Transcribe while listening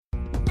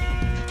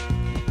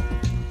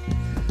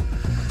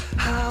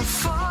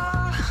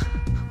far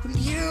will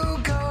you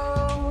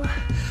go?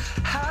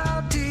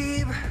 How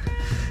deep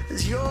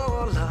is your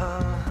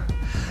love?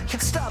 Can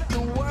stop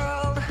the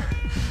world,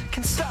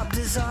 can stop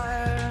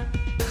desire.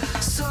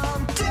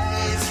 Some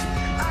days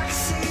I can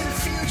see the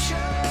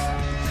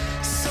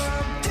future.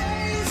 Some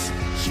days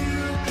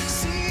you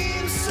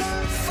seem so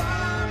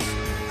far.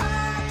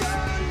 I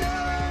don't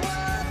know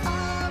what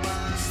I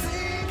was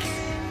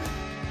thinking.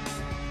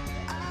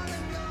 I've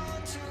been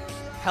gone too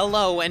long.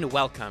 Hello and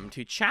welcome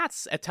to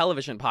Chats, a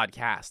television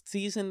podcast,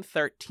 season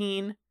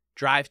 13,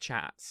 Drive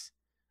Chats.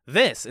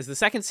 This is the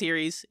second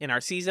series in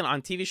our season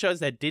on TV shows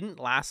that didn't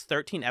last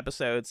 13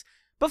 episodes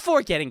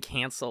before getting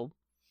canceled.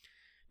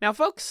 Now,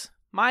 folks,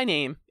 my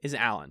name is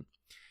Alan,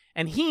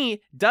 and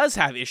he does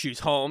have issues,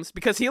 Holmes,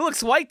 because he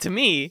looks white to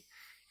me.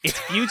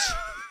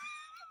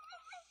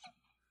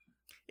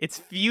 It's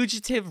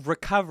fugitive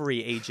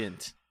recovery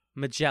agent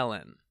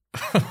Magellan.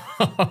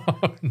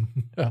 Oh,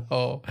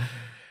 no.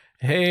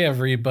 Hey,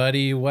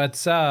 everybody.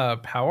 What's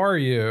up? How are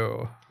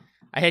you?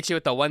 I hit you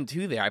with the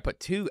 1-2 there. I put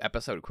 2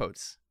 episode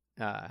quotes.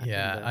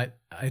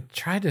 I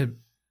tried to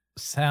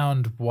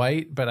sound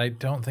white, but I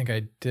don't think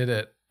I did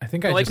it. I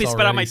think Don't I make just me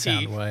spit out my already sound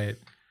tea. white.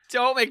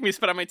 Don't make me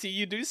spit on my tea.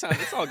 You do sound.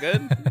 It's all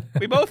good.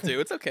 We both do.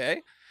 It's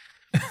okay.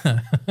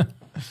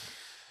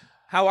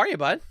 How are you,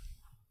 bud?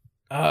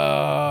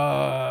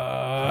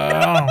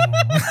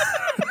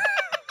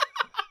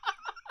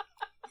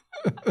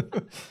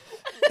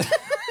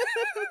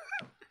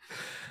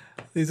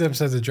 These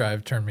episodes of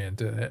Drive turned me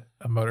into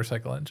a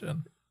motorcycle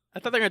engine. I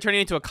thought they were going to turn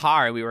you into a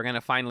car. We were going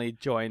to finally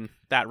join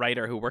that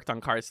writer who worked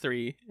on Cars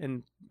 3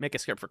 and make a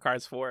script for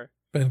Cars 4.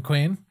 Ben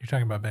Queen? You're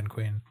talking about Ben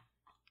Queen.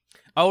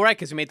 Oh, right,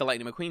 because we made the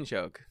Lightning McQueen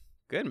joke.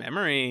 Good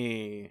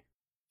memory.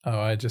 Oh,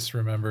 I just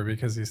remember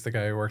because he's the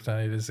guy who worked on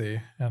A to Z.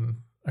 And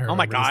I Oh,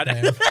 my remember his God.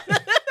 name.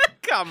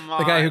 Come on.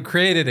 The guy who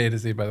created A to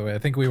Z, by the way. I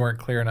think we weren't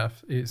clear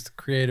enough. He's the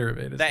creator of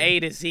A to Z. The A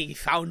to Z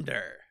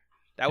founder.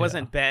 That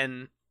wasn't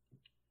Ben.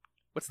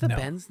 What's the No.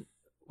 Ben's?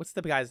 What's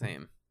the guy's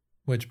name?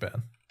 Which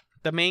Ben?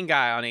 The main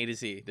guy on A to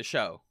Z, the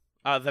show.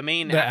 The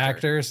main The actor.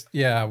 actors?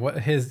 Yeah. What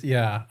his?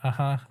 Yeah.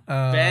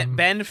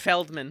 Ben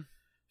Feldman.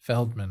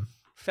 Feldman.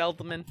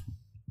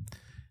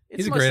 It's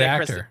He's a mostly great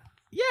Kristen- actor.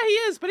 Yeah, he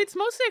is, but it's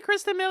mostly a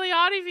Kristen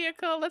Milioti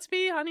vehicle. Let's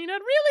be honey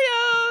nut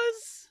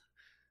realos.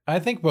 I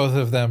think both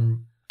of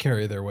them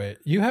carry their weight.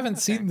 You haven't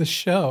seen the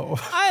show.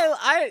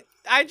 I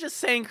just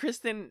saying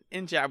Kristen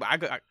in general.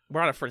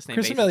 We're on a first name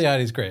Kristen basis.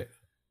 Miliotti's great.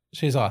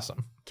 She's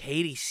awesome.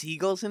 Katie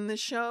Siegel's in this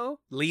show.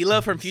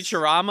 Leela from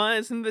Futurama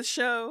is in this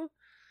show.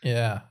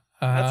 Yeah.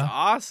 That's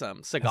awesome.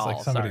 It's Seagal,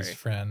 like somebody's sorry.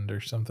 friend or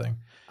something.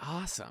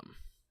 Awesome.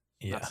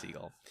 Yeah. Not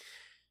Siegel.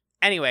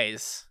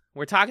 Anyways,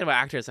 we're talking about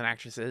actors and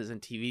actresses and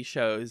TV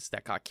shows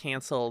that got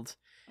canceled.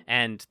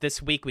 And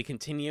this week we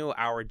continue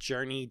our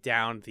journey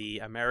down the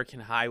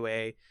American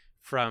highway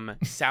from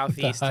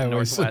southeast to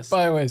northwest.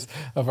 Byways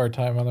of our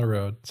time on the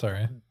road.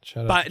 Sorry.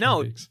 Shout out But to no,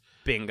 Twin Peaks.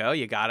 bingo,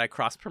 you gotta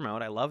cross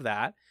promote. I love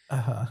that.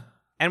 Uh-huh.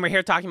 And we're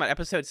here talking about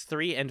episodes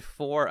 3 and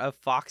 4 of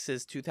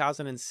Fox's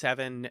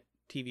 2007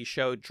 TV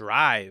show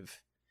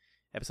Drive.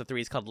 Episode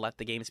 3 is called Let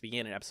the Games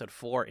Begin, and episode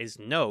 4 is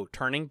No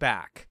Turning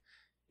Back.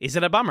 Is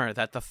it a bummer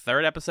that the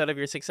third episode of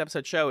your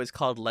 6-episode show is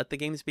called Let the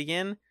Games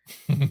Begin?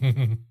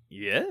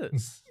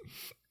 Yes.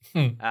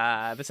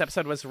 This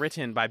episode was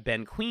written by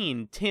Ben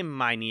Queen, Tim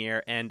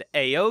Minear, and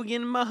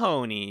Aogun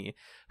Mahoney,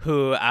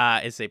 who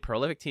is a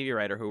prolific TV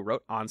writer who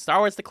wrote on Star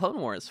Wars The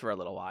Clone Wars for a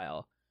little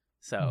while.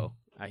 So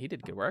he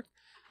did good work.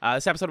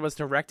 This episode was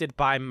directed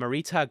by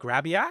Marita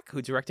Grabiak,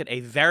 who directed a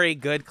very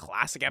good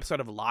classic episode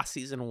of Lost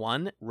Season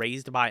 1,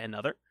 Raised by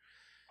Another.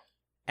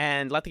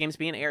 And Let the Games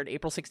Begin aired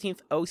April 16th,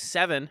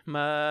 2007.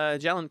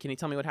 Magellan, can you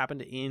tell me what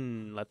happened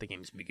in Let the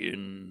Games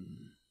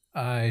Begin?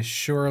 I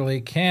surely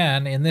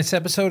can. In this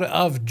episode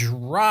of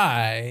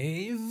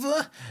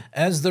Drive,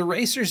 as the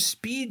racers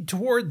speed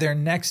toward their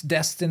next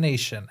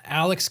destination,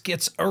 Alex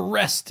gets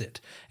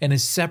arrested and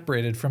is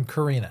separated from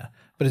Karina,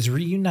 but is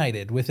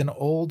reunited with an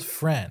old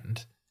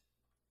friend.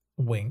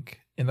 Wink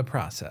in the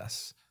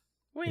process.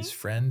 Wink. His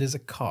friend is a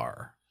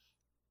car.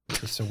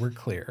 Just so we're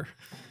clear.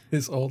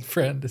 His old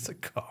friend is a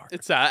car.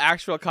 It's an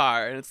actual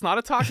car, and it's not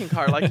a talking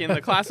car like in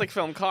the classic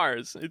film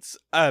Cars. It's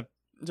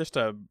just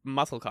a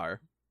muscle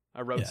car,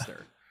 a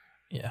roadster.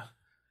 Yeah.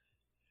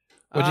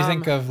 What do you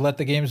think of Let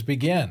the Games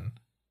Begin?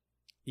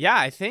 Yeah,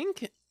 I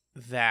think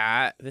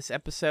that this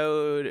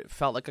episode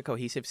felt like a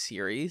cohesive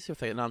series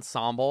with an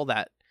ensemble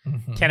that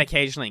can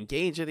occasionally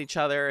engage with each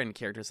other and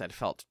characters that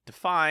felt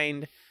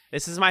defined.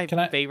 This is my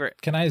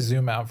favorite. Can I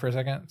zoom out for a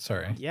second?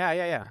 Sorry.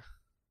 Yeah.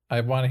 I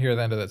want to hear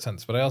the end of that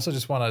sentence, but I also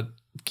just want to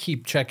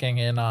keep checking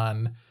in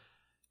on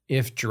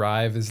if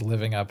Drive is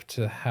living up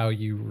to how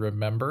you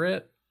remember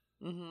it.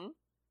 Mm-hmm.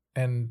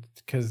 And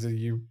because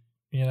you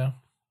know,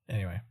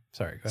 anyway,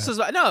 sorry. Go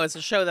ahead. No, it's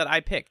a show that I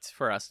picked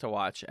for us to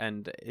watch,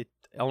 and it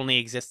only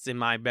exists in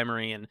my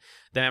memory and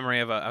the memory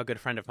of a good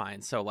friend of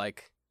mine. So,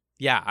 like,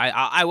 yeah,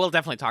 I will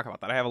definitely talk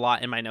about that. I have a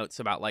lot in my notes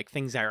about like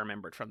things I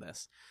remembered from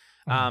this.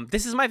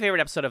 This is my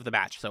favorite episode of The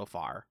Batch so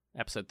far,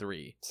 episode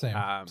 3. Same.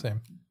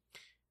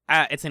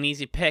 it's an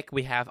easy pick.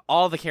 We have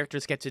all the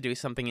characters get to do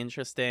something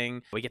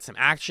interesting. We get some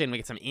action. We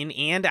get some in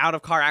and out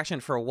of car action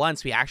for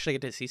once. We actually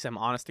get to see some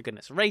honest to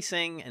goodness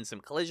racing and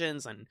some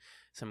collisions and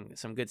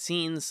some good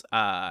scenes.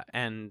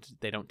 And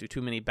they don't do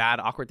too many bad,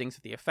 awkward things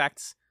with the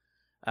effects.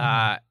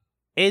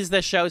 Is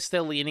the show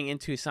still leaning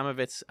into some of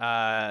its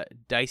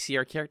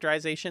dicier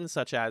characterizations,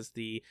 such as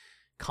the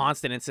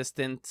constant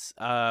insistence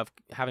of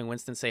having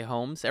Winston say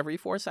Holmes every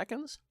 4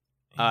 seconds?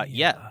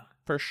 Yeah,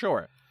 for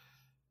sure.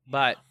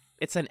 But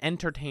it's an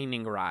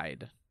entertaining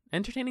ride.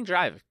 Entertaining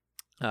drive,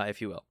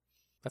 if you will.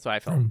 That's what I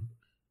felt.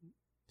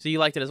 So you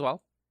liked it as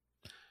well?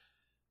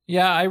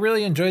 Yeah, I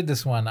really enjoyed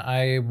this one.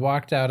 I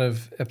walked out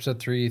of episode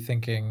 3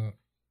 thinking,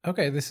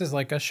 okay, this is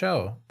like a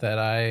show that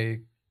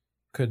I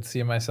could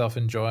see myself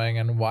enjoying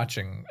and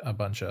watching a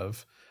bunch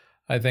of.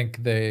 I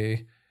think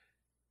they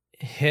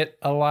hit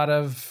a lot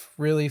of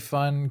really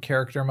fun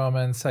character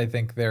moments. I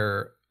think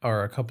there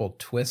are a couple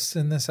twists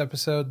in this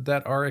episode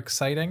that are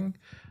exciting.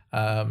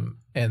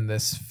 And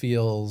this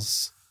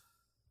feels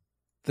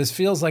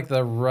like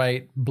the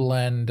right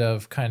blend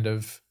of kind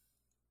of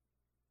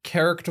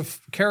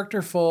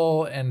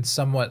characterful and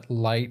somewhat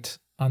light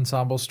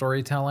ensemble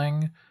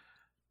storytelling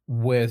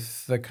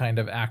with the kind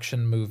of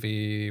action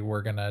movie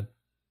we're gonna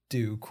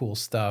do cool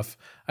stuff.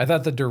 I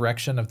thought the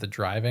direction of the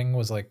driving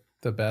was like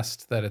the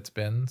best that it's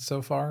been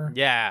so far.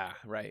 Yeah,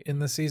 right. In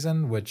the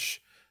season,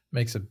 which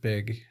makes a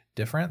big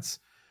difference.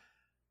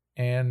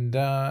 And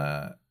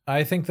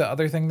I think the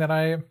other thing that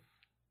I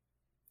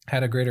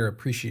had a greater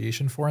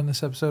appreciation for in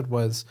this episode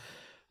was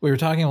we were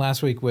talking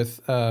last week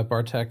with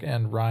Bartek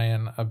and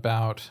Ryan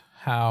about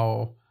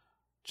how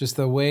just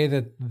the way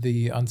that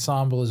the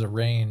ensemble is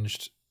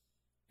arranged,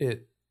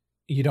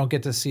 you don't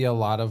get to see a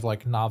lot of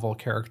like novel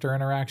character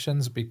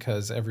interactions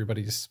because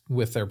everybody's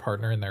with their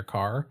partner in their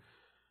car.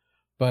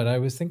 But I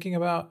was thinking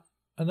about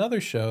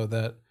another show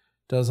that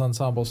does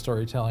ensemble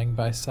storytelling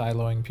by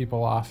siloing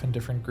people off in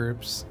different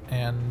groups.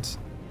 And,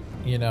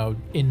 you know,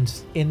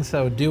 in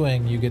so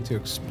doing, you get to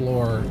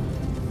explore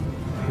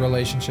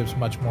relationships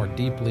much more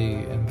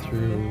deeply and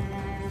through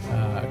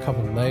a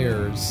couple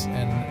layers.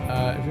 And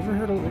have you ever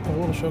heard of a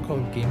little show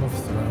called Game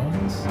of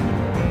Thrones?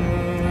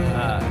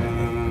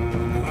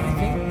 I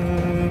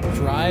think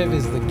Drive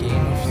is the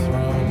Game of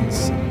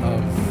Thrones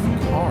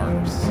of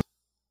cars.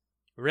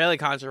 Really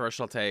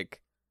controversial take.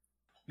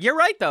 You're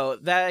right, though.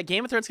 The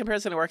Game of Thrones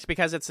comparison works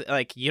because it's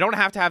like you don't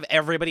have to have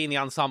everybody in the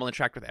ensemble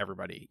interact with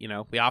everybody. You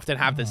know, we often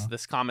have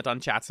this comment on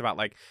chats about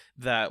like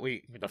the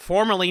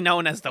formerly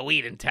known as the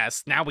Whedon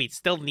test. Now we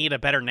still need a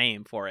better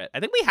name for it.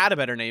 I think we had a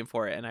better name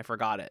for it, and I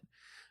forgot it.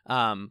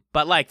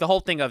 But like the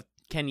whole thing of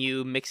can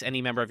you mix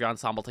any member of your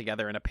ensemble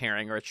together in a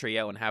pairing or a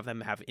trio and have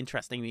them have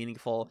interesting,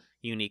 meaningful,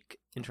 unique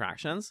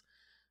interactions?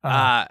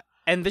 And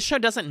this show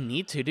doesn't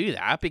need to do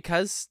that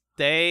because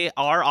they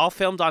are all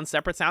filmed on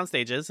separate sound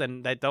stages,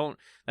 and that's not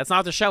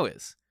what the show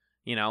is.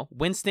 You know,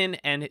 Winston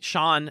and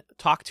Sean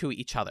talk to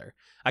each other.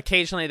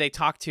 Occasionally they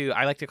talk to,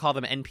 I like to call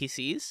them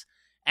NPCs.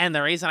 And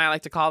the reason I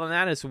like to call them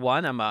that is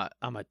one, I'm a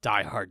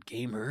diehard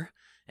gamer.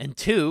 And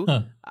two,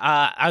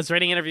 I was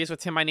reading interviews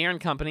with Tim Minear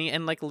and company,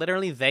 and like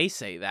literally they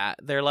say that.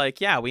 They're like,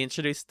 yeah, we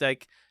introduced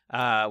like,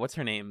 what's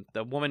her name?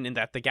 The woman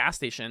at the gas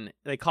station.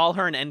 They call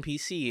her an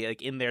NPC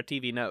like in their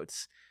TV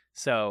notes.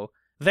 So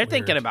they're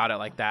thinking about it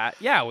like that.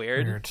 Yeah,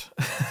 weird.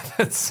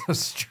 That's so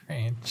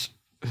strange.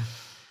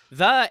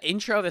 The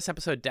intro of this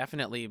episode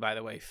definitely, by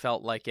the way,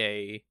 felt like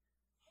a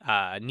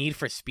Need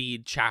for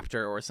Speed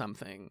chapter or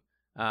something.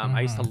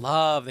 I used to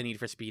love the Need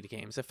for Speed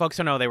games. If folks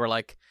don't know, they were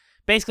like,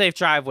 basically if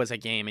Drive was a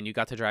game and you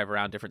got to drive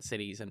around different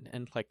cities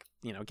and like,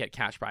 you know, get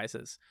cash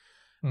prizes.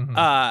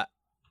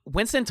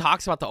 Winston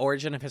talks about the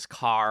origin of his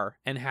car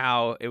and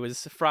how it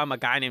was from a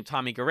guy named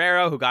Tommy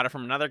Guerrero who got it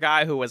from another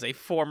guy who was a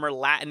former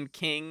Latin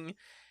king.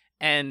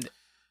 And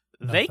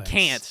no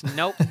thanks.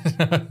 Nope.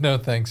 No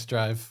thanks,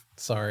 Drive.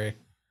 Sorry.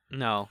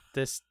 No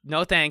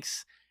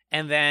thanks.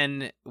 And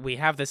then we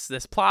have this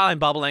plot line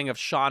bubbling of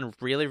Sean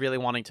really, really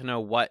wanting to know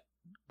what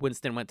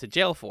Winston went to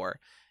jail for.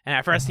 And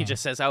at first he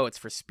just says, oh, it's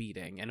for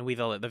speeding. And we,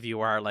 the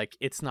viewer, are like,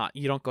 it's not.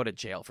 You don't go to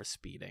jail for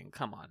speeding.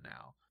 Come on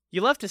now.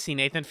 You love to see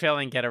Nathan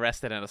Fillion get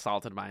arrested and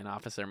assaulted by an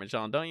officer,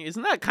 Magellan, don't you?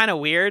 Isn't that kind of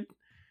weird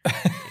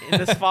in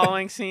this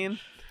following scene?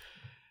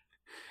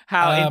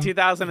 How in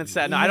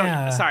 2007? No,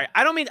 yeah.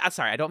 I don't mean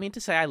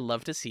to say I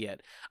love to see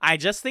it. I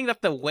just think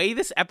that the way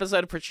this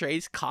episode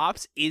portrays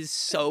cops is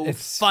so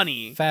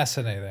funny,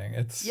 fascinating.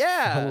 It's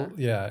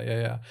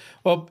yeah.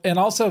 Well, and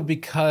also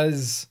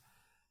because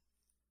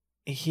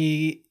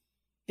he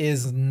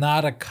is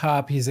not a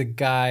cop, he's a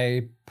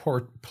guy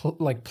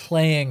like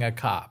playing a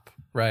cop,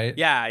 right?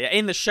 Yeah,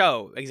 in the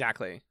show,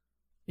 exactly.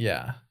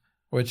 Yeah,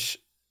 which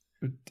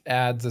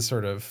adds a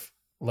sort of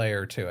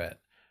layer to it.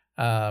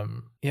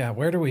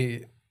 Where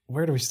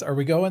do we start? Are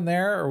we going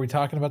there? Are we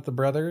talking about the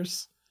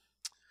brothers?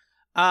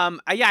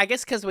 I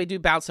guess because we do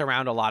bounce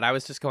around a lot. I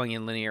was just going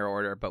in linear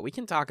order, but we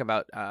can talk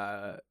about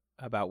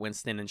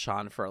Winston and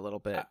Sean for a little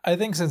bit. I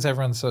think since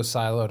everyone's so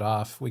siloed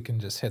off, we can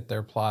just hit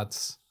their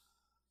plots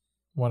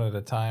one at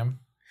a time.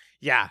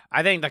 Yeah,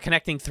 I think the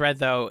connecting thread,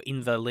 though,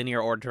 in the linear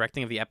order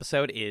directing of the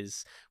episode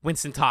is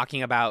Winston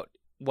talking about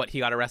what he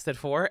got arrested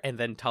for and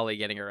then Tully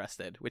getting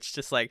arrested, which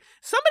just like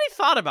somebody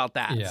thought about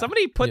that. Yeah.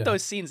 Somebody put Yeah.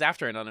 those scenes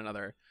after one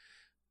another.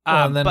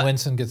 Well, and then but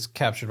Winston gets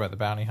captured by the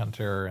bounty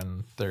hunter,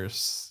 and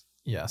there's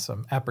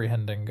some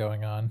apprehending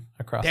going on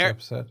across the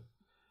episode.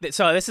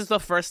 so this is the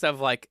first of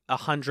like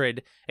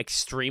 100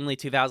 extremely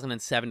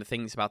 2007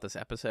 things about this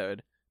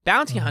episode.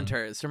 Bounty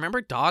hunters.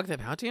 Remember Dog the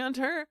Bounty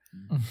Hunter?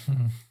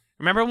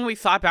 Remember when we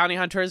thought bounty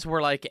hunters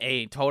were like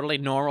a totally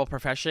normal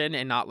profession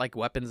and not like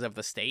weapons of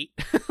the state?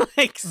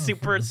 Like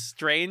super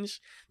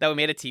strange that we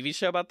made a TV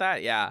show about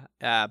that? Yeah.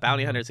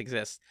 Bounty hunters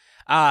exist.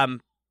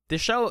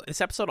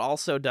 This episode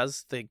also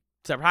does the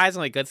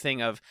surprisingly good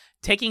thing of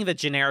taking the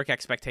generic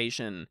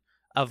expectation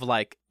of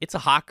like, it's a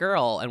hot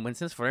girl and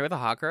Winston's flirting with a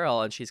hot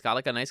girl and she's got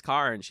like a nice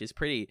car and she's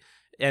pretty.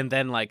 And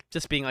then like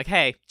just being like,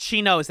 hey,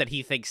 she knows that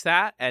he thinks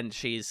that and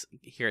she's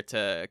here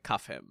to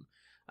cuff him.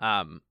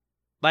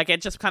 Like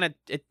it just kind of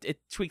it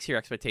tweaks your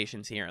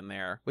expectations here and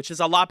there, which is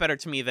a lot better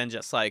to me than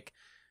just like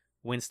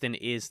Winston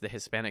is the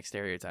Hispanic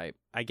stereotype.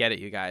 I get it,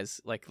 you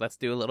guys. Like, let's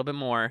do a little bit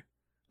more.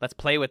 Let's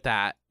play with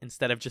that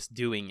instead of just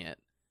doing it.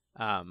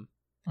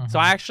 So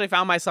I actually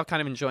found myself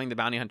kind of enjoying the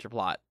bounty hunter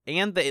plot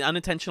and the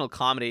unintentional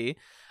comedy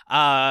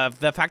of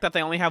the fact that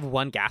they only have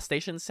one gas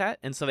station set,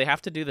 and so they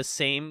have to do the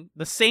same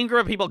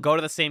group of people go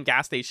to the same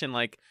gas station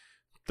like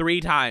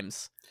 3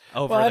 times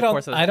over the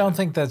course of the I don't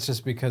think that's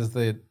just because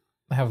they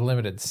have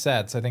limited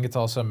sets. I think it's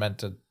also meant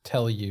to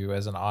tell you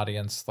as an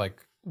audience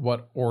like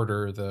what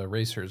order the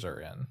racers are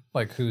in,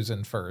 like who's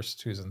in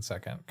first, who's in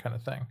second, kind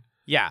of thing.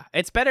 Yeah,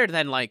 it's better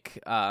than like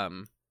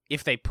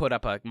if they put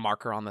up a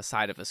marker on the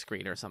side of the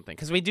screen or something,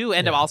 because we do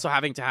end up also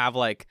having to have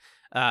like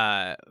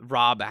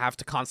Rob have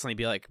to constantly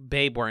be like,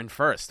 babe, we're in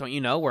first, don't you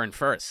know we're in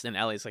first? And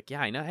Ellie's like,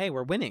 yeah, I know, hey,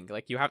 we're winning.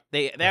 Like you have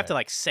they have to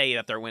like say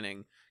that they're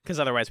winning, because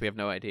otherwise we have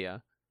no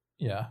idea.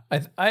 Yeah,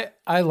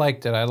 I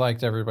liked it. I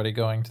liked everybody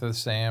going to the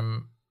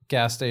same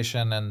gas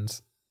station,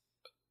 and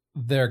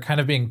there kind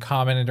of being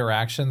common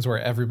interactions where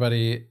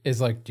everybody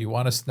is like, do you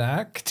want a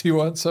snack? Do you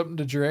want something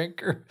to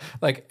drink? Or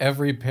like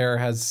every pair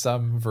has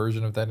some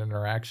version of that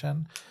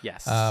interaction.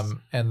 Yes.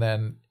 And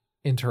then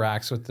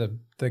interacts with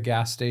the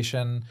gas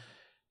station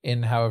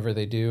in however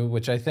they do,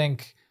 which I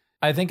think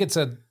it's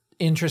a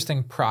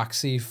interesting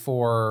proxy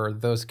for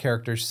those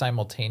characters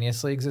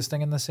simultaneously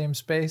existing in the same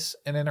space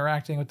and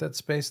interacting with that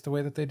space the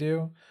way that they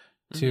do,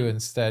 to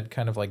instead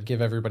kind of like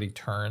give everybody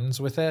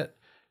turns with it.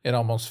 It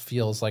almost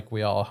feels like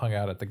we all hung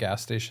out at the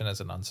gas station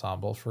as an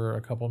ensemble for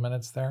a couple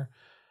minutes there.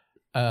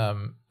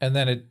 And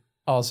then it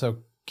also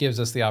gives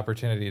us the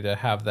opportunity to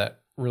have that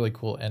really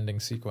cool ending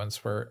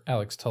sequence where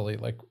Alex Tully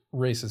like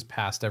races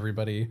past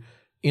everybody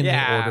in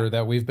the order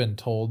that we've been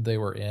told they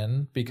were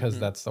in, because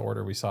that's the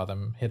order we saw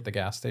them hit the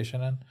gas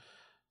station in.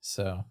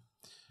 So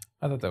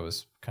I thought that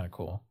was kind of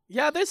cool.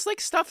 Yeah, there's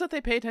like stuff that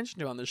they pay attention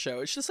to on the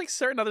show. It's just like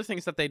certain other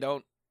things that they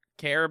don't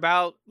care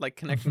about, like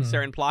connecting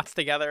certain plots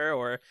together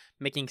or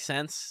making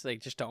sense. They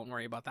just don't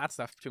worry about that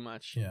stuff too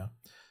much. Yeah.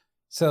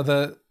 So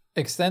the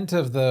extent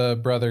of the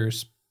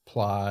brothers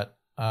plot,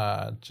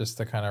 just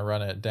to kind of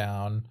run it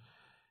down,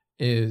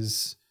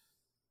 is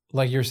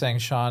like you're saying,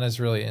 Sean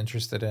is really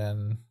interested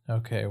in,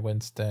 okay,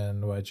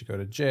 Winston, why'd you go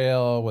to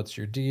jail? What's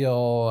your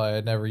deal? I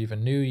never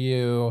even knew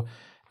you.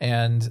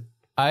 And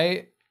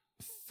I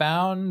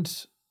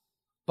found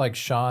like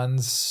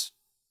Sean's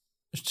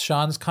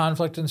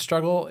conflict and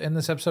struggle in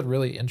this episode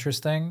really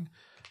interesting,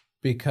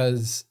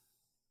 because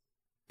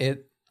I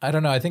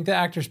don't know, I think the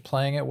actor's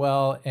playing it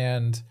well,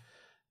 and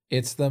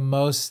it's the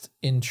most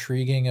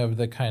intriguing of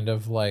the kind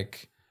of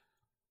like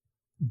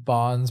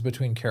bonds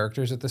between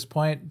characters at this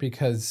point,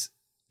 because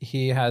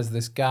he has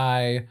this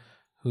guy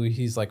who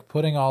he's like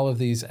putting all of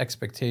these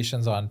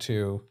expectations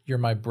onto. You're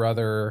my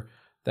brother,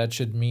 that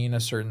should mean a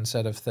certain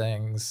set of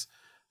things.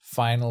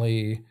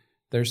 Finally,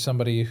 there's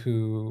somebody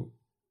who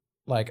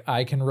like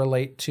I can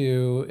relate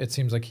to. It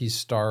seems like he's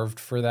starved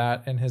for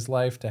that in his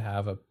life, to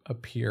have a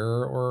peer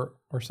or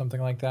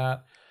something like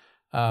that.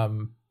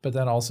 But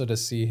then also to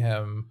see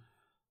him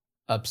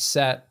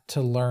upset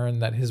to learn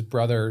that his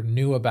brother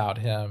knew about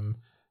him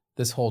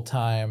this whole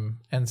time,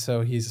 and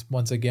so he's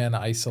once again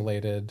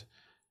isolated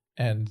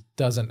and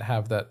doesn't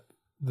have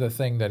the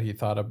thing that he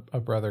thought a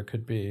brother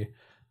could be.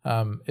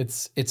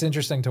 It's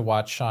interesting to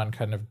watch Sean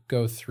kind of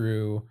go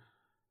through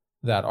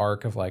that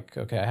arc of like,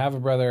 okay, I have a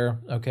brother.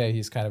 Okay,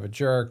 he's kind of a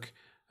jerk.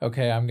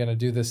 Okay, I'm gonna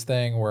do this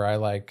thing where I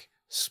like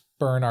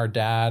spurn our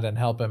dad and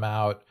help him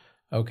out.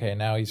 Okay,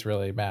 now he's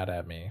really mad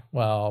at me.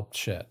 Well,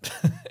 shit.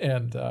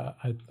 And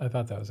I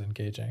thought that was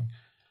engaging,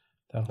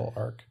 that whole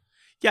arc.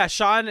 Yeah,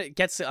 Sean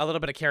gets a little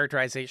bit of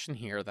characterization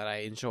here that I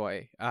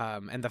enjoy.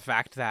 And the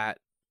fact that,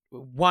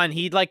 one,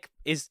 he like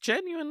is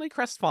genuinely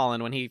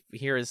crestfallen when he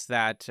hears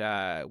that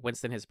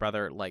Winston, his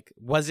brother, like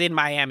was in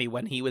Miami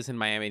when he was in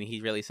Miami, and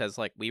he really says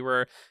like, we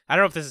were, I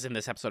don't know if this is in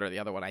this episode or the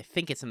other one. I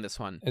think it's in this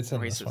one. It's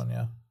in this one,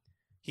 yeah.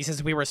 he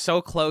says we were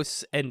so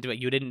close and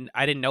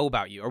I didn't know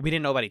about you, or we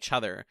didn't know about each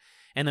other.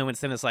 And then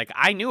Winston is like,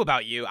 I knew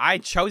about you. I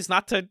chose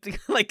not to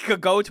like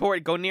go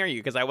near you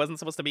because I wasn't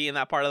supposed to be in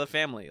that part of the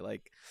family.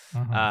 Like,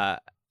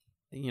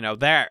 you know,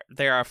 they're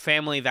a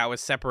family that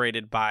was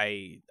separated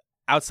by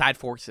outside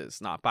forces,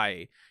 not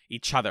by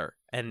each other.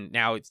 And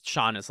now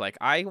Sean is like,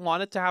 I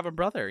wanted to have a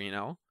brother, you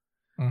know?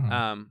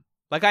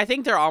 Like, I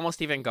think they're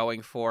almost even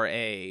going for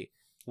a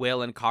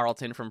Will and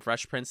Carlton from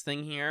Fresh Prince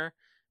thing here,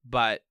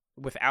 but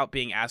without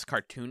being as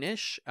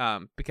cartoonish.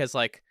 Because,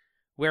 like,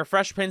 where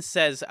Fresh Prince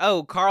says,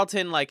 oh,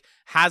 Carlton, like,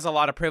 has a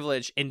lot of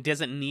privilege and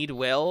doesn't need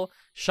Will,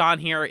 Sean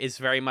here is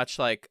very much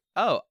like,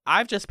 oh,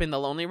 I've just been the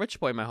lonely rich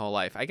boy my whole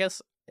life. I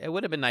guess it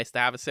would have been nice to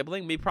have a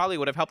sibling. We probably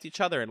would have helped each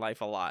other in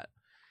life a lot.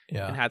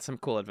 Yeah. And had some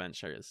cool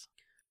adventures.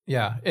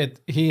 Yeah,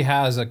 he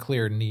has a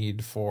clear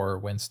need for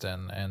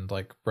Winston and,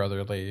 like,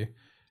 brotherly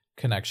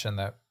connection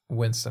that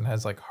Winston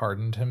has, like,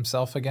 hardened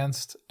himself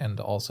against and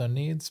also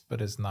needs,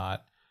 but is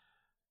not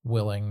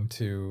willing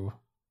to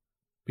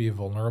be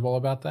vulnerable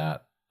about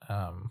that,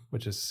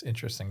 which is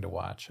interesting to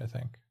watch, I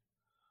think.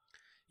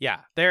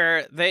 Yeah,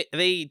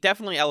 they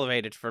definitely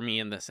elevated for me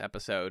in this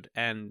episode,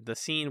 and the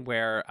scene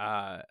where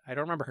I don't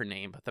remember her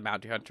name, but the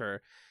bounty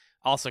hunter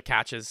also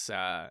catches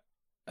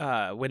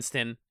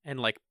Winston, and,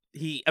 like,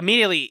 he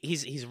immediately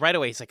he's right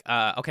away he's like,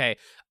 okay,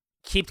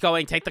 keep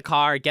going, take the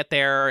car, get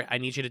there, I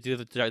need you to do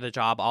the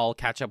job, I'll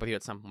catch up with you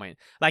at some point.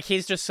 Like,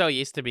 he's just so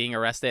used to being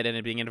arrested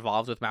and being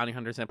involved with bounty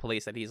hunters and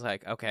police that he's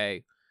like,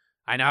 okay,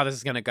 I know how this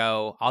is gonna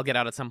go, I'll get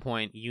out at some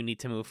point, you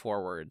need to move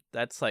forward.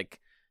 That's, like,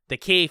 the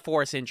key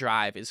force in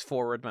Drive is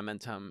forward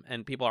momentum,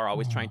 and people are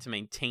always trying to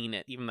maintain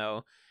it, even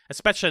though,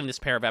 especially in this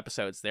pair of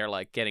episodes, they're,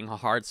 like, getting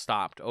hard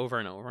stopped over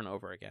and over and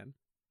over again.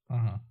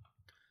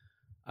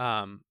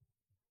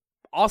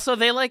 Also,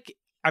 they, like,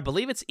 I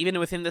believe it's even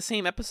within the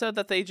same episode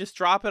that they just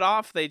drop it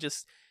off.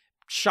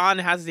 Sean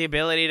has the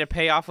ability to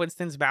pay off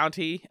Winston's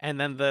bounty, and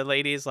then the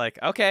lady's like,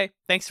 okay,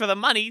 thanks for the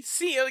money.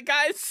 See you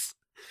guys.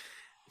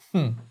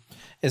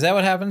 Is that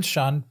what happens?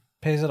 Sean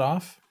pays it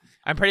off?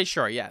 I'm pretty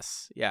sure,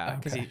 yes. Yeah,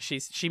 because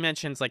she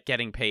mentions, like,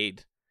 getting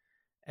paid,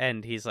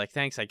 and he's like,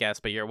 thanks, I guess,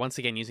 but you're once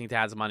again using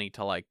Dad's money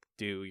to, like,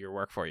 do your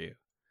work for you.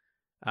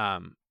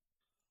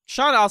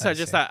 Sean also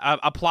just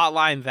a plot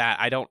line that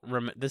I don't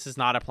remember. This is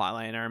not a plot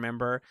line I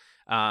remember.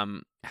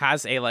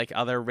 Has a, like,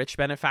 other rich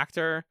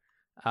benefactor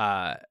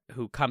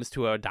who comes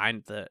to a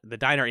the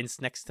diner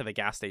next to the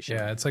gas station.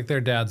 Yeah, it's like their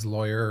dad's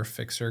lawyer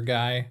fixer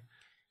guy.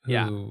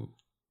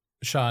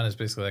 Sean is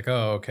basically like,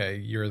 oh, okay,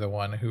 you're the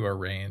one who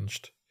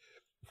arranged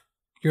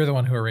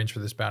for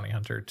this bounty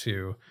hunter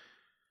to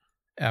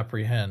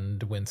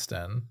apprehend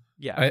Winston.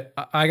 Yeah,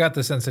 I got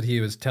the sense that he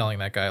was telling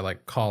that guy,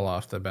 like, call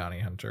off the bounty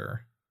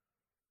hunter,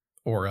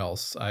 or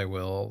else I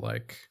will,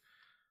 like,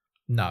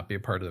 not be a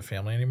part of the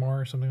family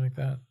anymore, or something like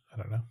that. I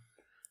don't know.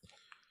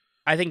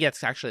 I think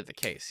that's actually the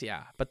case,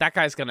 yeah. But that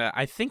guy's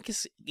I think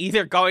is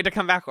either going to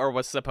come back or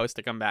was supposed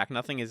to come back.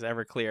 Nothing is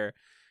ever clear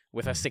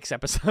with a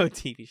 6-episode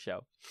TV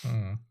show.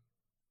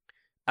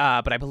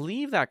 But I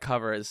believe that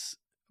covers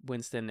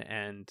Winston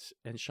and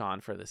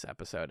Sean for this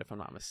episode, if I'm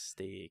not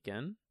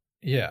mistaken.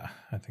 Yeah,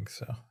 I think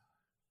so.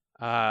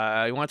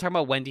 You want to talk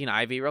about Wendy and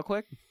Ivy real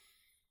quick?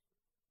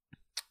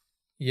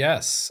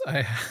 Yes,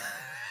 I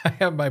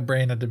have my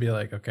brain had to be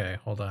like, okay,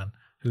 hold on,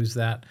 who's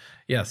that?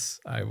 Yes,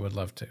 I would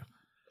love to.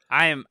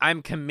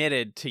 I'm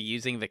committed to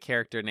using the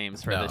character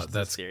names for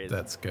this series.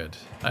 That's good.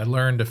 I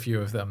learned a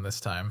few of them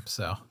this time,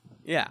 so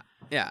yeah.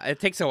 It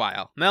takes a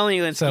while. Melanie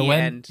Linsky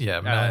and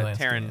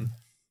Taryn.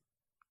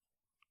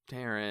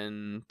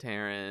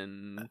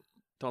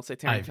 Don't say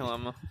Taryn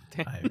Killam.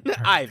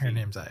 Ivy. Her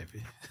name's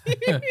Ivy.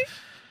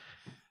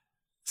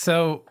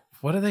 So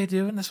what do they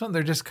do in this one?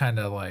 They're just kind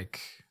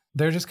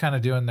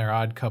of doing their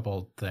odd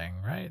couple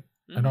thing, right?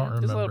 I don't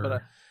remember. It's a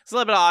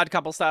little bit of odd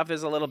couple stuff.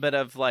 There's a little bit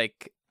of,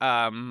 like,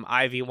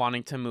 Ivy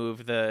wanting to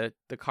move the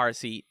car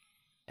seat,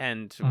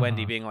 and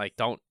Wendy being like,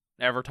 don't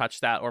ever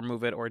touch that or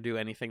move it or do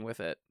anything with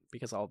it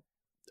because I'll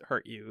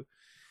hurt you.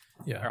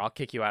 Yeah. Or I'll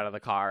kick you out of the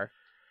car.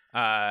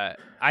 I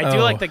do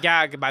like the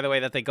gag, by the way,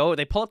 that they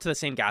pull up to the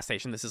same gas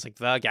station. This is, like,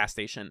 the gas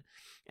station,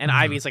 and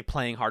Ivy's, like,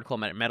 playing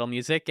hardcore metal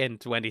music,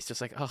 and Wendy's just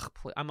like, "Ugh,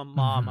 I'm a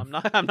mom.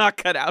 I'm not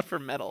cut out for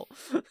metal."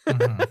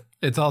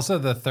 It's also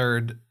the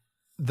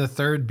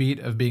third beat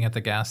of being at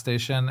the gas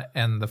station,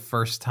 and the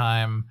first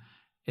time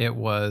it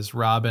was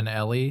Rob and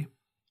Ellie,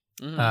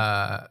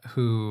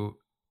 who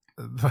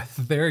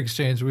their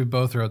exchange. We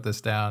both wrote this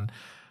down,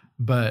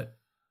 but.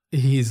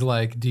 He's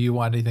like, do you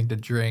want anything to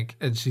drink?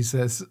 And she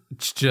says,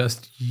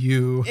 just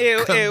you.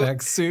 Come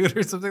back soon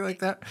or something like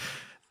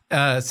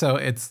that. So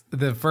it's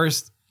the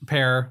first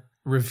pair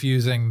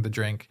refusing the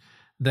drink.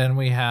 Then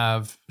we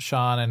have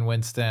Sean and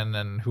Winston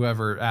and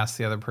whoever asked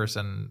the other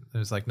person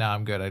who's like,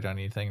 I'm good. I don't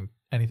need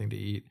anything to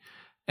eat.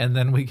 And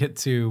then we get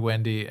to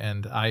Wendy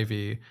and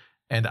Ivy.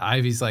 And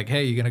Ivy's like,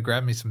 hey, you going to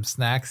grab me some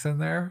snacks in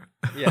there?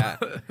 Yeah.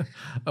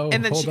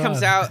 And then she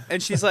comes out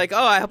and she's like,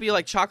 oh, I hope you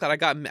like chocolate. I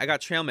got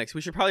trail mix.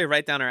 We should probably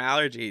write down our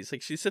allergies.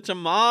 Like, she's such a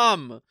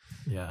mom.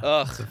 Yeah.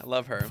 Ugh, I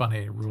love her.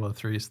 Funny rule of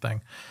threes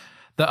thing.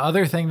 The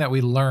other thing that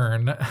we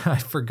learn, I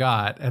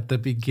forgot at the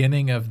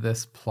beginning of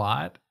this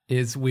plot,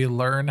 is we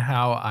learn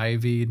how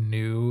Ivy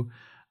knew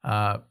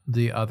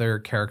the other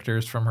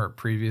characters from her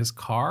previous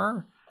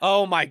car.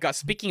 Oh my god!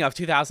 Speaking of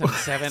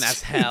 2007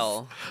 as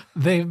hell,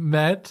 They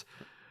met.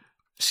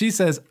 She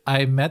says,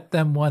 "I met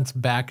them once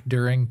back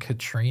during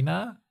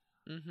Katrina."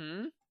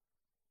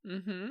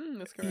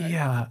 That's correct.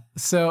 Yeah.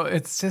 So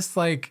it's just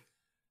like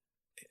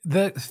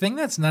the thing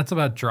that's nuts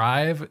about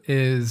Drive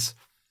is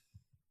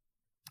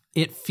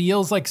it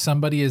feels like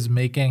somebody is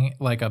making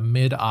like a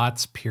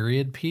mid-aughts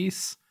period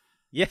piece.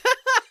 Yeah.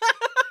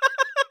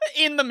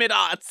 In the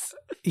mid-aughts.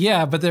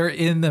 Yeah, but they're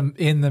in the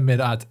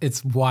mid-aughts.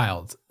 It's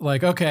wild.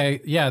 Like,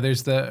 okay, yeah,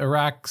 there's the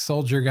Iraq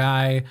soldier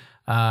guy.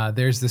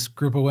 There's this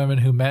group of women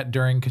who met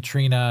during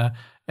Katrina.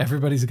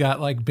 Everybody's got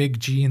like big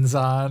jeans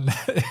on.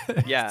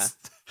 Yeah.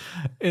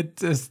 It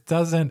just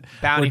doesn't.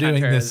 Bounty we're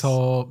doing hunters. this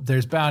whole.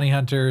 There's bounty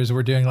hunters.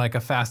 We're doing like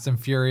a Fast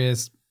and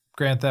Furious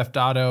Grand Theft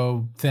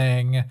Auto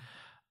thing.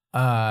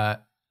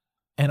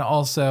 And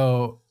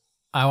also,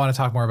 I want to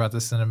talk more about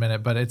this in a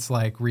minute, but it's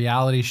like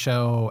reality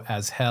show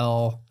as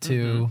hell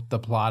too, the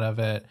plot of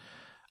it.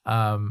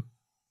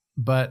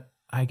 But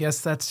I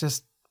guess that's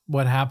just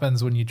what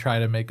happens when you try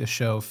to make a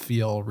show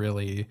feel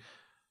really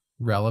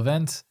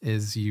relevant,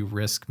 is you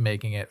risk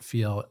making it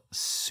feel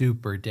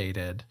super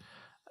dated.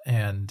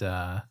 And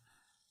I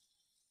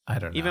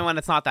don't know. Even when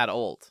it's not that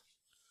old.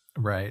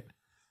 Right.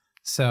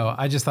 So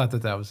I just thought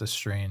that was a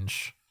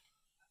strange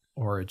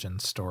origin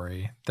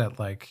story that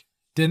like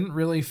didn't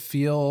really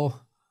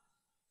feel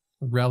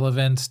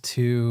relevant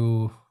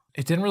to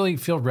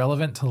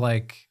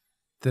like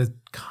the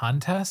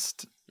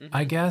contest,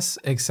 I guess,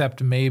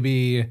 except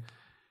maybe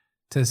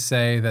to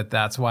say that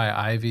that's why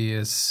Ivy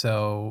is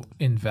so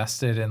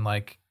invested in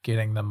like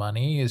getting the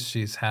money, is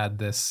she's had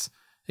this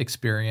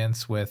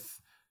experience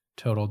with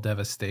total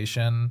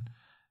devastation,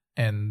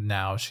 and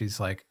now she's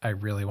like, I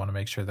really want to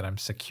make sure that I'm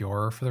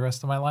secure for the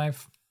rest of my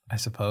life, I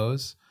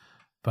suppose.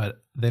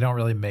 But they don't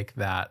really make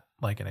that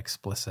like an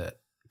explicit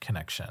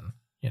connection,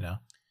 you know?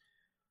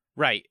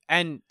 Right.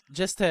 And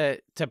just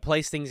to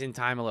place things in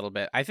time a little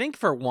bit, I think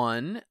for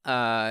one,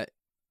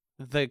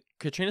 the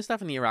Katrina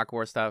stuff and the Iraq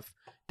War stuff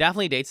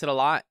definitely dates it a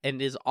lot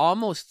and is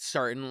almost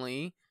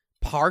certainly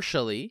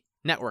partially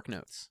network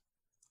notes.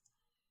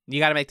 You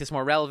got to make this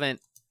more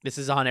relevant. This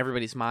is on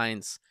everybody's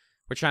minds.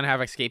 We're trying to have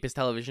escapist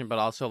television, but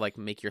also like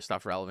make your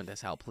stuff relevant as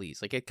hell, please.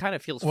 Like it kind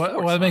of feels forced.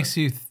 What makes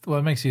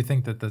you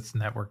think that that's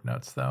network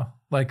notes though?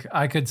 Like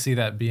I could see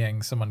that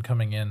being someone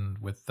coming in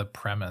with the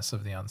premise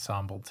of the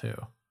ensemble too.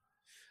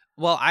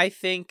 Well, I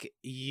think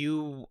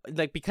you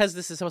like, because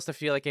this is supposed to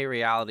feel like a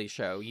reality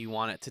show, you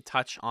want it to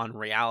touch on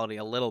reality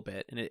a little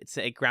bit, and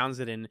it grounds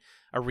it in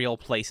a real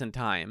place and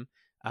time.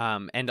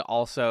 And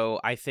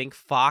also, I think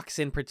Fox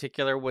in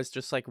particular was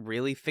just like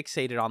really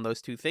fixated on those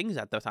two things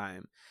at the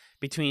time.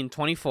 Between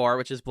 24,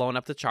 which is blowing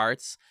up the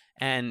charts,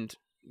 and,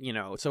 you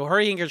know, so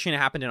Hurricane Katrina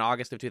happened in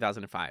August of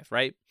 2005,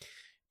 right?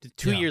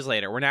 2 years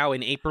later, we're now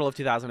in April of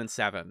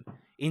 2007.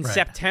 In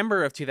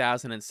September of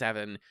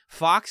 2007,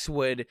 Fox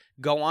would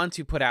go on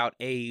to put out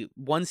a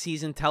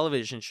one-season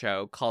television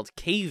show called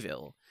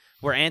K-ville,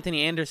 where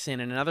Anthony Anderson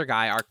and another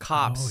guy are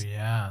cops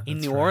in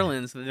New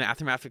Orleans in the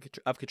aftermath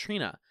of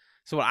Katrina.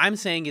 So what I'm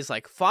saying is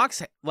like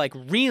Fox like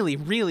really,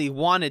 really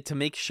wanted to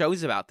make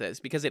shows about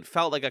this because it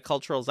felt like a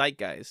cultural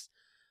zeitgeist.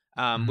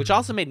 Which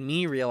also made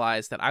me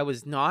realize that I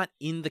was not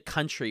in the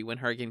country when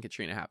Hurricane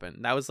Katrina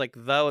happened. That was like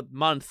the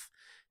month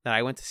that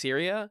I went to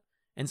Syria.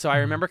 And so I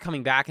remember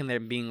coming back and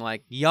there being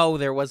like, yo,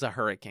 there was a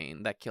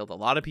hurricane that killed a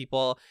lot of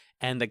people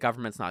and the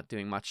government's not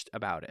doing much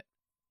about it.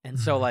 And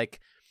so like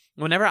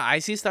whenever I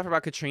see stuff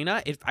about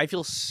Katrina, I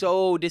feel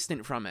so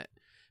distant from it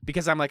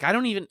because I'm like, I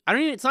don't even,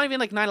 it's not even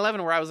like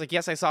 9/11 where I was like,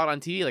 yes, I saw it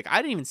on TV. Like I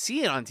didn't even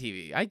see it on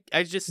TV.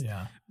 I just,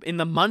 in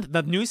the month,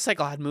 the news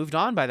cycle had moved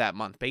on by that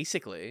month,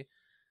 basically.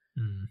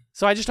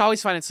 So I just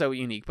always find it so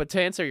unique. But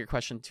to answer your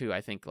question too,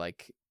 I think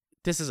like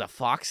this is a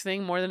Fox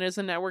thing more than it is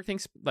a network thing,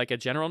 like a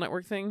general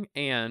network thing.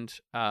 And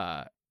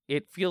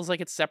it feels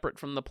like it's separate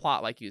from the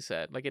plot, like you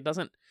said. Like it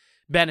doesn't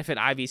benefit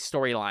Ivy's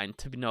storyline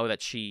to know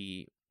that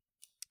she,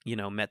 you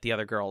know, met the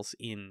other girls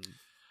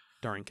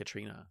during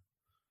Katrina.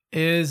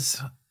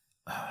 Is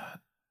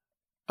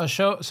a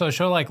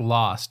show like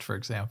Lost, for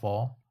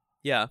example.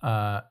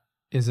 Yeah.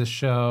 Is a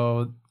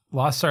show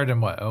Lost started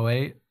in what,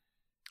 08?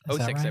 06,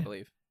 right? I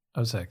believe.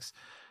 06.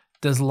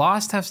 Does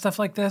Lost have stuff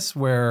like this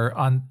where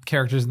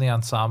characters in the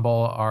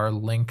ensemble are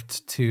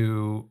linked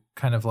to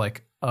kind of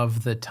like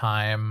of the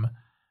time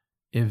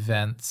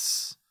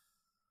events?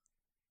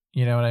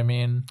 You know what I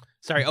mean?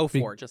 Sorry,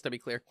 04, just to be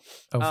clear.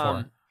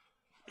 04.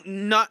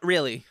 Not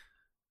really.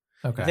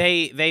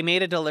 Okay. They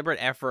made a deliberate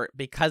effort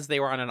because they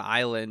were on an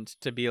island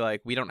to be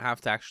like, we don't have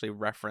to actually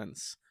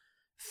reference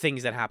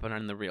things that happen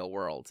in the real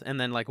world. And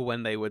then like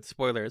when they would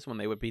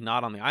be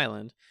not on the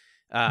island,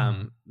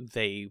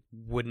 they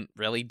wouldn't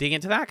really dig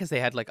into that because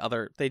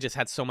they just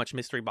had so much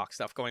mystery box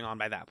stuff going on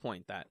by that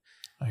point that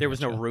there was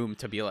no room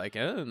to be like,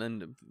 and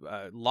then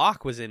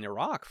Locke was in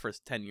Iraq for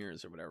 10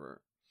 years or whatever.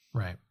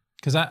 Right.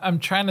 Because I'm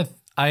trying to,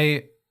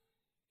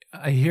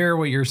 I hear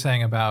what you're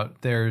saying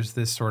about there's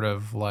this sort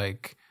of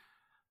like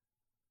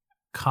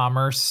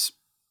commerce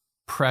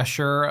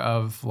pressure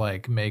of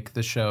like make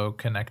the show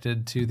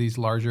connected to these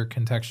larger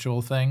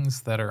contextual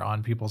things that are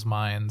on people's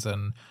minds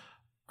and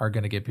are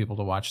going to get people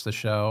to watch the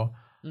show.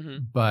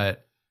 Mm-hmm.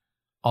 But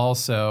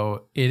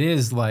also it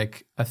is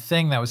like a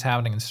thing that was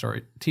happening in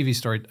TV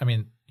story. I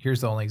mean,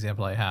 here's the only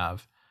example I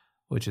have,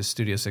 which is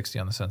Studio 60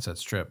 on the Sunset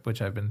Strip,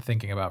 which I've been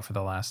thinking about for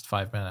the last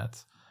 5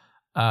 minutes.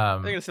 I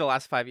think it's the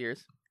last 5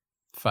 years.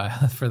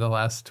 For the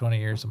last 20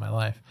 years of my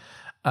life.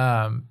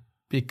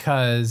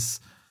 Because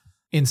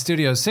in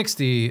Studio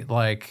 60,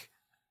 like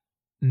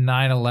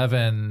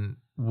 9/11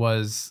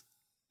 was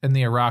in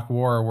the Iraq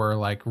War were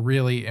like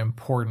really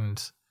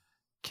important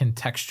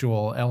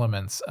contextual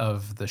elements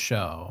of the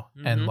show.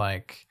 Mm-hmm. And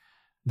like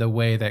the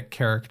way that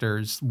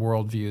characters'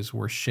 worldviews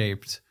were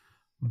shaped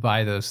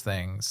by those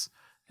things.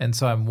 And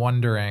so I'm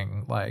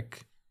wondering,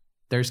 like,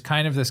 there's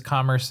kind of this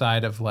commerce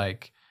side of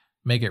like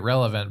make it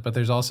relevant, but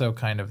there's also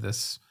kind of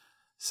this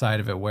side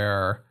of it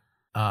where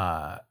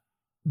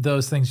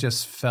those things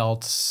just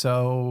felt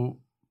so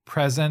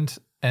present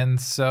and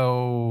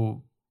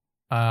so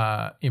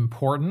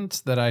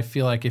important that I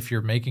feel like if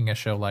you're making a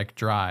show like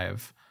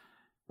Drive,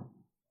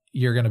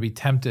 you're going to be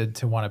tempted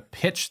to want to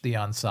pitch the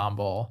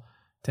ensemble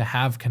to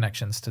have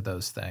connections to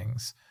those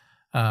things,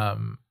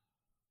 and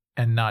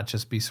not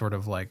just be sort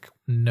of like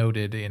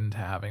noted into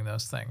having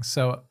those things.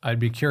 So I'd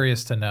be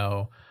curious to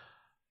know,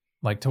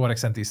 like, to what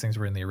extent these things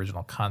were in the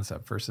original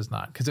concept versus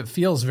not, because it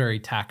feels very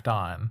tacked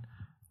on,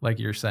 like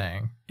you're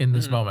saying, in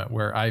this moment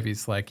where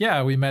Ivy's like,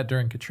 yeah, we met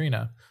during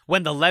Katrina.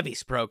 When the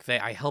levees broke,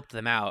 I helped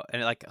them out.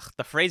 And like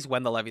the phrase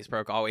 "when the levees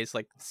broke" always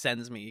like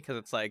sends me, because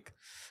it's like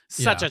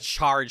such a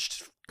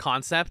charged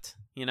concept,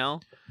 you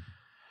know?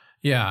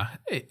 Yeah.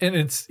 And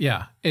it's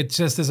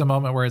just is a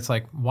moment where it's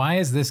like, why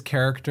is this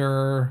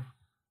character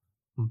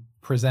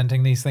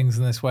presenting these things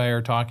in this way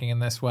or talking in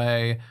this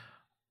way?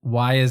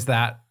 Why is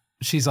that?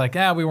 She's like,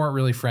 we weren't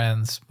really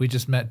friends. We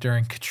just met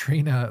during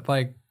Katrina.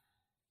 Like,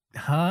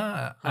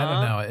 I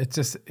don't know.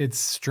 It's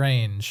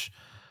strange.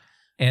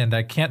 And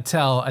I can't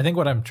tell. I think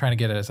what I'm trying to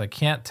get at is I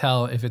can't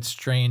tell if it's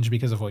strange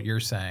because of what you're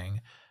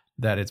saying,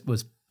 that it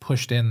was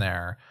pushed in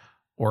there,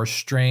 or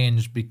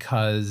strange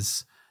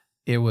because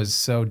it was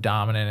so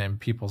dominant in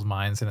people's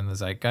minds and in the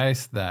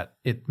zeitgeist that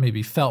it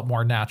maybe felt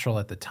more natural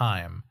at the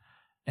time.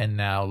 And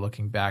now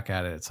looking back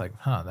at it, it's like,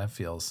 that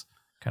feels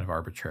kind of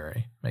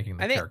arbitrary, making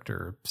the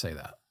character say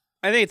that.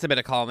 I think it's a bit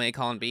of column A,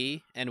 column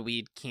B, and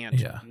we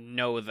can't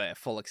know the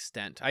full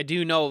extent. I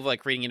do know,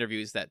 like, reading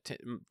interviews that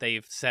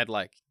they've said,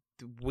 like,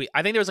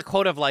 I think there was a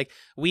quote of, like,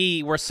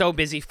 we were so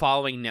busy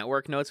following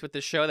network notes with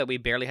the show that we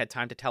barely had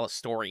time to tell a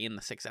story in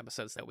the 6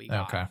 episodes that we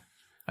got. Okay,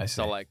 I see.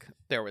 So, like,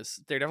 there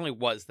definitely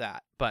was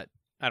that, but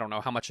I don't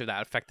know how much of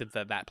that affected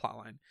that plot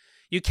line.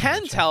 You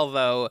can tell,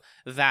 though,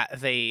 that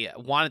they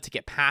wanted to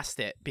get past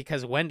it,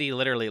 because Wendy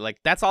literally, like,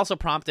 that's also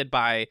prompted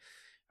by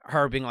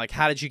her being like,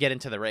 how did you get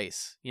into the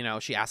race? You know,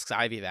 she asks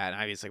Ivy that,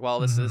 and Ivy's like, well,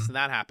 this and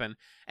that happened.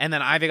 And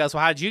then Ivy goes,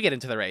 well, how did you get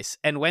into the race?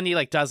 And Wendy,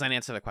 like, doesn't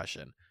answer the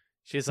question.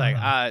 She's like,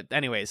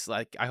 anyways,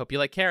 like, I hope you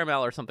like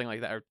caramel or something like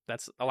that. Or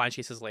that's a line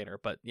she says later.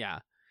 But yeah,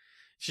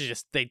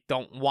 they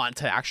don't want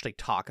to actually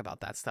talk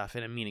about that stuff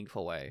in a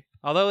meaningful way.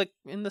 Although, like,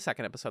 in the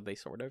second episode, they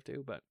sort of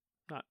do, but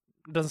it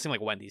doesn't seem like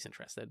Wendy's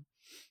interested.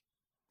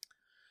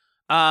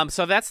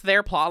 So that's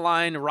their plot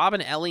line. Rob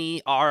and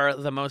Ellie are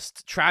the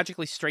most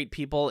tragically straight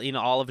people in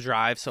all of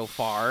Drive so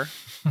far,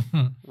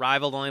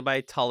 rivaled only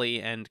by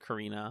Tully and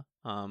Karina,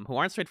 who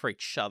aren't straight for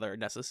each other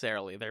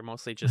necessarily. They're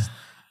mostly just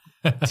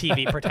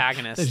TV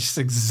protagonists. They just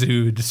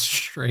exude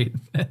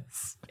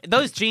straightness.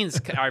 Those genes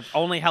are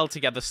only held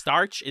together.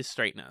 Starch is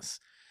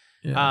straightness.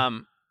 Yeah.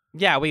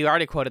 We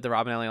already quoted the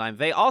Rob and Ellie line.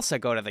 They also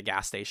go to the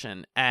gas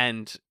station,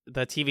 and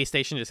the TV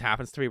station just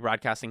happens to be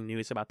broadcasting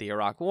news about the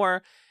Iraq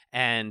War.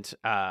 And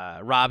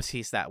Rob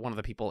sees that one of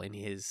the people in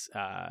his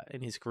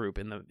group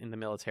in the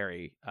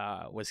military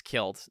was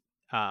killed,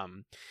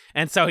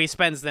 and so he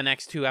spends the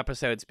next 2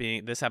 episodes,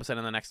 being this episode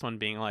and the next one,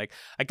 being like,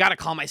 I gotta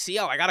call my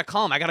CO, I gotta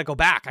call him, I gotta go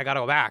back.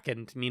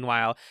 And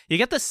meanwhile, you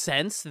get the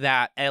sense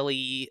that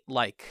Ellie,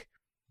 like,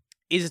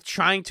 is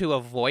trying to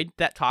avoid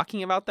that,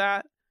 talking about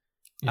that.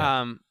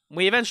 Yeah.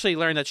 We eventually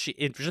learn that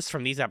just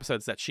from these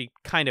episodes, that she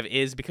kind of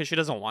is, because she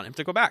doesn't want him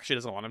to go back. She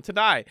doesn't want him to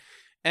die,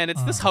 and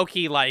it's this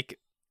hokey, like,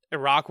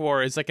 Iraq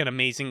War is like an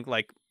amazing,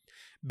 like,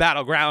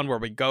 battleground where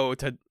we go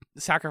to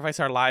sacrifice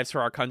our lives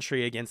for our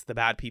country against the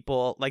bad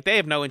people. Like, they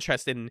have no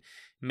interest in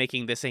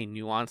making this a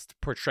nuanced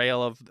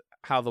portrayal of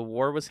how the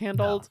war was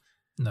handled.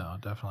 No,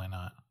 definitely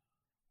not.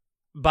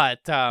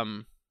 But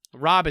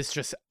Rob is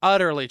just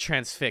utterly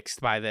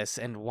transfixed by this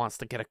and wants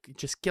to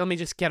let me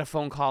get a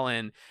phone call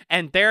in.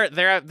 And their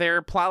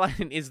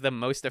plotline is the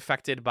most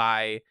affected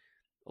by,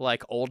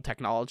 like, old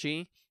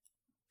technology.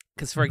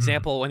 Because, for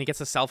example, when he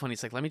gets a cell phone,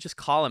 he's like, let me just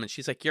call him. And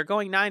she's like, you're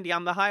going 90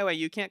 on the highway.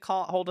 You can't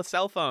hold a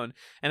cell phone.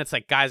 And it's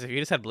like, guys, if you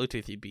just had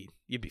Bluetooth, you'd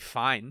be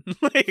fine.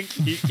 Like,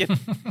 you can...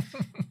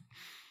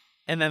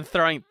 And then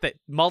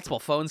multiple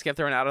phones get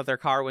thrown out of their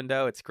car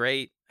window. It's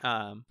great.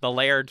 The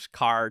Laird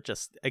car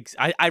just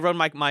I wrote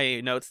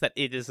my notes that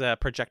it is a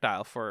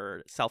projectile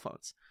for cell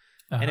phones.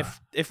 And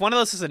if one of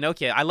those is a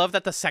Nokia, I love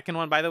that the second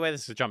one, by the way,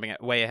 this is jumping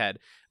way ahead,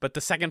 but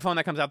the second phone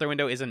that comes out their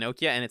window is a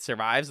Nokia and it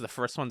survives. The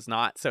first one's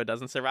not, so it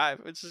doesn't survive,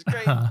 which is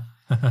great.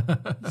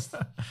 Just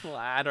a little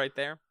ad right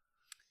there.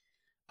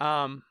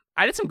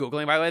 I did some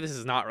Googling, by the way. This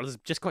is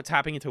just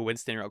tapping into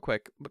Winston real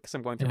quick because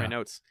I'm going through my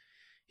notes.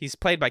 He's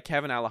played by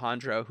Kevin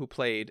Alejandro,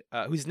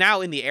 who's now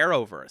in the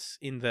Arrowverse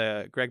in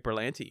the Greg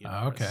Berlanti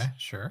universe. Okay,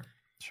 sure.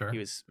 He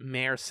was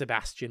Mayor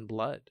Sebastian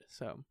Blood,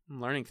 so I'm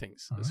learning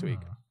things this week.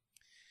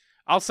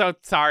 Also,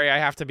 sorry, I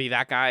have to be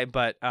that guy,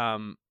 but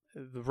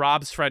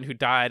Rob's friend who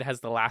died has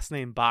the last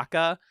name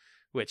Baca,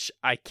 which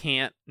I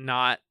can't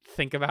not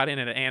think about in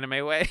an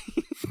anime way.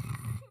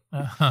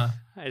 I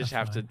just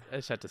have to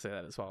say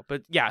that as well.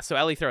 But yeah, so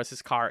Ellie throws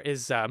his car.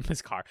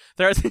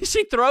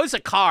 She throws a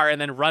car and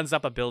then runs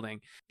up a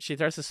building. She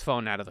throws his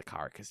phone out of the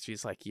car because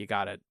she's like, "You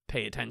gotta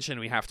pay attention.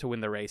 We have to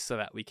win the race so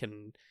that we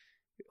can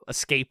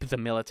escape the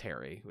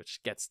military,"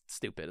 which gets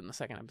stupid in the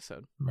second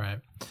episode. Right.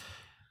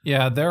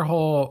 Yeah,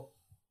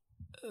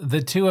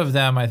 the two of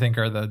them, I think,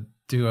 are the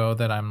duo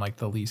that I'm like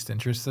the least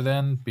interested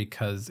in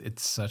because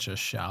it's such a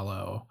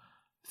shallow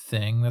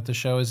thing that the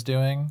show is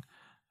doing.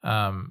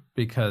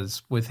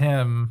 Because with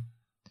him,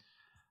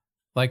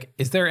 like,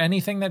 is there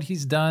anything that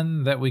he's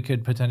done that we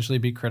could potentially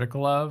be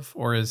critical of?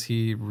 Or is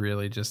he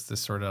really just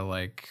this sort of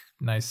like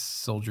nice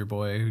soldier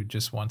boy who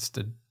just wants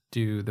to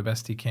do the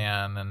best he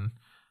can and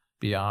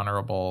be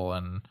honorable?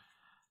 And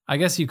I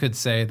guess you could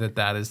say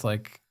that is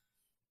like,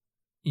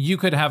 you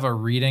could have a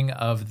reading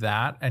of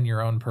that and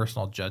your own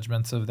personal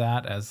judgments of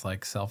that as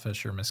like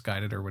selfish or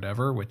misguided or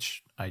whatever,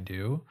 which I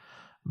do.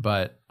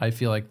 But I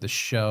feel like the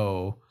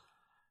show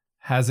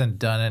hasn't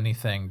done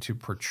anything to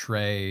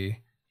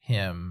portray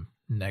him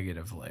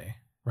negatively,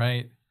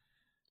 right?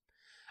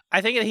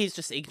 I think that he's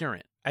just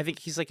ignorant. I think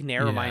he's like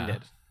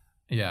narrow-minded.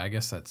 Yeah, I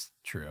guess that's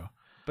true.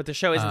 But the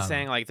show isn't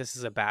saying like this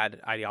is a bad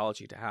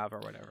ideology to have or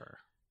whatever.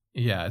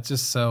 Yeah, it's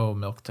just so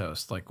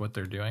milquetoast, like what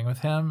they're doing with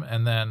him.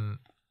 And then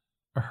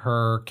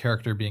her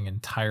character being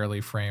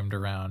entirely framed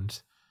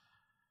around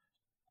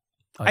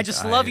like, I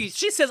just love you.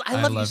 She says,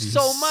 I love you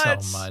so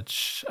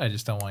much. I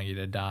just don't want you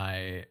to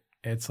die.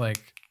 It's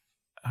like,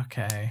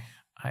 okay,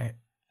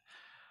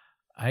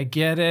 I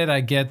get it.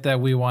 I get that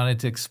we wanted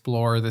to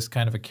explore this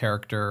kind of a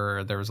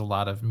character. There was a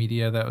lot of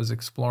media that was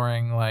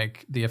exploring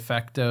like the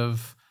effect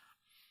of,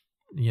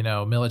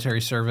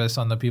 military service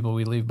on the people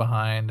we leave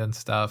behind and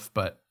stuff,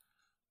 but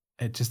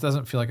it just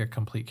doesn't feel like a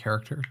complete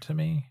character to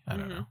me. I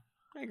don't know.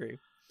 I agree.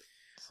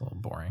 It's a little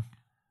boring.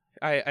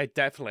 I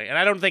definitely, and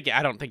I don't think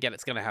yet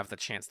it's gonna have the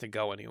chance to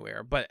go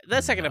anywhere. But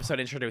the second episode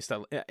introduced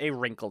a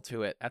wrinkle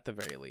to it at the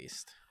very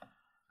least.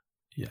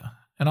 Yeah,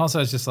 and also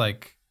it's just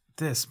like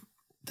this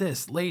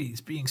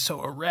lady's being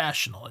so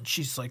irrational, and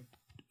she's like,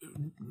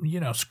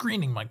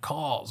 screening my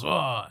calls.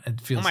 Oh, it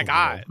feels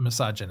little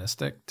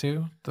misogynistic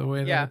too, the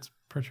way that it's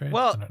portrayed.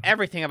 Well,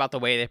 everything about the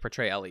way they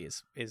portray Ellie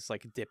is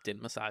like dipped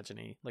in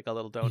misogyny, like a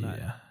little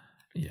donut.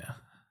 Yeah.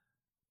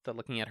 The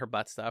looking at her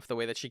butt stuff, the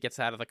way that she gets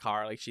out of the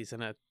car, like she's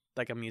in a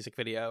music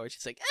video, and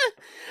she's like,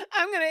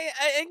 "I'm gonna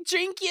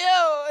drink you."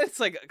 It's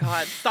like,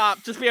 God,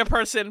 stop! Just be a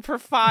person for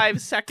 5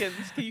 seconds.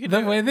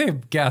 The way they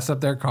gas up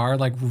their car,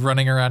 like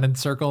running around in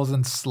circles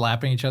and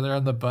slapping each other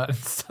on the butt and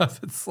stuff.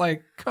 It's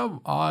like,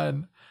 come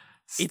on,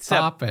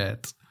 stop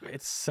it.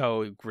 It's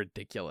so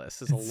ridiculous.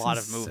 There's a lot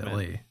of movement.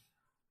 Silly.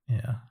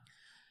 Yeah.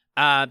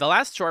 The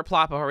last short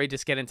plot before we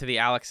just get into the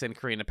Alex and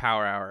Karina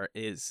Power Hour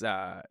is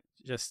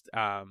just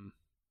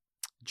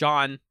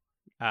John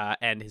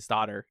and his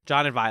daughter,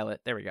 John and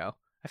Violet. There we go.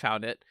 I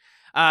found it.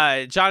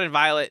 John and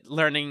Violet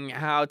learning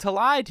how to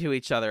lie to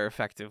each other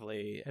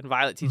effectively, and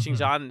Violet teaching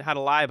John how to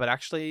lie, but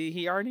actually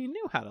he already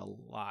knew how to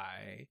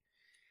lie.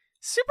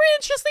 Super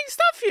interesting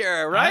stuff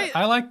here, right?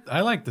 I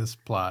like this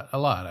plot a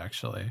lot,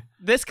 actually.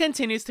 This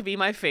continues to be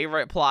my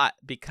favorite plot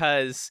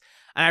because,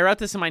 and I wrote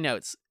this in my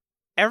notes,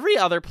 every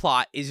other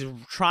plot is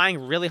trying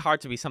really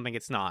hard to be something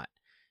it's not,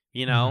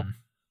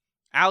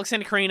 Alex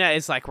and Karina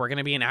is like, we're going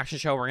to be an action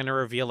show. We're going to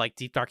reveal like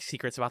deep, dark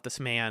secrets about this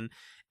man.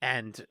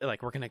 And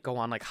like, we're going to go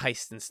on like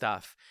heists and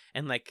stuff.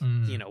 And like,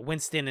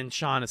 Winston and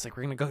Sean, it's like,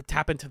 we're going to go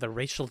tap into the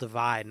racial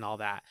divide and all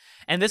that.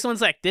 And this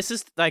one's like, this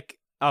is like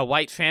a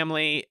white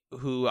family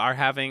who are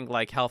having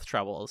like health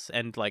troubles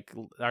and like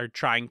are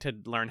trying to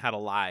learn how to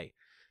lie.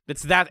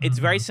 It's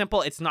very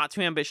simple. It's not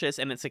too ambitious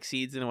and it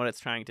succeeds in what it's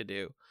trying to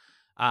do.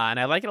 And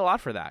I like it a lot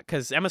for that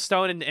because Emma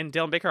Stone and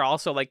Dylan Baker are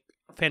also like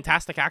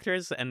fantastic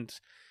actors and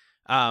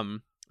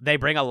they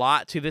bring a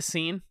lot to this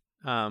scene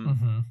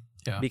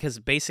because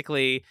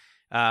basically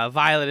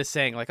Violet is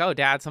saying like, oh,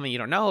 Dad, something you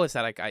don't know is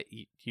that like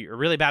you're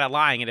really bad at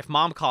lying, and if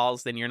Mom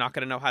calls, then you're not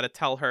going to know how to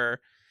tell her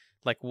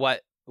like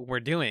what we're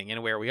doing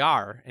and where we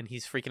are, and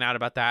he's freaking out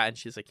about that, and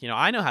she's like,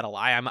 I know how to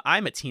lie.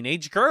 I'm a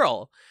teenage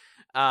girl,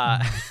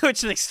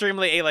 which is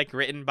extremely like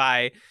written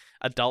by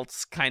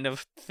adults kind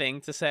of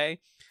thing to say.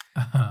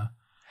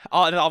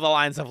 All the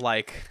lines of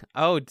like,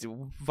 oh,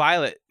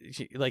 Violet,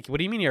 like, what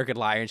do you mean you're a good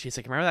liar? And she's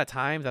like, remember that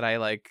time that I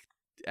like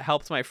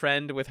helped my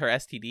friend with her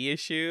STD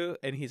issue?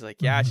 And he's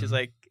like, yeah. She's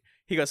like,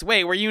 he goes,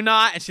 wait, were you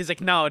not? And she's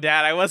like, no,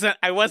 Dad, I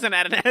wasn't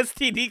at an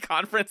STD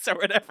conference or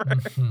whatever.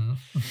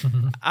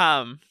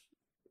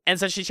 And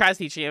so she tries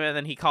teaching him, and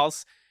then he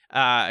calls,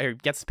 or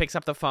picks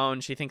up the phone.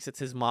 She thinks it's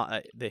his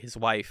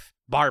wife,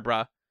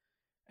 Barbara.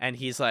 And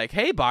he's like,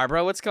 hey,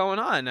 Barbara, what's going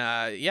on?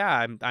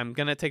 Yeah, I'm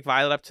going to take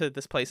Violet up to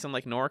this place in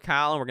like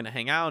NorCal, and we're going to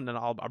hang out, and then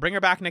I'll bring her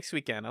back next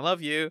weekend. I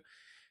love you.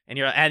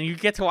 And you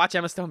get to watch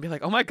Emma Stone be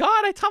like, oh my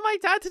God, I taught my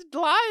dad to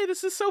lie.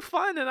 This is so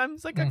fun. And I'm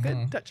like a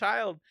good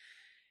child.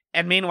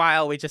 And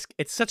meanwhile, it's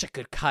such a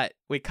good cut.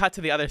 We cut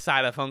to the other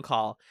side of the phone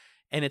call,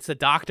 and it's the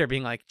doctor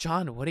being like,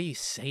 John, what are you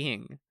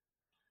saying?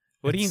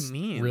 What do you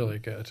mean? Really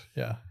good.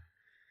 Yeah.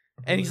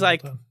 And he's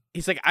like,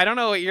 I don't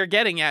know what you're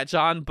getting at,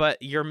 John,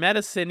 but your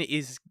medicine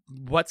is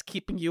what's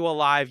keeping you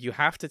alive. You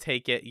have to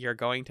take it. You're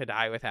going to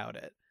die without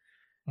it.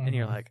 And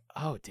you're like,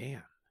 oh,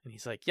 damn. And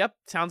he's like, yep,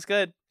 sounds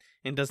good.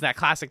 And does that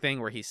classic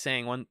thing where he's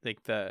saying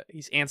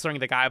he's answering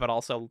the guy, but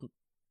also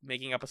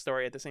making up a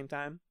story at the same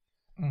time.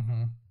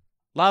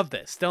 Love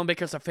this. Dylan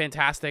Baker's a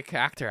fantastic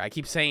actor. I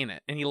keep saying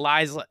it. And he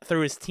lies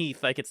through his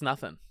teeth like it's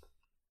nothing.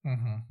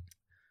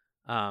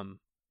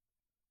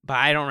 But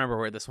I don't remember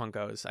where this one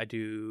goes. I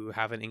do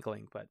have an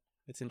inkling, but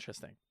it's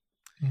interesting.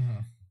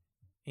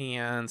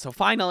 And so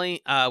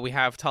finally, we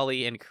have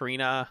Tully and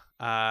Karina.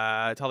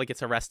 Tully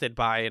gets arrested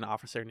by an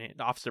officer named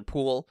Officer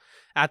Poole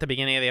at the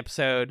beginning of the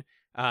episode,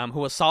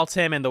 who assaults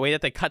him. And the way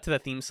that they cut to the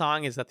theme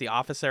song is that the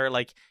officer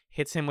like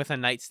hits him with a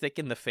nightstick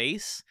in the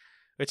face,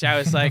 which I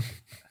was like,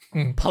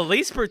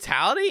 police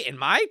brutality in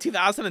my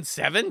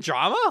 2007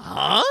 drama?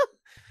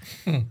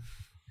 Huh?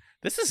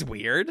 This is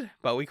weird.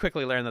 But we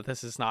quickly learn that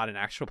this is not an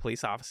actual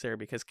police officer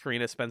because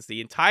Karina spends the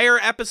entire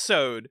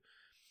episode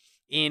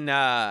in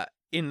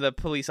the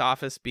police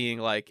office being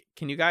like,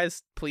 can you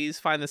guys please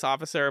find this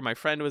officer? My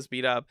friend was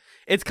beat up.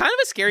 It's kind of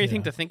a scary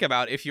thing to think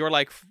about if you're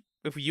like,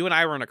 if you and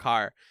I were in a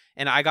car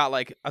and I got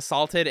like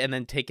assaulted and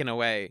then taken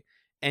away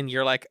and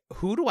you're like,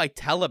 who do I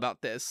tell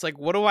about this? Like,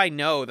 what do I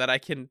know that I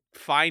can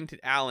find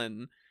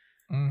Alan?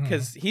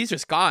 Because he's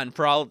just gone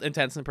for all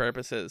intents and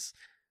purposes.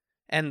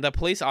 And the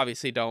police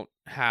obviously don't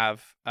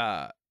have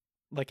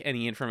like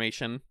any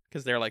information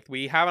because they're like,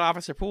 we have an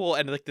Officer Poole,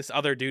 and like this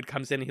other dude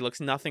comes in and he looks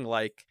nothing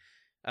like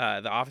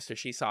the officer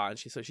she saw, and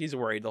she's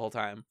worried the whole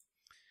time.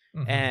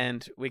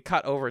 And we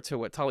cut over to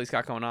what Tully's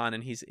got going on,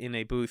 and he's in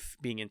a booth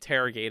being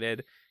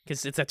interrogated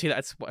because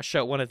that's a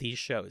show, one of these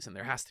shows, and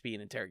there has to be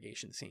an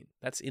interrogation scene.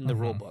 That's in the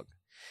rule book.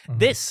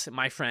 This,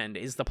 my friend,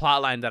 is the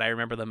plot line that I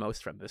remember the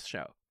most from this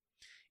show.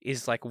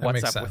 Is like,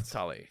 what's up with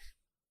Tully?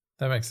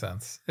 That makes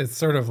sense. It's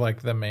sort of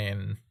like the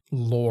main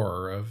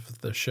lore of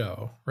the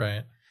show,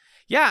 right?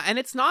 Yeah, and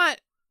it's not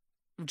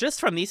just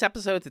from these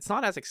episodes, it's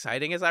not as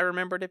exciting as I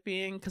remembered it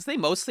being because they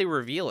mostly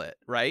reveal it,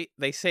 right?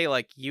 They say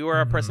like, you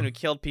are a person who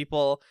killed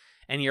people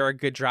and you're a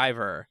good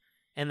driver.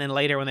 And then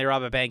later when they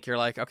rob a bank, you're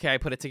like, okay, I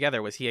put it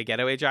together. Was he a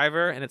getaway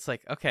driver? And it's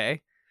like,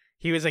 okay,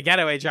 he was a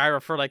getaway driver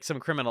for like some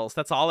criminals.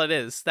 That's all it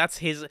is. That's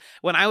his,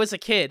 when I was a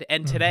kid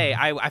and today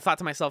I thought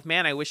to myself,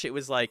 man, I wish it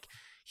was like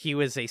he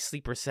was a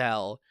sleeper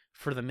cell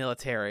for the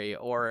military,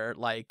 or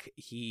like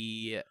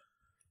he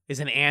is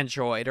an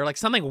android, or like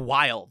something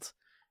wild.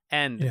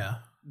 And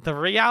the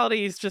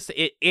reality is just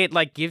it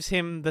like gives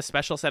him the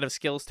special set of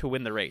skills to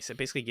win the race. It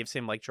basically gives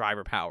him like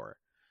driver power.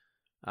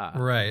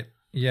 Right.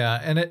 Yeah.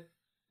 And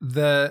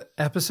the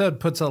episode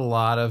puts a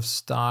lot of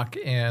stock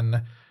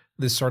in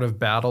this sort of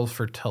battle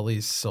for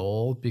Tully's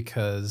soul,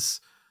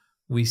 because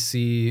we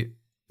see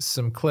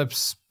some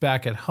clips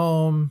back at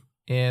home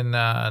in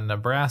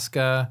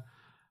Nebraska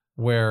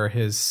where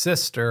his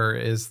sister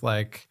is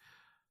like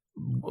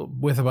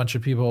with a bunch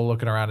of people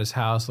looking around his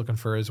house, looking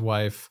for his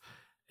wife.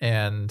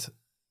 And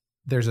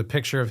there's a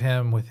picture of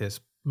him with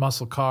his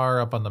muscle car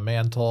up on the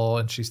mantle.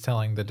 And she's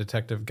telling the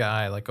detective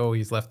guy like, oh,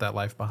 he's left that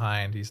life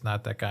behind. He's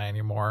not that guy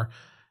anymore.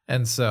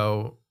 And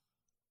so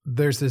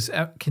there's this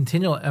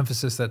continual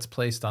emphasis that's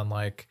placed on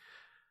like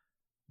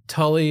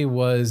Tully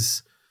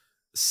was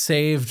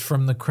saved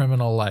from the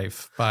criminal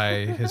life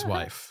by his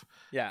wife.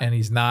 Yeah. And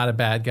he's not a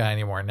bad guy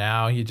anymore.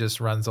 Now he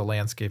just runs a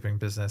landscaping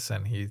business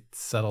and he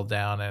settled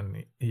down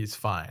and he's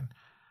fine.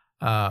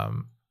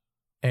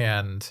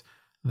 And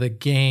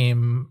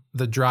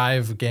the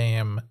drive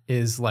game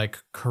is like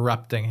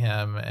corrupting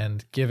him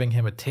and giving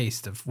him a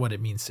taste of what it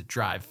means to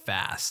drive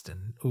fast.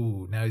 And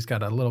now he's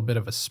got a little bit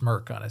of a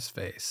smirk on his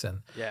face,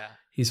 and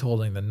he's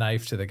holding the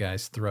knife to the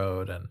guy's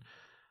throat.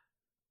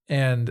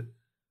 And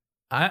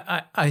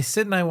I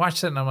sit and I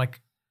watch that and I'm like,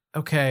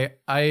 okay,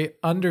 I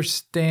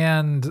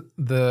understand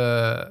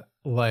the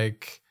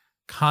like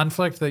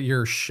conflict that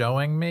you're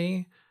showing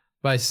me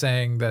by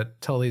saying that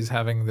Tully's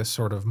having this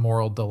sort of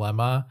moral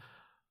dilemma,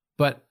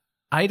 but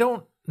I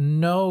don't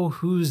know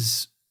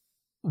who's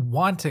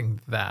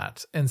wanting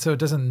that. And so it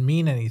doesn't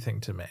mean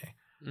anything to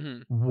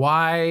me.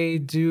 Why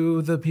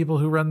do the people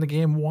who run the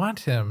game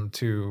want him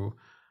to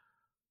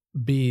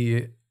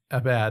be a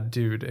bad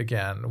dude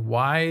again?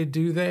 Why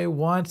do they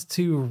want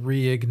to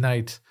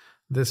reignite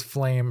this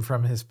flame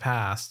from his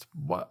past?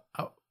 What?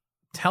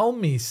 Tell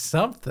me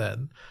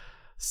something.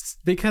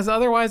 because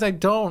otherwise I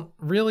don't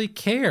really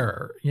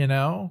care, you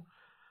know?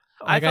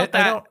 I felt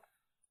that. I don't...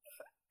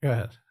 Go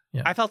ahead.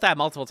 Yeah. I felt that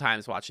multiple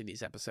times watching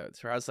these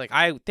episodes where I was like,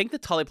 I think the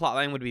Tully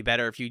plotline would be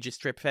better if you just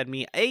drip fed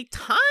me a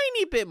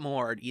tiny bit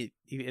more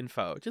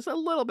info, just a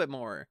little bit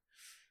more.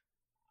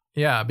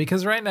 Yeah,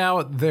 because right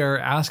now they're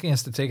asking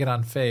us to take it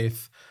on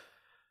faith.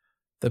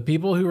 The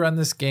people who run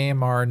this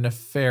game are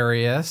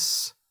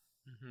nefarious.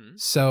 Mm-hmm.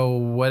 So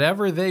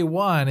whatever they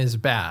want is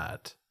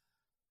bad.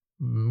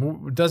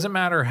 Doesn't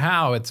matter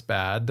how it's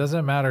bad.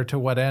 Doesn't matter to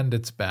what end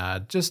it's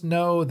bad. Just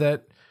know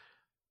that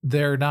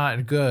they're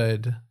not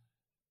good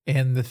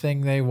and the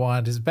thing they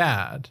want is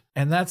bad.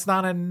 And that's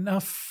not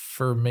enough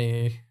for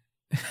me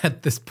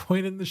at this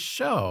point in the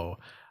show.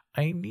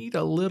 I need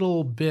a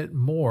little bit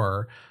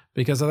more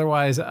because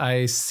otherwise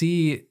I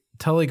see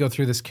Tully go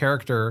through this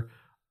character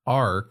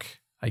arc,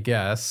 I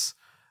guess,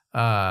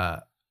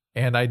 and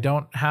I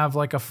don't have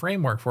like a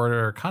framework for it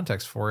or a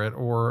context for it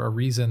or a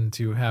reason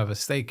to have a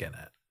stake in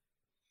it.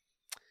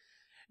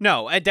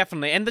 No,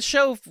 definitely. And the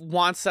show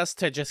wants us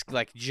to just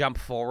like jump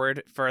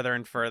forward further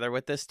and further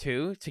with this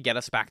too, to get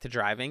us back to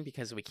driving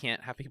because we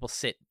can't have people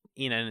sit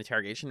in an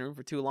interrogation room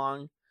for too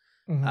long.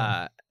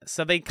 Mm-hmm.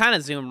 So they kind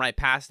of zoom right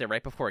past it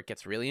right before it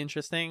gets really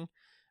interesting.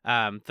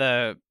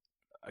 The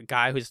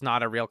guy who's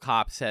not a real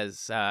cop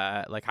says,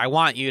 like, I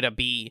want you to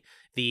be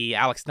the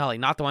Alex Nully,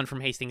 not the one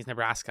from Hastings,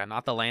 Nebraska,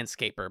 not the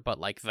landscaper, but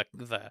like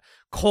the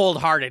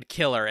cold-hearted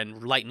killer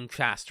and lightning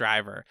fast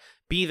driver.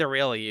 Be the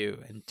real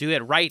you and do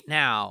it right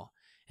now.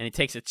 And he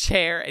takes a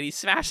chair and he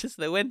smashes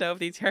the window of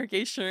the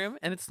interrogation room.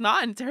 And it's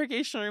not an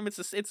interrogation room.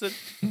 It's a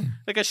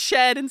like a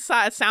shed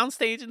inside, a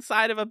soundstage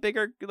inside of a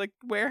bigger like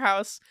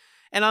warehouse.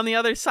 And on the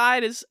other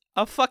side is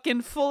a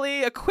fucking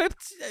fully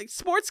equipped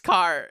sports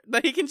car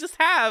that he can just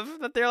have.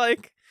 That they're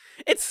like,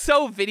 it's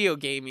so video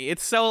gamey.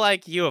 It's so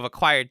like, you have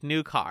acquired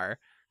new car.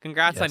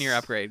 Congrats on your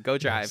upgrade. Go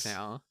drive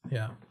now.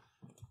 Yeah.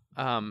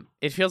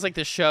 It feels like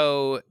the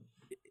show.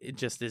 It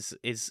just is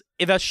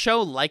if a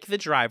show like The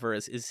Driver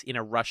is in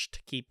a rush to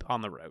keep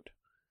on the road.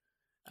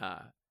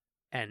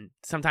 And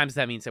sometimes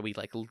that means that we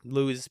like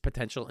lose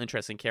potential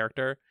interesting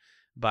character.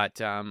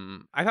 But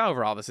I thought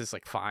overall this is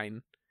like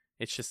fine.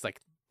 It's just like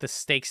the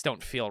stakes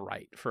don't feel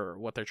right for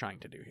what they're trying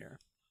to do here.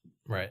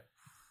 Right.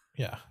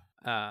 Yeah.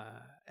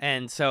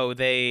 And so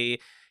he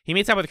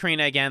meets up with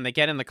Karina again. They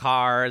get in the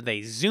car.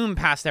 They zoom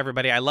past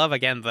everybody. I love,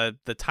 again,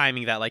 the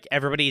timing that like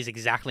everybody is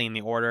exactly in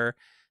the order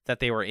that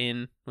they were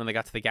in when they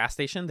got to the gas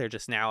station. They're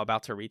just now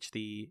about to reach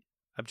the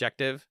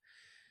objective.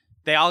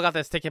 They all got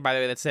this ticket, by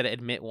the way, that said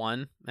admit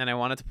one. And I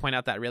wanted to point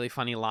out that really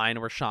funny line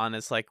where Sean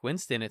is like,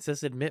 Winston, it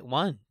says admit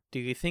one. Do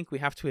you think we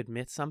have to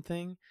admit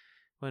something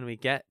when we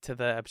get to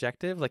the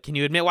objective? Like, can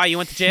you admit why you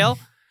went to jail?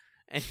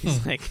 And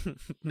he's like,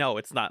 no,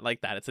 it's not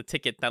like that. It's a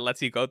ticket that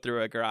lets you go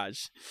through a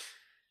garage.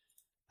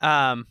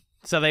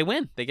 So they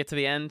win. They get to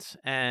the end,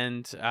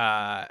 and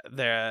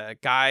the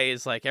guy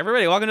is like,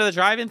 everybody, welcome to the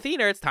drive-in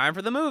theater. It's time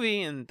for the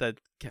movie. And the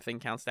thing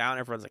counts down.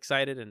 Everyone's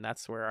excited, and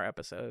that's where our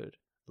episode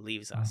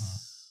leaves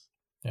us.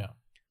 Yeah.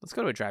 Let's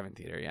go to a drive-in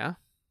theater, yeah?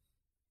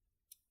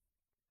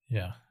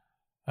 Yeah.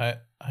 I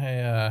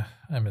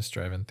miss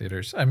drive-in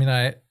theaters. I mean,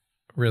 I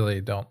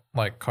really don't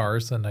like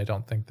cars, and I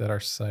don't think that our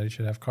society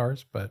should have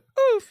cars, but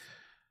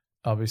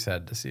I'll be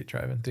sad to see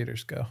drive-in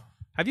theaters go.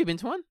 Have you been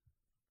to one?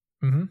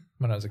 Mm-hmm.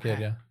 When I was a kid,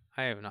 yeah.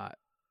 I have not.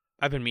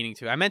 I've been meaning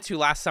to. I meant to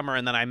last summer,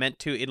 and then I meant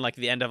to in like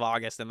the end of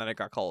August, and then it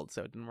got cold,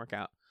 so it didn't work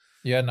out.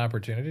 You had an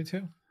opportunity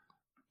to?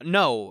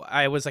 No,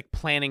 I was like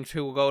planning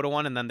to go to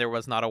one, and then there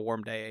was not a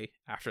warm day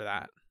after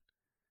that.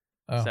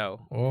 Oh.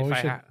 So well,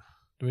 if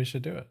we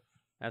should do it.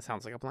 That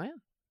sounds like a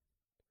plan.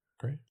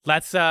 Great.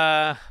 Let's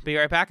be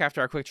right back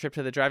after our quick trip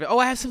to the drive-in. Oh,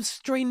 I have some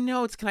stray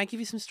notes. Can I give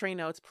you some stray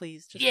notes,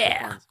 please? Just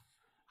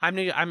I'm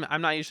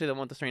not usually the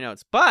one with the stray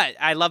notes, but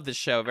I love this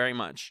show very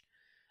much.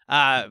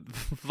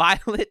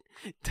 Violet,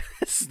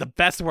 this is the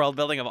best world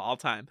building of all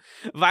time.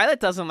 Violet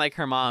doesn't like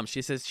her mom.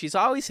 She says she's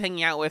always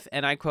hanging out with,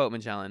 and I quote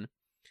Magellan,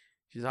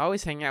 she's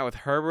always hanging out with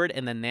Herbert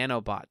and the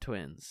Nanobot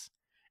twins.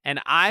 And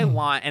I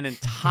want an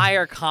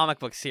entire comic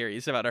book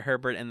series about a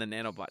Herbert and the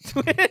Nanobot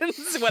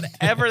twins,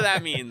 whatever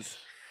that means.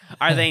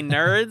 Are they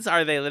nerds?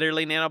 Are they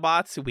literally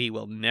nanobots? We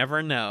will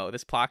never know.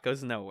 This plot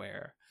goes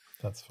nowhere.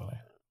 That's funny.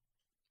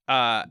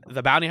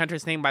 The bounty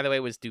hunter's name, by the way,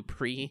 was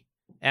Dupree.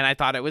 And I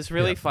thought it was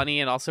really funny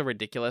and also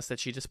ridiculous that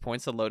she just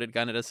points a loaded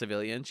gun at a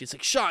civilian. She's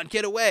like, Sean,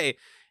 get away.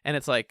 And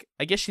it's like,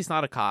 I guess she's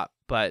not a cop,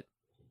 but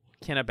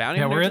can a bounty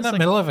hunter? Yeah, we're in the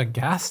middle of a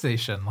gas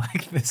station.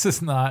 Like, this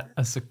is not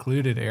a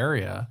secluded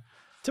area.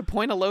 To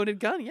point a loaded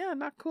gun? Yeah,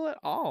 not cool at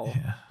all.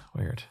 Yeah,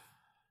 weird.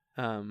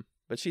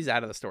 But she's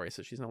out of the story,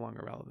 so she's no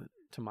longer relevant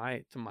to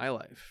my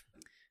life.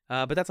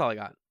 But that's all I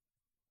got.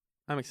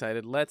 I'm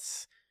excited.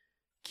 Let's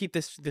keep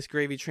this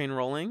gravy train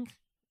rolling.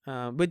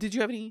 But did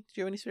you have any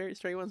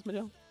stray ones,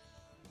 Miguel?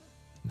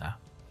 No.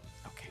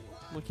 Okay.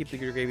 We'll keep the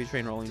gravy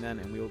train rolling then,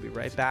 and we will be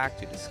right back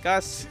to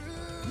discuss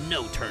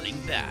No Turning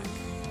Back.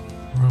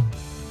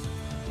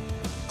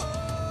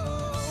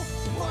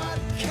 What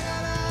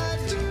can I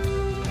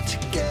do to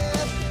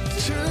get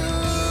to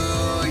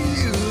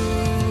you?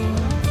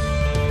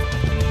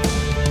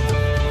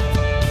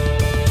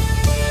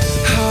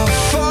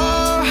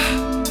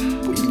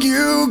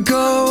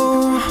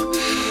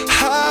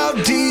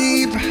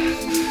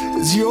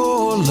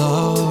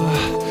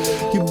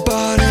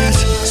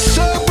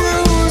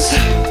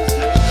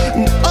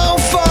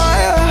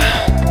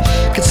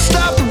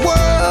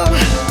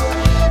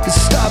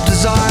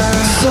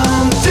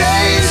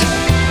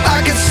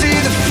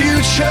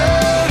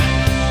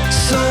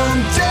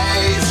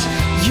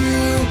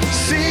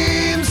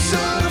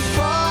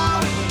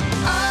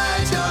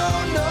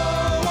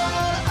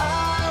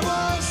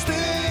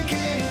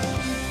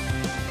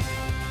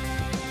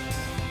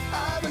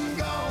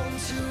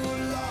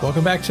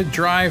 Welcome back to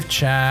Drive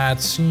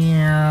Chats.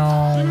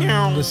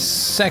 The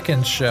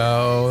second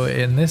show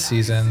in this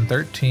season,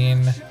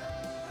 13.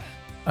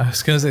 I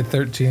was going to say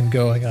 13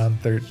 going on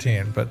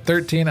 13, but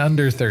 13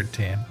 under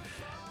 13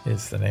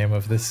 is the name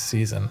of this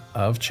season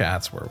of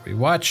Chats, where we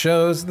watch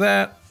shows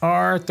that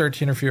are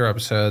 13 or fewer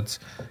episodes,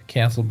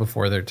 canceled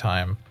before their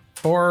time,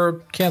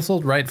 or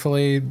canceled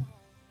rightfully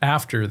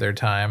after their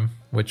time,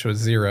 which was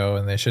 0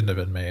 and they shouldn't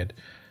have been made.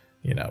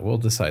 You know, we'll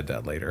decide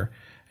that later.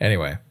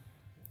 Anyway,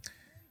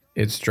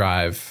 it's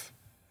Drive.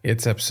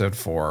 It's episode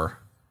 4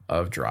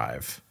 of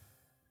Drive.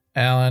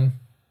 Alan?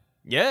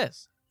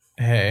 Yes.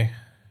 Hey.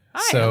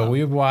 Hi, So hello.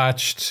 we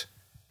watched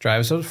Drive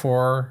episode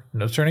 4,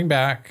 No Turning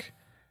Back.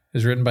 It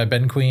was written by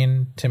Ben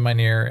Queen, Tim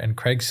Minear, and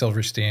Craig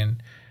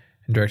Silverstein,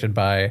 and directed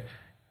by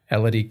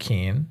Elodie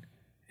Keene.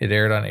 It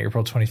aired on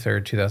April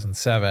 23rd,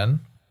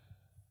 2007.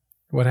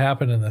 What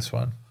happened in this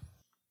one?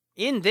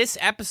 In this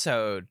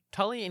episode,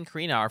 Tully and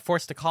Karina are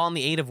forced to call in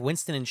the aid of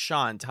Winston and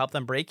Sean to help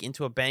them break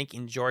into a bank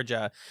in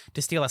Georgia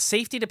to steal a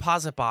safety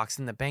deposit box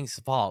in the bank's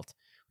vault,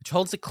 which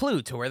holds a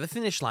clue to where the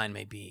finish line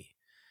may be.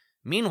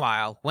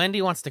 Meanwhile,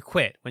 Wendy wants to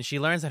quit when she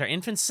learns that her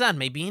infant son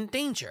may be in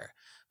danger,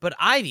 but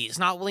Ivy is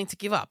not willing to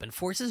give up and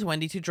forces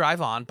Wendy to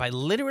drive on by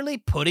literally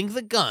putting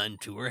the gun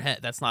to her head.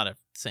 That's not a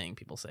saying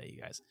people say,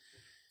 you guys.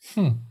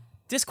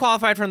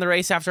 Disqualified from the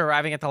race after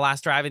arriving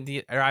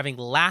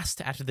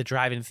last after the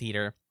drive-in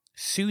theater,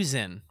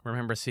 Susan,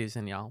 remember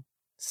Susan, y'all?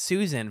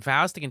 Susan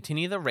vows to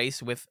continue the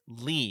race with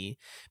Lee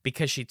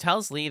because she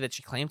tells Lee that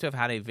she claimed to have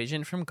had a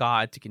vision from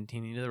God to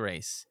continue the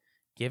race.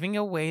 Giving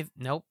away...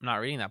 Nope, not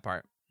reading that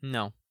part.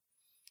 No.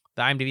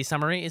 The IMDb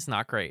summary is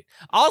not great.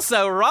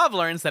 Also, Rob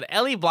learns that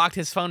Ellie blocked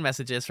his phone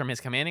messages from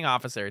his commanding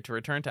officer to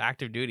return to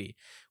active duty,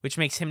 which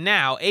makes him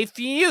now a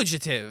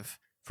fugitive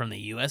from the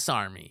U.S.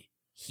 Army.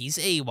 He's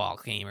AWOL,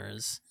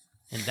 gamers.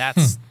 And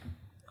that's...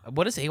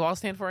 What does AWOL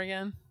stand for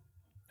again?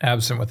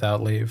 Absent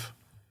without leave.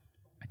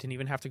 I didn't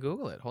even have to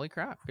Google it. Holy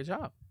crap. Good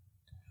job.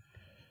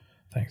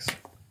 Thanks.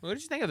 What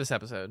did you think of this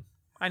episode?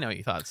 I know what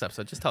you thought of this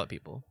episode. Just tell the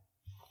people.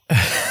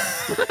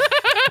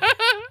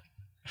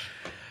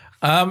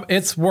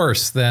 It's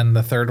worse than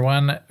the third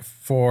one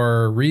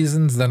for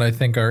reasons that I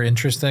think are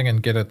interesting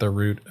and get at the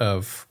root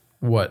of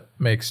what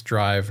makes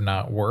Drive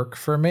not work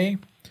for me.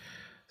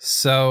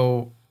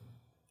 So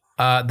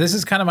this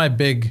is kind of my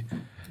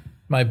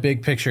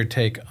big picture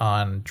take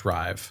on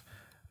Drive.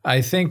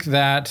 I think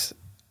that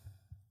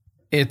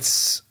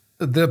it's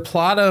the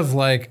plot of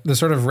like the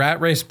sort of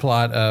rat race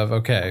plot of,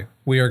 okay,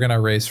 we are going to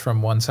race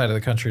from one side of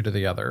the country to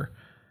the other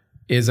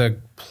is a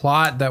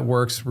plot that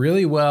works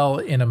really well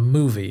in a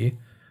movie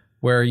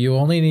where you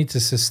only need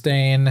to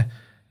sustain,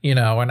 you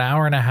know, an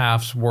hour and a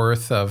half's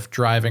worth of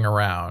driving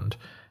around.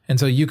 And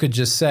so you could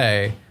just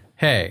say,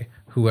 hey,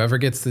 whoever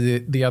gets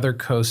the other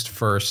coast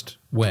first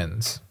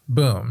wins.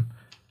 Boom.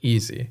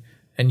 Easy.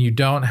 And you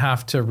don't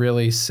have to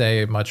really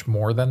say much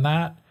more than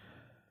that.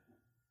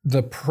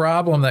 The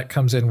problem that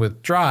comes in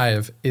with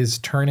Drive is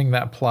turning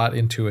that plot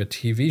into a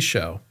TV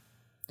show.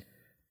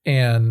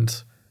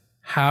 And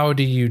how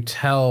do you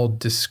tell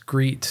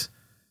discrete,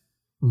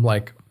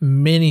 like,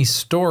 mini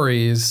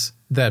stories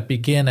that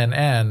begin and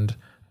end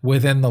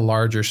within the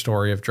larger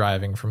story of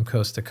driving from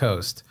coast to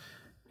coast?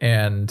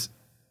 And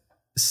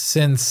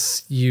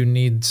since you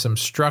need some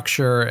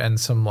structure and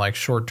some like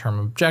short-term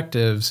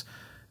objectives,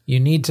 you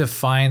need to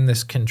find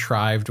this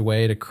contrived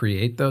way to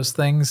create those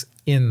things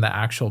in the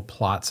actual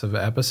plots of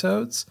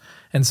episodes.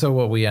 And so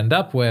what we end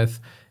up with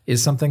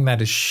is something that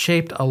is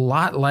shaped a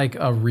lot like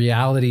a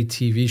reality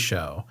TV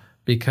show,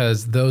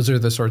 because those are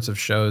the sorts of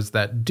shows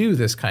that do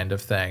this kind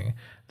of thing,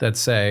 that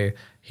say,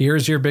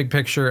 here's your big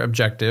picture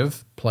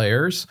objective,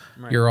 players.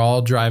 Right. You're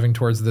all driving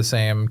towards the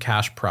same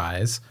cash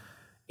prize.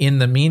 In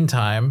the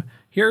meantime,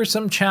 here are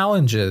some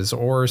challenges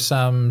or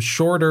some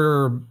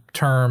shorter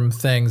term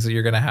things that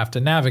you're going to have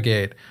to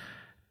navigate.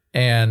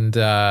 And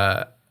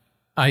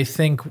I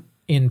think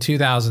in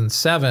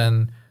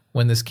 2007,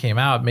 when this came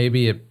out,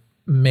 maybe it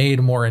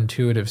made more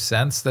intuitive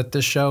sense that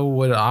the show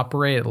would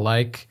operate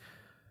like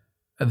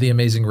The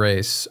Amazing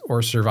Race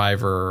or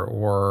Survivor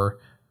or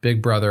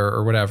Big Brother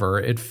or whatever.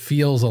 It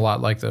feels a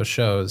lot like those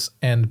shows.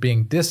 And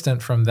being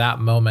distant from that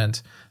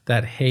moment,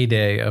 that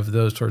heyday of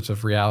those sorts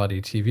of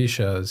reality TV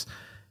shows,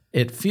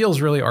 it feels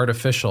really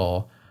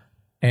artificial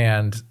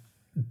and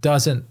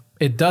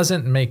it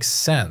doesn't make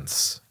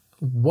sense.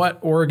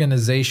 What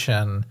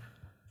organization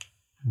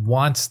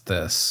wants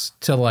this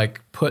to like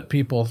put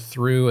people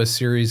through a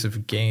series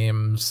of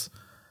games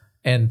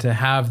and to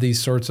have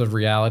these sorts of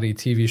reality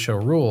TV show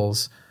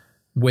rules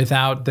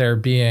without there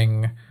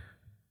being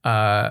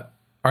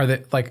are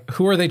they like,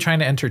 who are they trying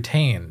to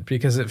entertain?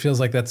 Because it feels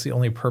like that's the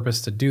only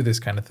purpose to do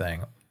this kind of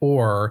thing.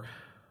 Or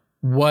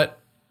what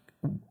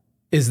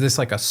is this,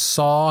 like a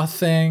Saw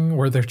thing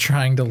where they're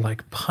trying to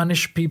like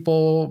punish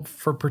people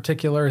for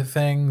particular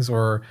things?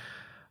 Or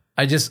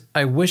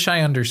I wish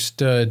I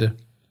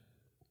understood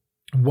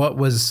what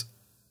was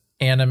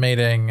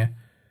animating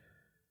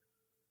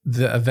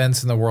the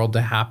events in the world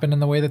to happen in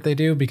the way that they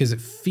do, because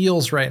it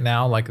feels right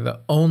now like the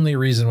only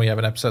reason we have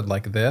an episode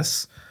like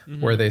this,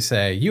 where they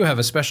say, you have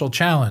a special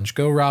challenge,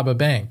 go rob a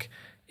bank.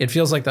 It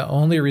feels like the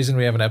only reason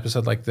we have an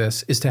episode like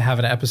this is to have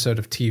an episode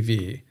of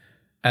TV,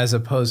 as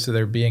opposed to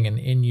there being an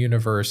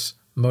in-universe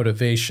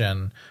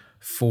motivation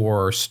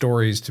for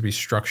stories to be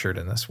structured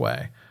in this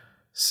way.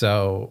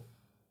 So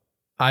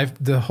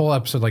the whole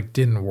episode like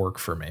didn't work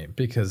for me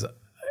because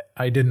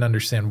I didn't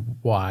understand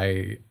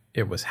why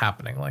it was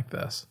happening like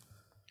this.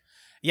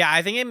 Yeah,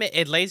 I think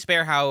it lays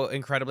bare how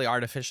incredibly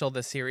artificial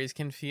the series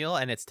can feel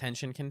and its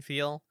tension can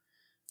feel.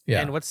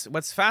 Yeah. And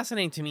what's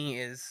fascinating to me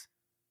is,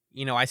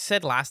 you know, I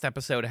said last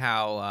episode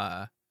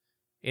how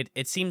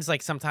it seems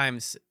like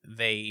sometimes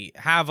they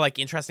have like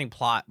interesting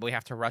plot, but we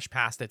have to rush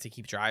past it to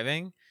keep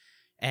driving.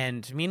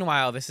 And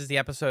meanwhile, this is the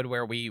episode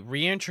where we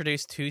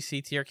reintroduce 2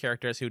 C-tier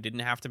characters who didn't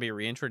have to be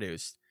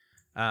reintroduced,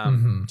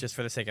 just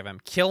for the sake of them.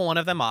 Kill one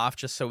of them off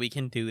just so we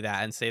can do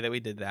that and say that we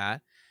did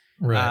that.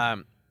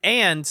 Right.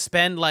 And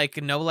spend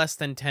like no less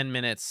than 10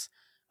 minutes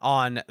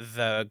on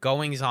the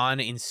goings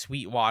on in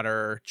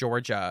Sweetwater,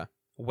 Georgia,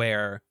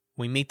 where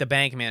we meet the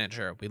bank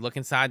manager. We look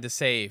inside the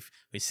safe.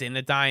 We sit in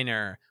the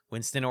diner.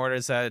 Winston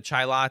orders a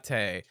chai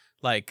latte.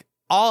 Like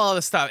all of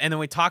the stuff. And then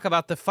we talk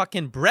about the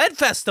fucking bread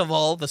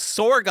festival, the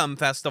sorghum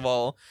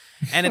festival.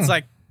 And it's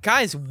like,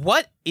 guys,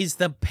 what is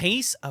the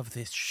pace of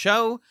this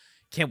show?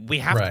 Can we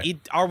have to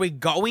eat? Are we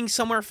going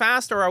somewhere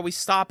fast or are we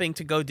stopping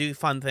to go do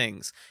fun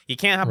things? You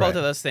can't have both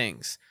of those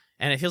things.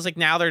 And it feels like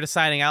now they're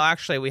deciding, oh,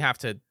 actually, we have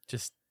to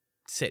just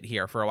sit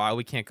here for a while.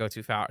 We can't go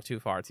too far, too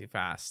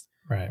fast.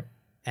 Right.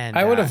 And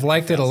I would have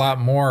liked it a lot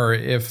more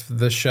if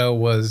the show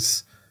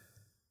was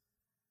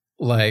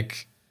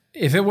like,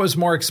 if it was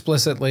more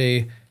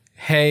explicitly,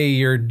 hey,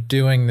 you're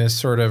doing this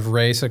sort of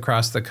race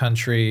across the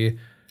country,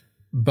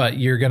 but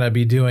you're going to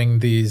be doing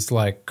these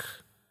like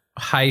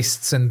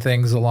heists and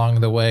things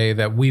along the way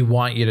that we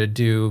want you to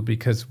do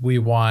because we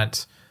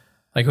want,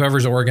 like,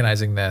 whoever's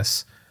organizing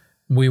this,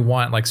 we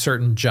want like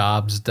certain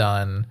jobs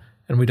done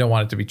and we don't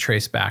want it to be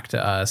traced back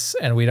to us.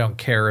 And we don't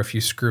care if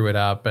you screw it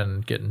up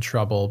and get in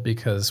trouble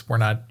because we're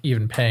not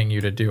even paying you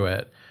to do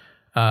it.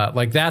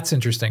 Like, that's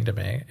interesting to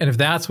me. And if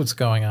that's what's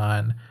going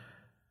on,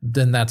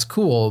 then that's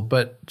cool.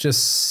 But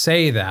just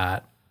say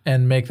that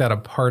and make that a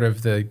part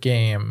of the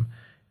game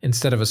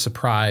instead of a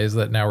surprise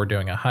that now we're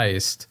doing a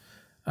heist.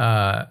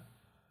 I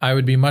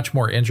would be much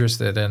more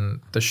interested in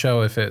the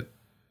show if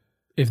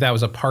that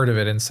was a part of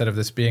it instead of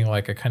this being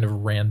like a kind of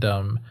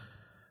random,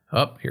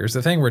 oh, here's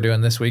the thing we're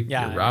doing this week.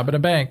 Yeah. You're robbing a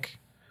bank.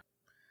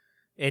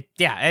 And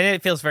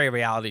it feels very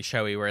reality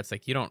showy where it's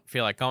like you don't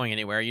feel like going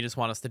anywhere. You just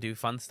want us to do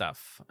fun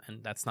stuff,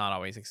 and that's not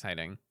always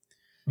exciting.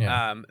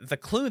 Yeah. The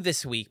clue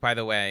this week, by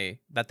the way,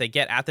 that they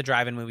get at the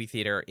drive-in movie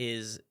theater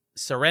is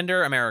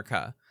Surrender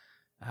America,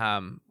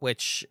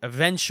 which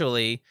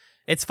eventually...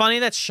 It's funny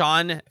that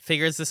Sean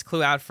figures this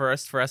clue out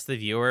first for us, the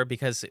viewer,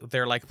 because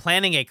they're like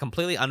planning a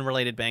completely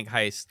unrelated bank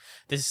heist.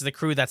 This is the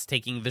crew that's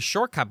taking the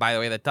shortcut, by the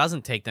way, that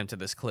doesn't take them to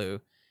this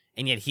clue.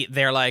 And yet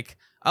they're like,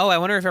 oh, I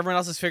wonder if everyone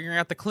else is figuring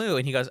out the clue.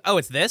 And he goes, oh,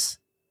 it's this?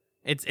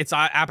 It's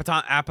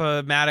Appomattox.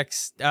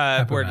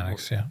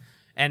 Appomattox, yeah.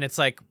 And it's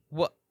like,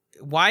 what?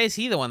 Why is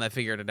he the one that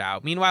figured it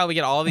out? Meanwhile, we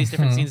get all these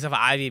different scenes of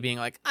Ivy being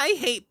like, I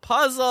hate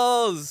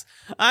puzzles.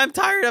 I'm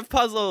tired of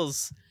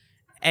puzzles.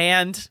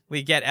 And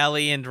we get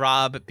Ellie and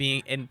Rob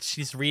and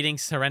she's reading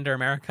Surrender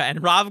America.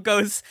 And Rob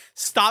goes,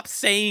 stop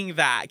saying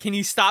that. Can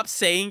you stop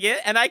saying it?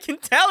 And I can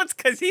tell it's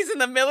because he's in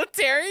the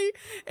military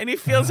and he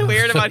feels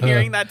weird about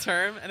hearing that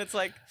term. And it's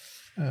like,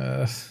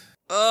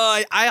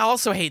 I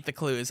also hate the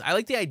clues. I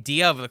like the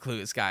idea of the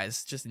clues,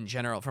 guys, just in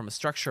general from a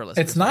structuralist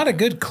It's not a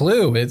good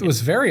clue. It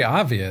was very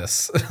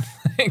obvious.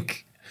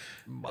 Like,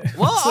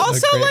 well,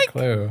 also like,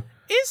 clue.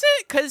 Is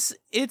it? Because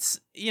it's,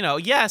 you know,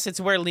 yes, it's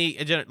where Lee,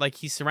 like,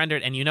 he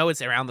surrendered, and you know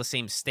it's around the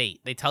same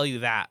state. They tell you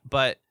that,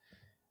 but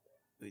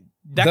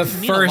that the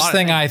could mean a lot of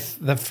things.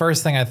 the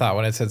first thing I thought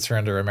when it said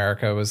Surrender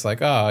America was like,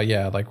 oh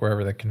yeah, like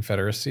wherever the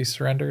Confederacy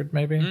surrendered,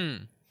 maybe.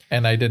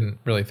 And I didn't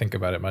really think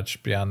about it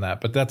much beyond that,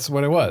 but that's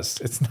what it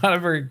was. It's not a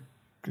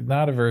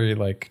very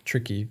like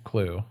tricky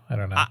clue. I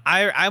don't know.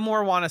 I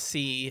more want to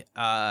see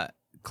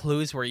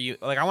clues where you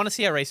like. I want to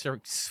see a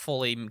racer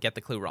fully get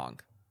the clue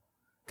wrong.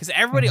 Because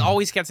everybody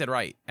always gets it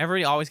right.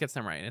 Everybody always gets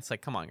them right. And it's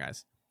like, come on,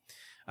 guys.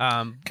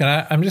 I'm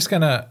just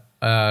going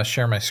to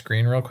share my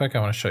screen real quick. I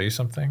want to show you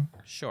something.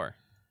 Sure.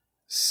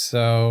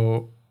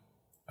 So,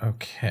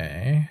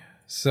 okay.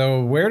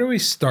 So where do we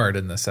start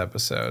in this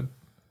episode?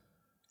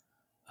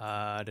 Do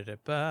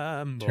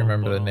you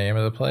remember the name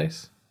of the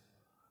place?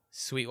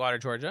 Sweetwater,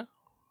 Georgia.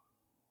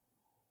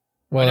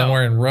 Well, then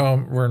we're in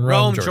Rome. We're in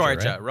Rome,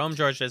 Georgia. Right? Rome,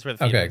 Georgia is where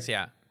the theme is,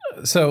 yeah.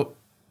 So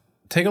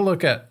take a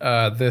look at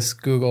this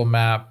Google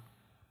map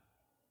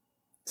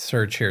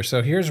search here.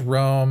 So here's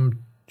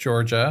Rome,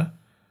 Georgia.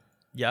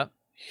 Yep.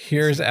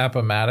 Here's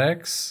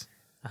Appomattox.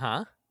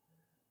 Uh-huh.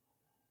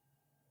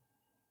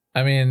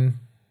 I mean,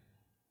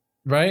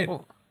 right?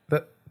 Well,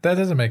 that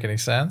doesn't make any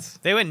sense.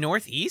 they went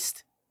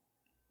northeast?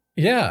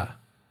 Yeah.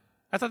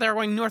 I thought they were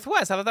going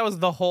northwest. I thought that was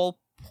the whole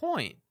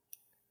point.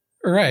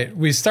 Right.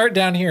 We start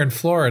down here in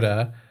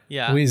Florida.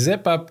 Yeah. We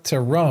zip up to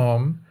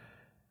Rome,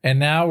 and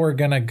now we're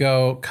going to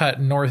go cut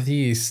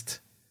northeast.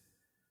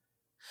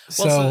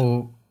 Well,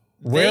 So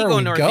where go are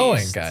we going,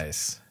 northeast.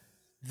 guys?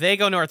 They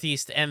go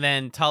northeast, and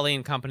then Tully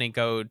and company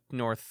go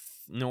north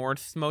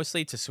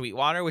mostly to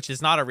Sweetwater, which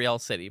is not a real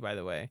city, by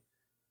the way.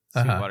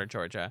 Sweetwater,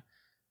 Georgia.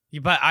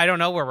 But I don't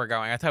know where we're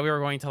going. I thought we were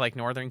going to like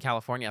Northern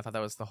California. I thought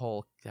that was the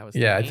whole.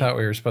 Yeah, I thought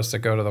we were supposed to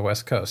go to the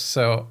West Coast.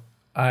 So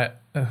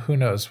who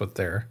knows what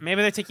they're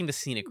Maybe they're taking the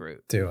scenic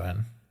route.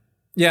 doing.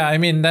 Yeah, I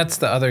mean, that's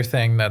the other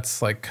thing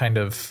that's like kind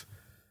of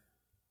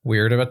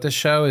weird about this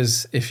show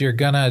is if you're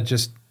gonna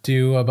just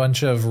do a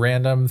bunch of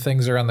random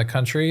things around the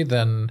country,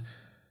 then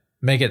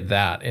make it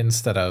that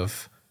instead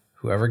of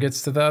whoever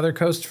gets to the other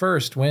coast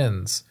first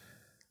wins.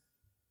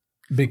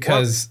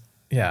 Because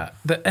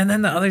and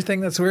then the other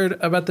thing that's weird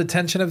about the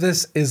tension of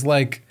this is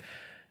like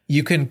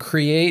you can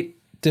create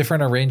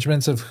different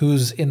arrangements of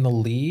who's in the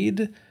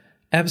lead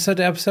episode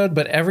to episode,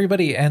 but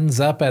everybody ends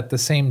up at the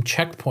same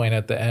checkpoint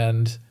at the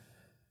end.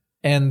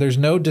 And there's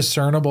no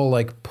discernible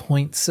like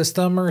point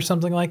system or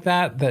something like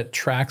that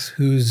tracks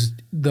who's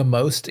the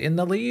most in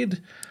the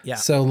lead. Yeah.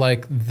 So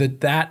like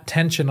that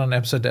tension on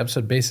episode to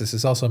episode basis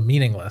is also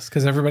meaningless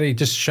because everybody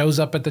just shows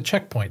up at the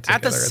checkpoint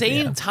At the together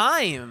same end.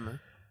 time.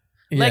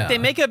 Yeah. Like, they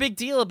make a big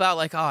deal about,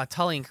 like, oh,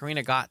 Tully and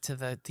Karina got to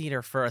the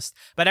theater first.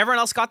 But everyone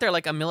else got there,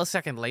 like, a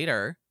millisecond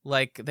later.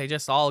 Like, they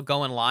just all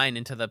go in line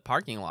into the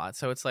parking lot.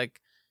 So it's like,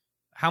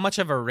 how much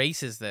of a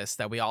race is this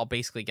that we all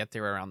basically get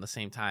there around the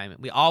same time?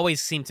 We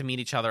always seem to meet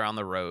each other on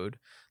the road.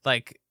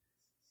 Like,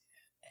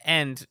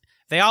 and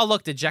they all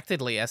look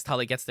dejectedly as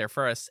Tully gets there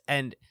first.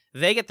 And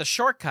they get the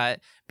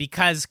shortcut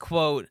because,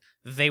 quote,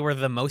 they were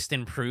the most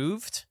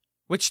improved.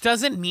 Which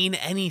doesn't mean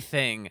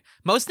anything.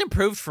 Most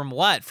improved from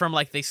what? From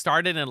like they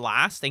started in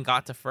last and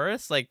got to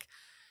first? Like,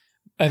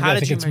 I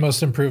think it's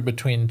most improved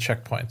between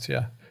checkpoints.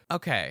 Yeah.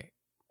 Okay.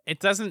 It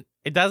doesn't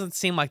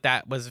seem like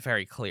that was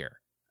very clear.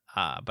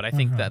 But I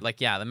think that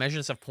like, yeah, the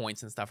measures of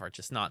points and stuff are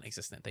just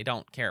non-existent. They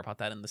don't care about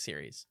that in the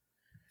series.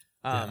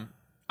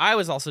 I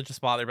was also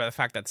just bothered by the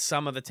fact that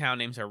some of the town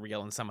names are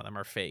real and some of them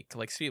are fake.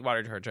 Like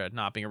Sweetwater, Georgia,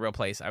 not being a real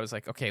place. I was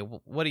like, okay,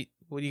 what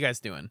are you guys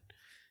doing?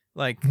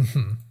 Like,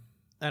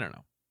 I don't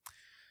know.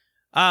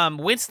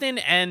 Winston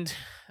and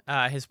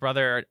his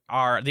brother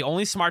are the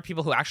only smart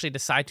people who actually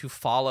decide to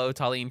follow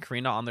Tully and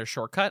Karina on their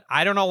shortcut.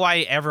 I don't know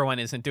why everyone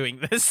isn't doing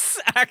this,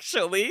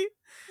 actually.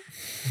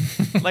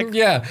 Like,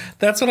 yeah,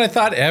 that's what I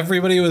thought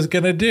everybody was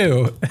going to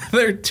do.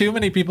 There are too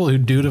many people who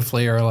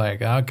dutifully are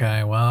like,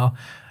 okay, well,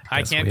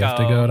 I can't we have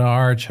to go to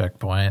our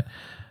checkpoint.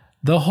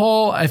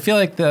 I feel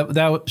like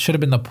that should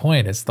have been the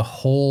point. It's the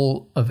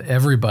whole of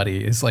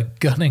everybody is like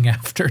gunning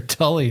after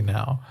Tully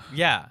now.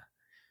 Yeah.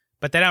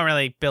 But they don't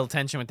really build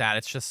tension with that.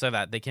 It's just so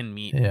that they can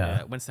meet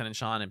Winston and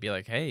Sean and be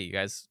like, hey, you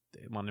guys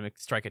want to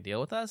strike a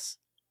deal with us?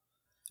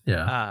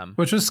 Yeah.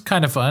 Which was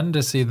kind of fun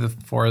to see the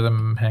four of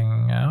them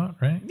hanging out,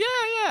 right?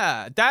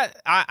 Yeah.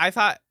 That I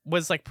thought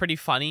was like pretty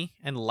funny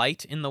and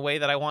light in the way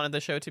that I wanted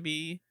the show to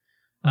be.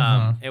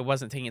 It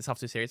wasn't taking itself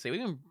too seriously.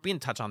 We can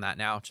touch on that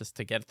now just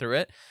to get through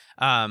it.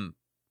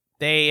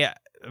 They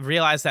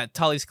realize that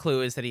Tully's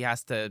clue is that he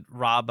has to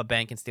rob a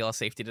bank and steal a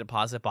safety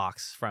deposit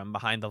box from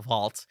behind the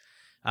vault.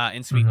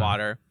 In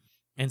Sweetwater.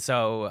 And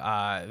so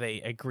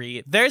they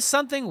agree. There's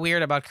something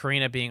weird about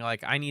Karina being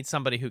like, I need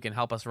somebody who can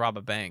help us rob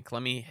a bank.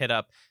 Let me hit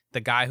up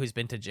the guy who's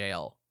been to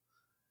jail.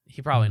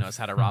 He probably knows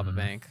how to rob a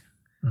bank.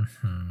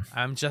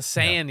 I'm just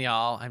saying,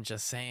 y'all. I'm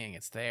just saying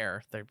it's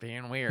there. They're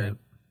being weird.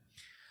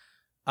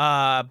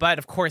 But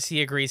of course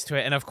he agrees to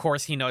it. And of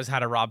course he knows how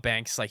to rob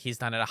banks. Like he's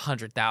done it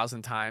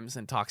 100,000 times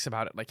and talks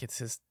about it like it's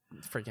his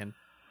freaking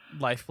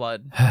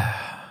lifeblood.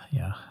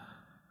 Yeah.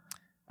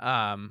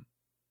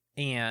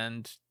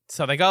 And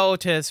so they go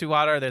to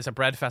Sweetwater. There's a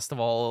bread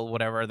festival,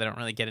 whatever. They don't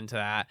really get into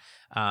that.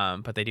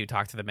 But they do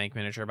talk to the bank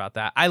manager about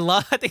that. I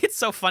think it's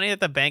so funny that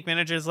the bank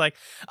manager is like,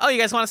 oh, you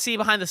guys want to see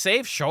behind the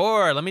safe?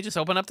 Sure. Let me just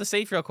open up the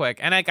safe real quick.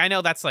 And I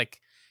know that's like,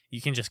 you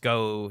can just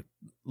go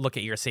look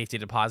at your safety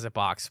deposit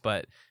box.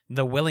 But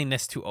the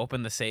willingness to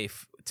open the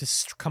safe to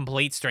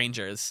complete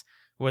strangers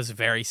was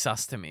very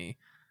sus to me.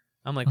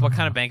 I'm like, what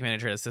kind of bank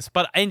manager is this?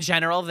 But in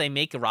general, they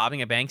make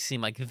robbing a bank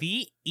seem like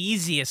the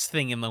easiest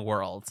thing in the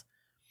world.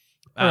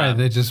 All right,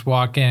 they just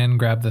walk in,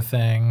 grab the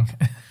thing,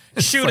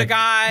 shoot a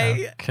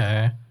guy.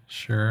 Okay,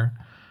 sure.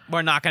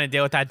 We're not going to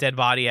deal with that dead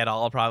body at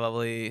all,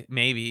 probably.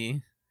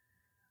 Maybe.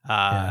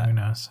 Who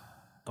knows?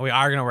 We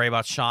are going to worry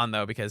about Sean,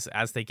 though, because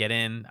as they get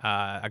in,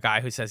 a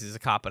guy who says he's a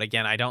cop, but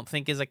again, I don't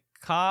think is a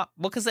cop.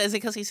 Well, is it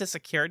because he's a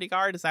security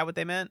guard? Is that what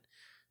they meant?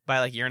 By,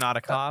 like, you're not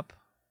a cop?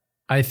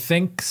 I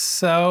think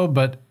so,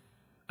 but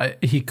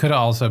he could have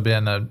also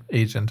been an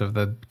agent of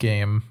the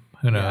game.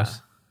 Who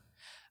knows?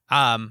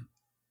 Yeah.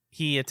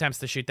 He attempts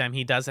to shoot them.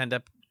 He does end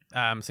up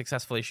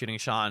successfully shooting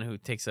Sean, who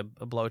takes a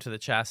blow to the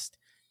chest,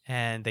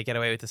 and they get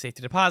away with the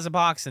safety deposit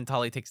box, and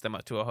Tully takes them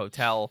up to a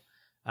hotel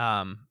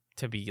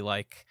to be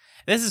like,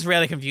 this is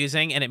really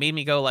confusing, and it made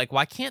me go like,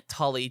 why can't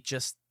Tully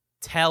just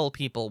tell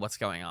people what's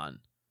going on?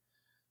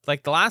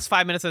 Like, the last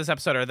 5 minutes of this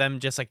episode are them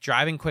just, like,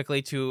 driving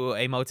quickly to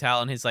a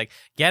motel, and he's like,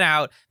 get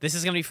out. This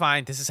is going to be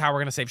fine. This is how we're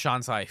going to save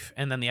Sean's life.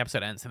 And then the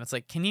episode ends. And it's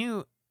like, can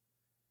you...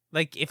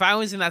 Like, if I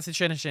was in that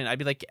situation, I'd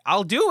be like,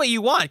 I'll do what you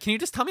want. Can you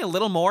just tell me a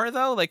little more,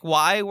 though? Like,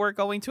 why we're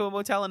going to a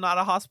motel and not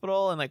a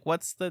hospital? And, like,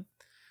 what's the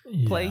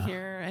play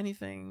here?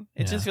 Anything?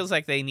 It just feels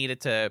like they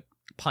needed to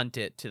punt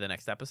it to the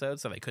next episode,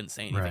 so they couldn't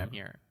say anything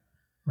here.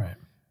 Right.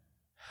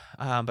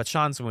 But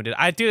Sean's wounded.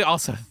 I do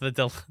also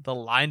the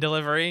line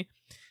delivery,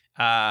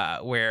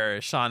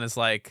 where Sean is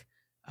like,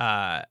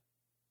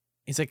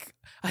 he's like,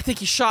 I think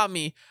he shot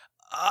me.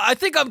 I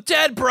think I'm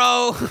dead,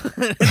 bro.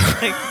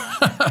 It's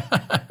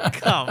like,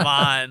 come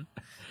on.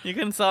 You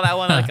can sell that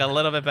one like a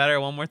little bit better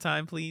one more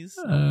time, please.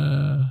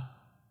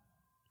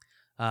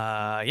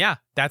 Yeah,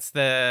 that's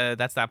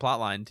that plot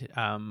line.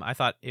 I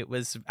thought it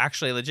was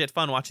actually legit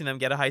fun watching them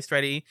get a heist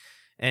ready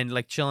and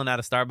like chilling at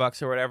a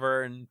Starbucks or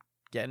whatever and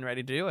getting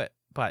ready to do it.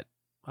 But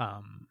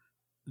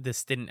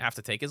this didn't have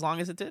to take as long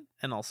as it did.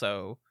 And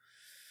also,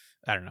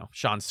 I don't know,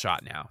 Sean's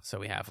shot now, so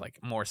we have like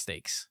more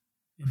stakes.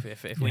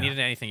 If we needed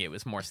anything, it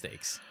was more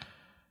stakes.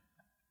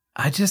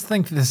 I just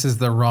think this is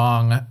the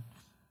wrong...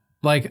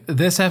 Like,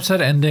 this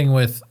episode ending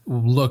with,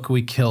 look,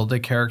 we killed a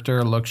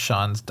character. Look,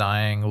 Sean's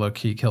dying. Look,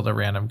 he killed a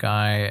random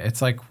guy.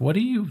 It's like, what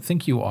do you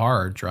think you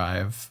are,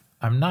 Drive?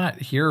 I'm not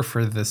here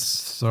for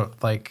this,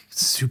 like,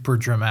 super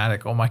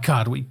dramatic, oh my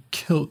God,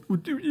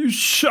 you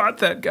shot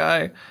that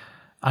guy.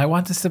 I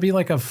want this to be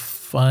like a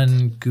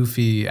fun,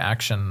 goofy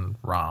action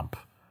romp.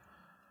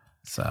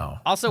 So...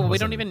 Also, we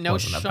don't even know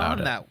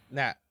Sean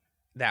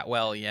that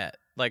well yet.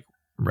 Like,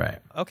 right.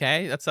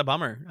 Okay, that's a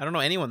bummer. I don't know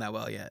anyone that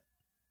well yet.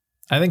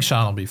 I think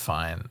Sean will be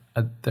fine.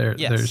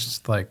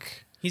 There's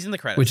like, he's in the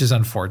credits, which is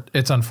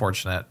it's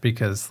unfortunate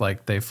because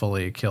like they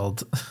fully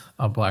killed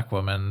a black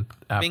woman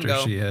after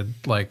Bingo. She had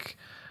like,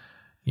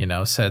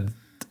 said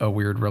a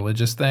weird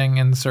religious thing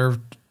and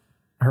served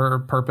her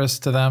purpose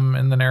to them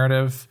in the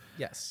narrative.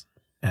 Yes.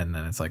 And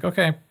then it's like,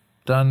 okay,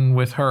 done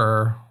with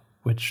her,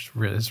 which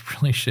is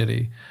really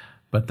shitty.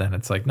 But then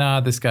it's like, nah,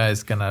 this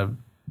guy's gonna,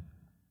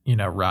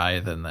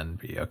 writhe and then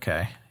be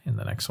okay in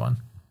the next one.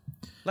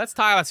 Let's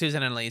talk about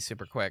Susan and Lee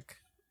super quick.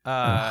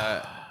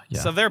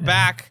 So they're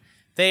back.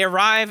 They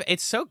arrive.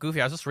 It's so goofy.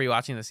 I was just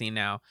rewatching the scene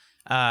now.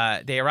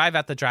 They arrive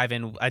at the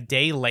drive-in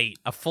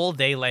a full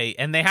day late.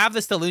 And they have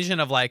this delusion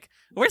of like,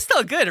 we're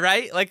still good,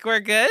 right? Like, we're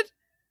good.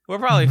 We're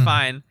probably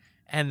fine.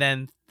 And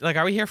then like,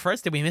 are we here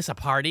first? Did we miss a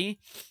party?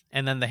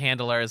 And then the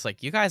handler is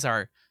like, you guys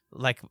are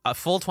like a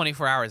full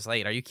 24 hours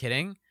late. Are you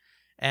kidding?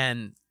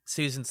 And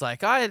Susan's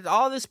like,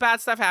 all this bad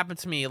stuff happened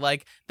to me.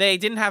 Like, they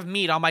didn't have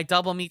meat on my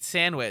double meat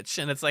sandwich.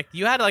 And it's like,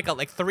 you had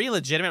like three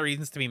legitimate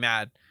reasons to be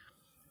mad.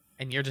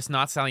 And you're just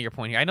not selling your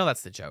point here. I know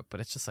that's the joke, but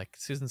it's just like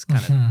Susan's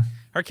kind of,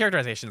 her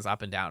characterization is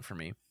up and down for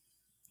me.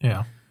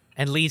 Yeah.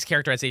 And Lee's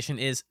characterization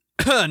is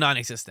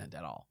non-existent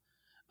at all.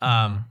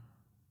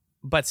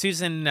 But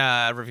Susan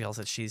reveals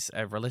that she's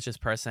a religious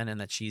person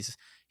and that she's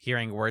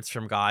hearing words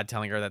from God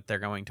telling her that they're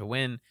going to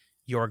win.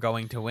 You're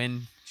going to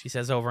win, she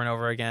says over and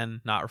over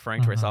again, not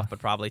referring to herself, but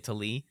probably to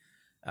Lee.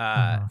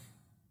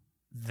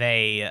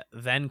 They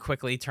then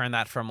quickly turn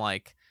that from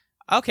like,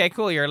 okay,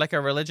 cool, you're like a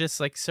religious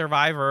like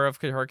survivor of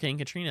Hurricane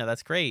Katrina.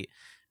 That's great.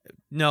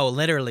 No,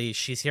 literally,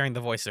 she's hearing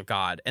the voice of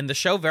God. And the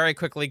show very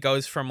quickly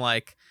goes from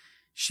like,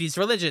 she's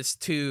religious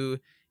to,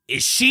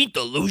 is she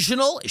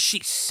delusional? Is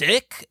she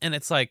sick? And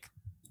it's like,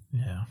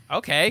 yeah,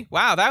 okay,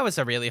 wow, that was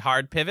a really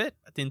hard pivot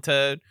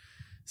into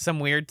some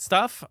weird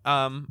stuff.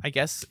 I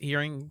guess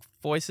hearing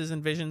voices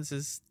and visions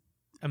is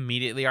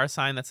immediately our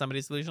sign that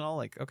somebody's delusional.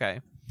 Like, okay.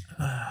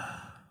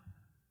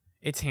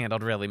 It's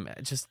handled really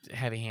just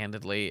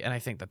heavy-handedly, and I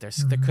think that there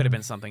could have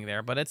been something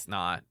there, but it's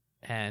not.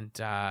 And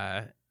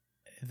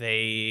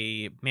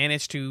they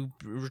manage to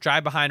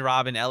drive behind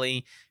Rob and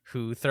Ellie,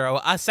 who throw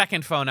a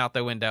second phone out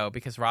the window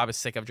because Rob is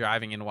sick of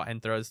driving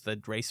and throws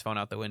the race phone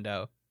out the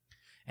window.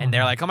 And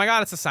they're like, oh my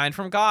God, it's a sign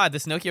from God.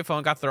 This Nokia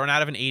phone got thrown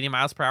out of an 80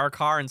 miles per hour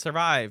car and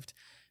survived.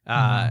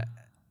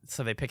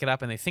 So they pick it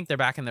up and they think they're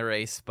back in the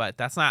race, but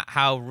that's not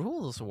how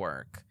rules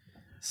work.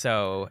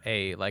 So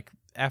a like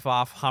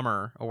F-off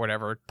Hummer or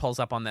whatever pulls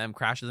up on them,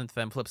 crashes into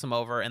them, flips them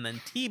over, and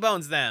then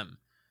T-bones them,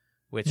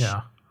 which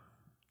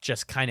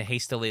just kind of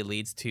hastily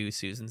leads to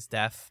Susan's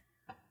death.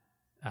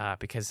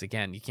 Because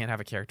again, you can't have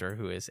a character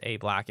who is A,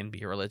 black and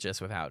B,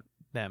 religious without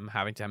them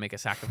having to make a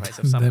sacrifice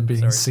of some them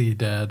being sort. C,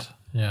 dead.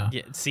 Yeah,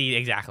 C,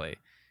 exactly.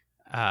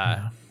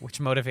 Which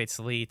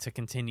motivates Lee to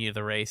continue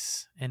the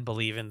race and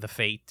believe in the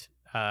fate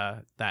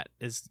that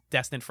is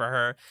destined for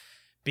her,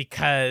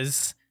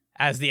 because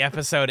as the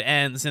episode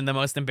ends in the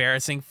most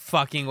embarrassing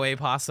fucking way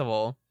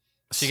possible,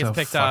 she gets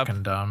picked up. So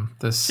fucking dumb.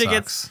 This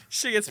sucks.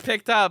 She gets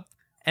picked up,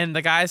 and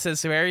the guy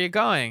says, "Where are you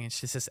going?" And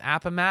she says,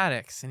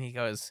 "Appomattox." And he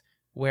goes,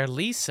 "Where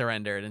Lee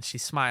surrendered." And she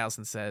smiles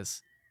and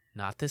says,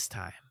 "Not this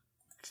time."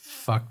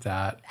 Fuck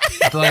that.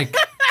 Like,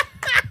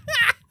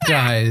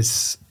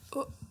 guys,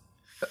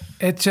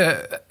 it's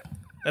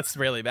that's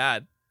really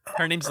bad.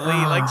 Her name's Lee,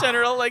 like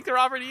General, like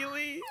Robert E.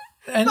 Lee.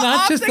 And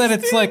not just that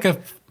it's like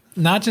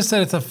not just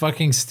that it's a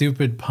fucking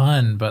stupid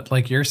pun, but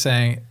like you're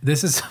saying,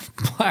 this is a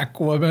black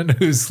woman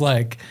who's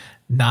like,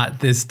 not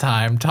this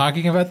time,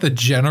 talking about the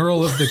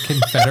general of the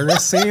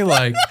Confederacy.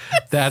 Like,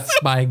 that's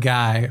my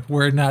guy.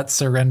 We're not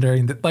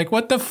surrendering. Like,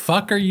 what the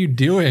fuck are you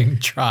doing,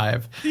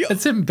 tribe?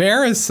 It's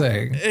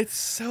embarrassing. It's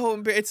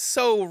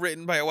so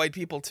written by white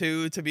people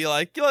too, to be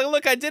like,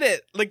 look, I did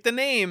it. Like the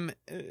name,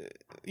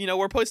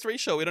 we're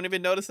post-racial. We don't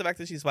even notice the fact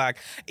that she's black.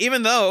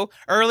 Even though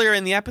earlier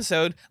in the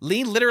episode,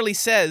 Lee literally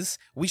says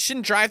we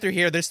shouldn't drive through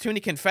here. There's too many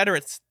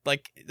Confederates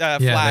flags.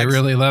 Yeah, they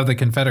really love the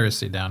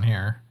Confederacy down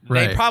here.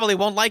 Right. They probably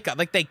won't like it.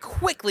 Like they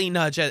quickly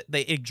nudge at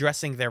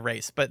addressing their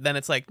race, but then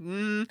it's like,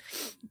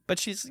 but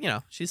she's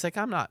like,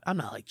 I'm not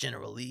like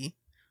General Lee.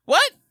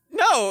 What?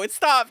 No, it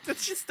stopped.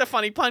 It's just a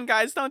funny pun,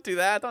 guys. Don't do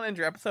that. Don't end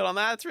your episode on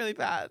that. It's really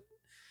bad.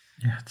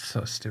 Yeah, it's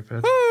so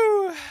stupid.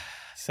 Woo.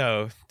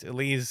 So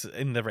Lee's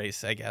in the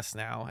race, I guess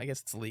now. I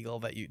guess it's legal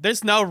that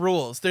there's no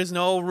rules. There's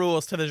no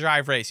rules to the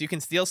drive race. You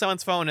can steal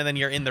someone's phone and then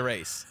you're in the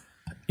race.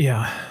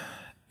 Yeah.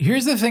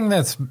 Here's the thing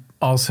that's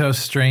also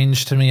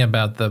strange to me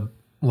about the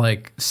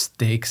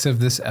stakes of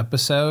this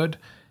episode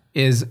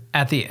is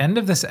at the end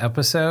of this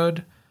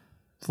episode,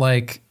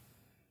 like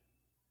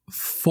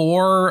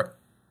four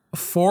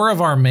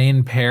of our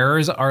main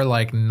pairs are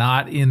like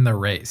not in the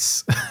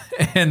race.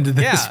 And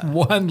this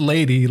one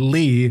lady,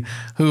 Lee,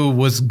 who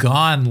was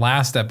gone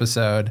last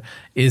episode,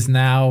 is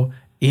now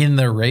in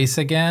the race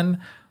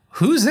again.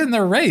 Who's in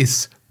the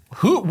race?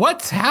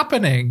 What's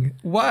happening?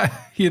 What,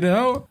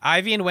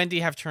 Ivy and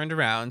Wendy have turned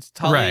around.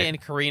 Tully and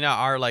Karina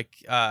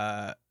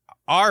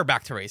are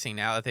back to racing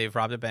now that they've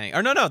robbed a bank.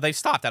 Or no, they've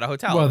stopped at a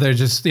hotel. Well, they're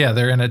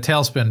in a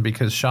tailspin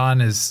because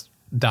Sean is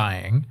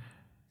dying.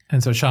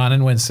 And so Sean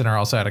and Winston are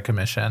also out of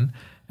commission.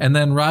 And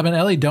then Rob and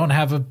Ellie don't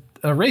have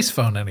a race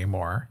phone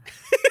anymore.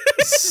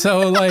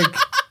 So, like,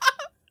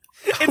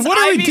 what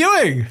are we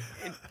doing?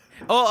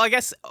 Oh, I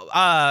guess,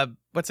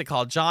 what's it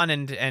called? John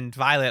and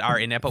Violet are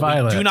in it,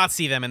 but we do not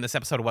see them in this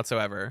episode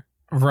whatsoever.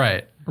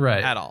 Right.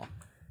 At all.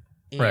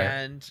 Right.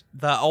 And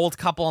the old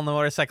couple on the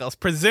motorcycle is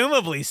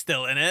presumably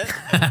still in it.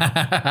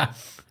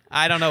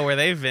 I don't know where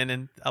they've been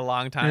in a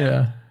long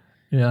time.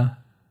 Yeah.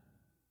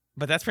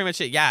 But that's pretty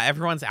much it. Yeah,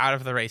 everyone's out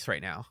of the race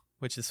right now,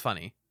 which is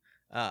funny.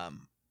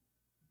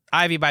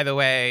 Ivy, by the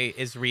way,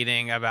 is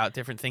reading about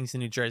different things in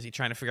New Jersey,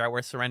 trying to figure out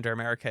where Surrender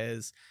America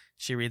is.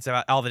 She reads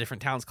about all the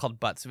different towns called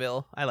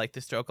Buttsville. I like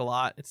this joke a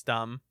lot. It's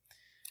dumb.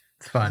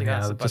 It's fun,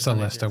 yeah. Just a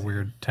list of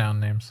weird town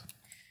names.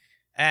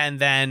 And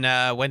then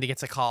Wendy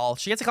gets a call.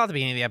 She gets a call at the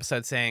beginning of the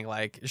episode saying,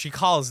 like, she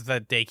calls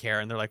the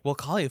daycare and they're like, we'll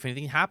call you if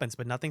anything happens,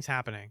 but nothing's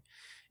happening.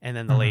 And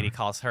then the lady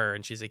calls her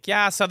and she's like,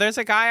 yeah, so there's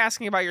a guy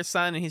asking about your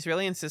son and he's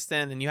really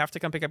insistent and you have to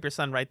come pick up your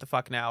son right the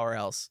fuck now or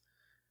else.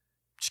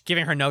 Just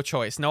giving her no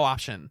choice, no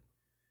option.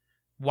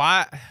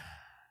 Why?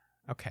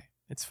 Okay,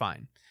 it's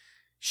fine.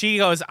 She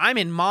goes, I'm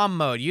in mom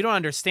mode. You don't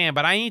understand,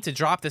 but I need to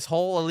drop this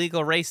whole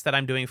illegal race that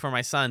I'm doing for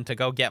my son to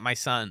go get my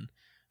son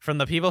from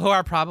the people who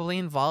are probably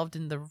involved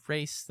in the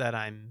race that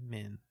I'm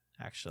in,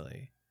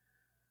 actually.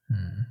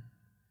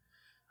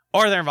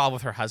 Or they're involved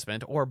with her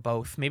husband, or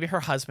both. Maybe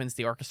her husband's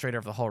the orchestrator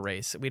of the whole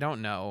race. We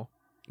don't know.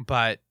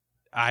 But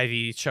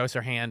Ivy shows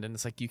her hand, and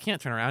it's like, you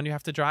can't turn around. You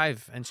have to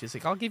drive. And she's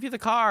like, I'll give you the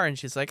car. And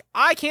she's like,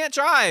 I can't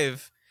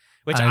drive.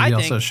 Which Ivy I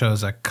think also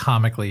shows a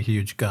comically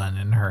huge gun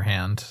in her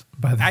hand,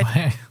 by the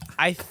way.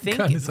 I think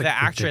the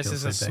actress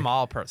is a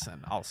small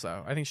person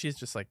also. I think she's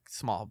just like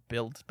small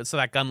build. But so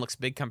that gun looks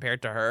big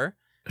compared to her.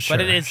 Sure,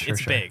 but it's sure.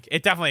 big.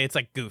 It's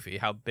like goofy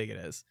how big it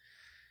is.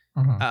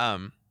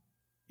 Mm-hmm.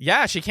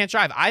 Yeah, she can't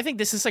drive. I think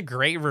this is a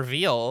great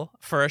reveal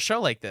for a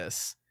show like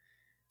this.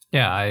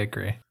 Yeah, I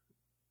agree.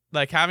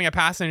 Like having a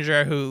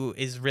passenger who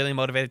is really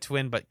motivated to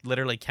win but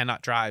literally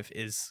cannot drive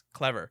is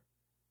clever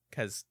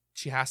because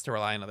she has to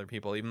rely on other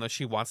people, even though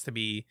she wants to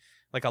be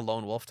like a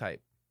lone wolf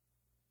type.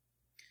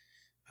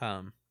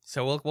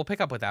 So we'll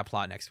pick up with that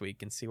plot next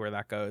week and see where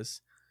that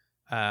goes.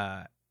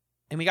 And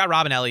we got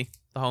Rob and Ellie,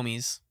 the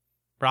homies.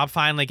 Rob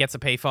finally gets a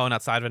payphone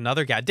outside of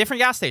another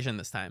different gas station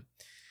this time.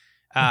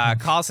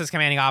 Calls his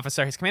commanding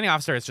officer. His commanding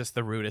officer is just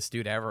the rudest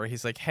dude ever.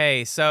 He's like,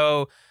 hey,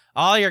 so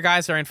all your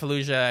guys are in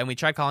Fallujah, and we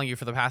tried calling you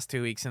for the past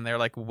 2 weeks, and they're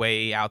like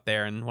way out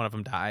there, and one of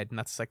them died, and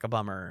that's like a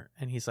bummer.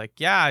 And he's like,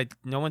 yeah,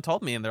 no one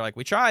told me. And they're like,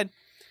 we tried.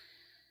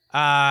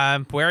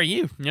 Where are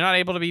you? You're not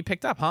able to be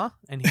picked up, huh?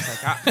 And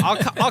he's like,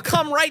 I'll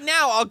come right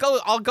now.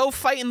 I'll go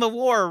fight in the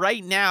war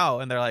right now.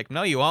 And they're like,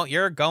 no, you won't.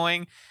 You're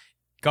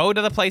go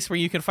to the place where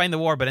you can find the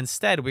war, but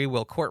instead we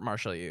will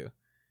court-martial you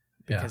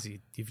because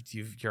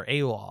you're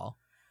AWOL.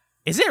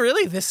 Is it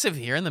really this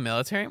severe in the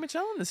military,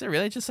 Magellan? Is it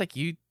really just like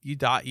you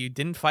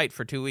didn't fight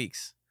for 2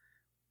 weeks?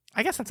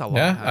 I guess that's a long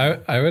time. Yeah,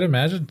 I would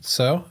imagine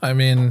so. I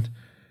mean,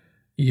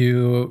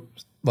 you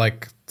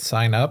like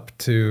sign up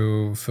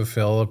to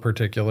fulfill a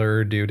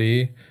particular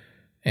duty,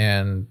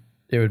 and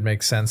it would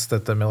make sense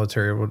that the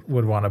military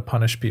would want to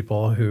punish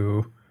people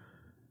who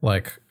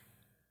like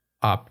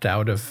opt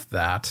out of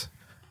that.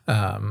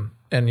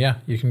 And yeah,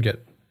 you can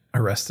get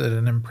arrested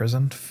and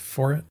imprisoned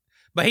for it.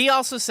 But he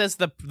also says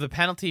the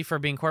penalty for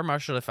being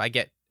court-martialed if I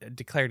get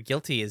declared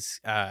guilty is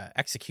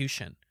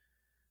execution.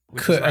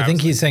 which is Could, where I think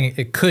was he's saying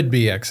it could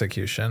be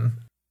execution.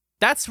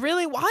 That's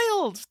really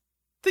wild.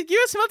 The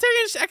U.S. military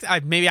is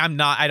maybe I'm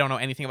not. I don't know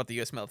anything about the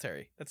U.S.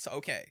 military. That's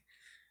okay,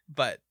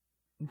 but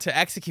to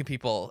execute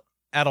people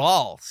at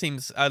all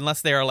seems,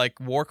 unless they are like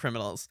war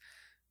criminals,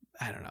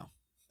 I don't know.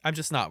 I'm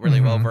just not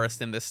really well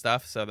versed in this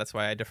stuff, so that's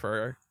why I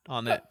defer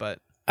on it. But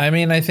I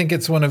mean, I think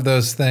it's one of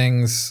those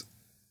things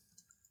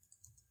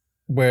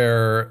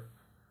where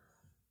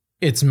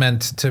it's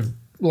meant to,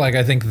 like,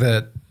 I think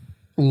the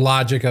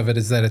logic of it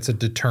is that it's a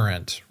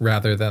deterrent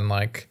rather than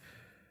like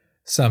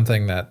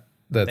something that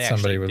They somebody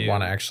actually would do.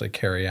 want to actually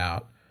carry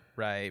out.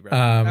 right.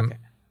 Um, Okay.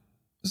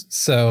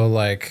 So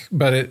like,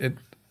 but it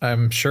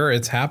I'm sure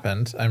it's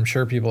happened. I'm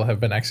sure people have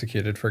been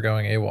executed for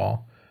going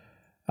AWOL.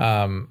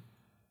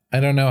 I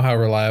don't know how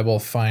reliable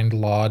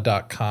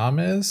findlaw.com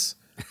is,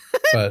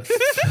 but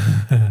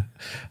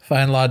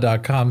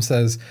findlaw.com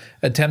says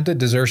attempted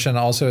desertion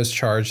also is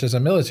charged as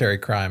a military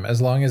crime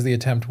as long as the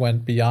attempt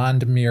went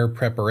beyond mere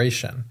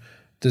preparation.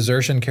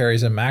 Desertion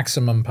carries a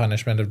maximum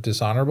punishment of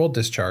dishonorable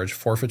discharge,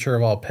 forfeiture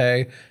of all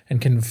pay,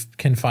 and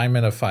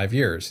confinement of 5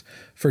 years.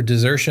 For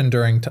desertion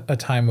during a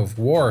time of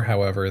war,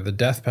 however, the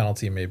death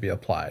penalty may be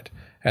applied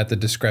at the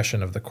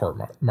discretion of the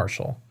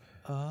court-martial.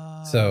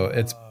 So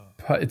it's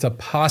a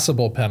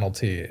possible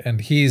penalty, and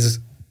he's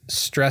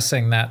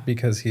stressing that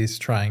because he's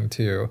trying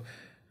to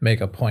make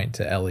a point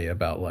to Ellie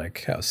about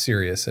like how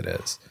serious it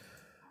is.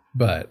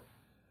 But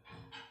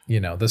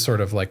you know, the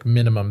sort of like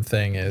minimum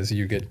thing is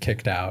you get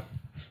kicked out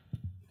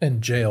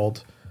and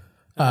jailed,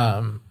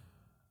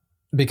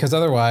 because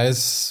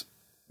otherwise,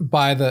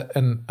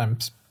 and I'm,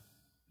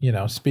 you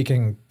know,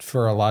 speaking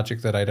for a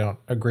logic that I don't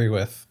agree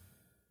with,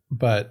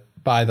 but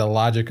by the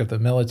logic of the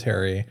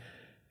military,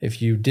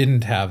 if you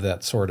didn't have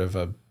that sort of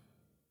a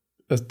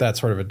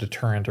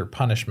deterrent or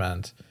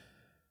punishment,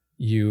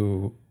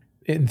 you,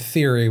 in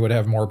theory, would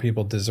have more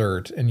people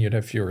desert, and you'd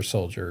have fewer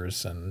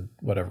soldiers and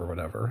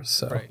whatever.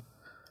 So Right.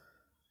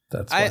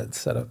 that's why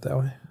it's set up that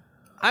way.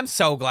 I'm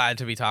so glad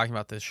to be talking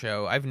about this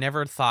show. I've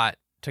never thought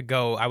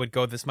I would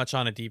go this much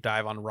on a deep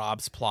dive on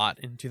Rob's plot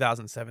in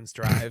 2007's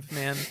Drive,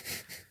 man.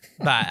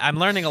 But I'm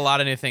learning a lot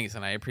of new things,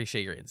 and I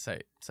appreciate your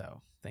insight.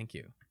 So thank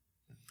you.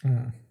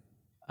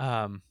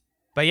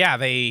 But yeah,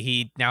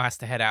 he now has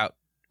to head out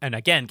and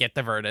again get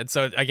diverted.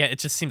 So again, it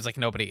just seems like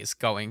nobody is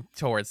going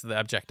towards the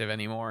objective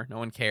anymore. No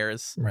one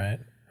cares. Right.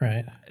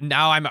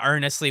 Now I'm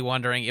earnestly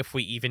wondering if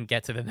we even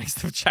get to the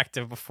next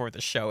objective before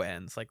the show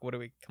ends. Like, what do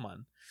we? Come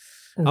on.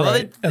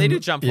 Although they do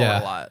jump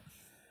forward a lot.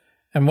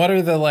 And what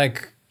are the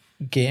like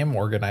game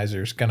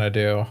organizers gonna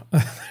do?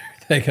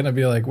 They're gonna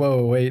be like,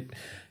 whoa, wait,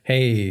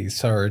 hey,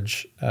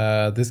 Sarge,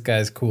 this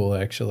guy's cool,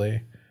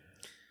 actually.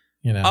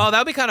 You know? Oh, that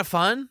would be kind of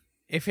fun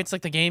if it's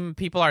like the game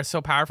people are so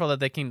powerful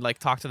that they can like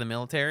talk to the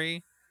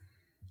military.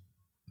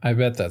 I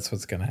bet that's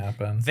what's gonna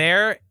happen.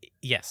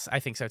 Yes, I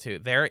think so too.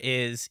 There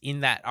is, in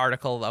that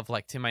article of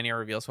like Tim Minear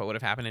reveals what would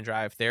have happened in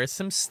Drive, there's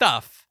some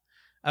stuff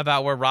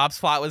about where Rob's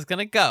plot was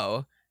gonna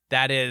go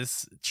that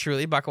is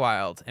truly buck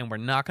wild, and we're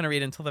not gonna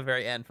read until the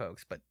very end,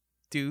 folks. But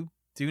do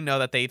know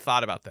that they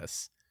thought about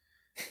this.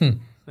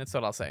 That's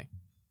what I'll say.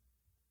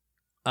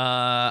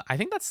 I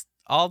think that's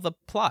all the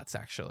plots,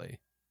 actually.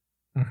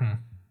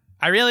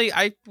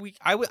 I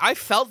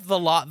felt the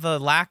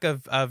lack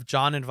of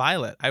John and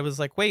Violet. I was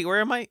like, wait,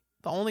 where am I?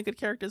 The only good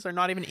characters are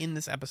not even in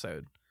this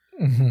episode.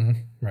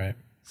 Right.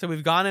 So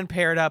we've gone and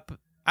paired up.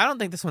 I don't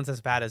think this one's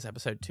as bad as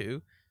episode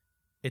 2.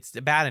 It's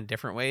bad in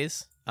different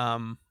ways.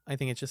 I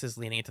think it just is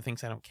leaning into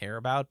things I don't care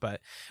about.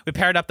 But we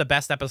paired up the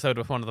best episode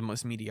with one of the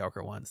most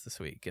mediocre ones this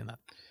week, and that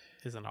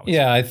isn't always.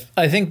 Yeah,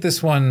 I think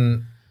this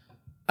one.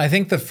 I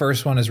think the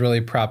first one is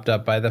really propped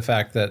up by the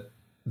fact that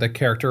the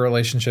character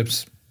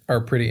relationships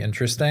are pretty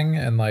interesting,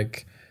 and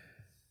like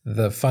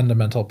the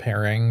fundamental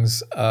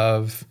pairings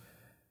of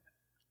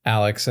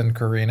Alex and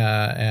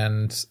Karina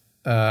and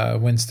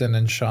Winston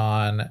and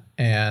Sean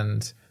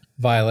and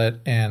Violet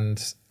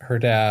and her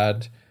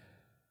dad,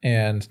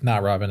 and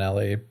not Rob and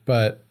Ellie,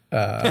 but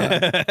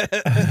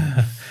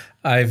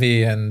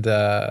Ivy and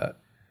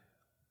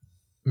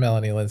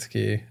Melanie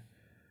Linsky.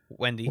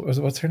 Wendy.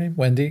 What's her name?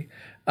 Wendy.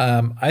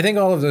 I think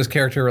all of those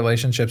character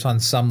relationships on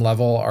some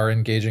level are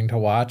engaging to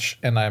watch,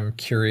 and I'm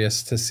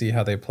curious to see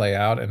how they play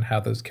out and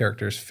how those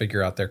characters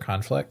figure out their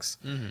conflicts.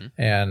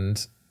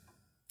 And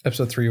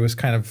episode 3 was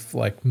kind of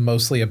like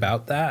mostly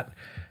about that.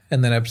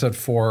 And then episode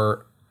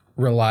 4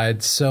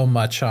 relied so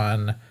much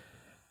on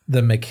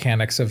the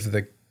mechanics of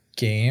the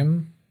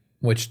game,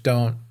 which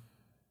don't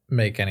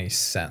make any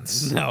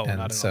sense. No, and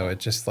not at so all. it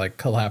just like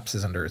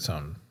collapses under its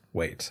own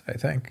weight, I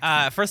think.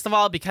 First of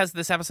all, because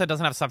this episode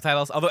doesn't have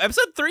subtitles, although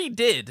episode 3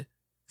 did,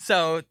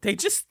 so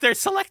they're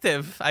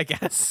selective, I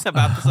guess,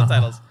 about the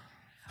subtitles.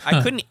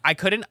 I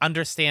couldn't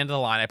understand the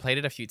line. I played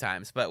it a few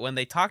times, but when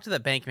they talked to the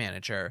bank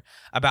manager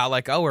about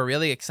like, oh, we're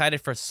really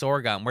excited for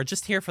sorghum. We're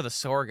just here for the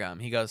sorghum.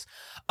 He goes,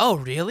 oh,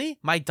 really?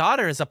 My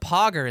daughter is a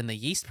pogger in the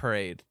yeast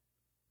parade.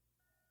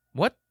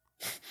 What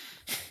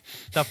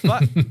the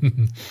fuck?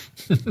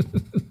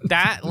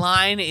 That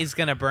line is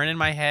going to burn in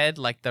my head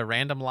like the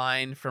random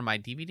line from my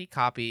DVD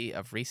copy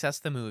of Recess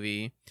the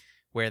movie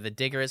where the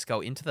diggers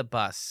go into the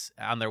bus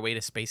on their way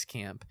to space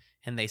camp,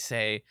 and they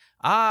say,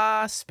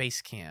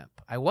 space camp.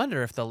 I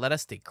wonder if they'll let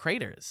us dig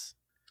craters.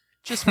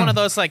 Just one of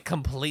those like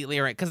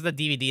completely, because the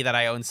DVD that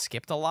I own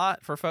skipped a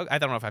lot for folks. I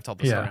don't know if I've told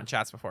the story in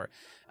chats before.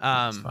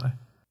 That's funny.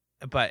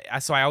 But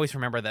so I always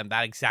remember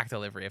that exact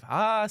delivery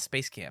of,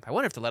 space camp. I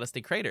wonder if they'll let us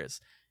dig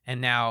craters. And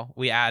now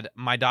we add,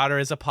 my daughter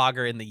is a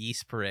pogger in the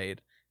yeast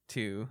parade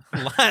to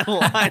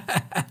line.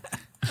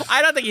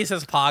 I don't think he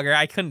says pogger.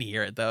 I couldn't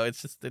hear it, though.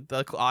 It's just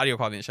the audio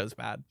quality in the show is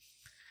bad.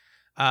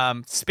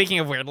 Speaking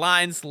of weird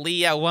lines,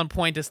 Lee at one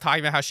point is talking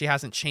about how she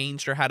hasn't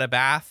changed or had a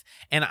bath.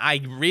 And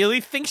I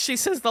really think she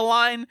says the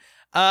line,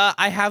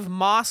 I have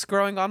moss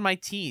growing on my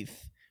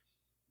teeth.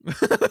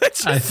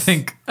 I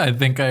think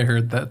I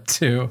heard that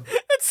too.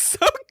 It's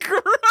so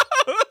gross.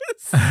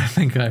 I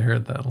think I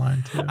heard that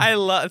line too.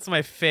 It's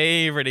my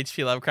favorite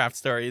H.P. Lovecraft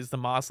story is the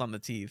moss on the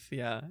teeth.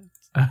 Yeah.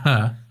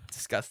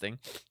 Disgusting.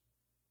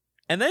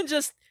 And then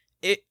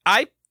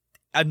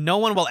no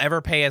one will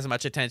ever pay as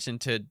much attention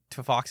to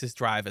Fox's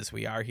Drive as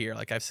we are here,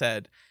 like I've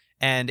said.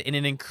 And in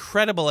an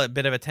incredible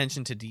bit of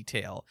attention to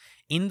detail,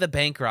 in the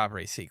bank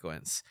robbery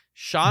sequence,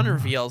 Sean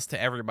reveals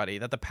to everybody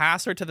that the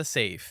password to the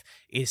safe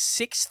is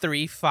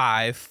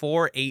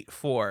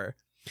 635484.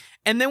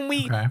 And then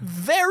we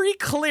very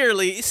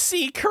clearly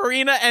see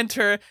Karina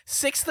enter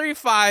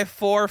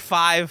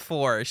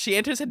 635454. She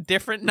enters a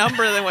different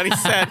number than what he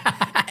said.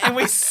 And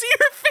we see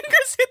her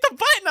fingers hit the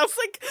button. I was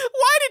like,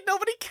 why did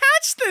nobody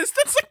catch this?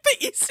 That's like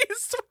the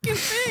easiest fucking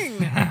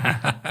thing.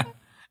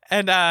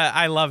 And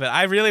I love it.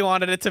 I really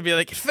wanted it to be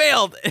like, it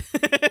failed.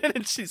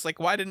 And she's like,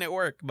 why didn't it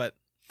work? But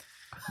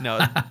no,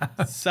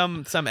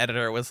 some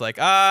editor was like,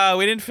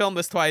 we didn't film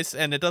this twice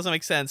and it doesn't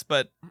make sense,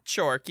 but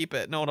sure, keep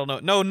it. No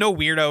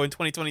weirdo in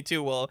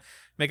 2022 will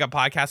make a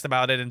podcast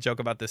about it and joke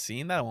about this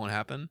scene. That won't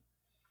happen.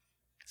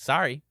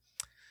 Sorry.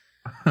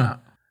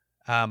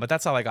 But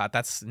that's all I got.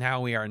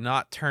 Now we are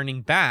not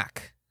turning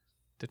back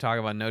to talk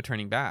about no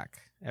turning back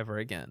ever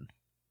again.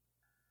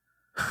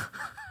 I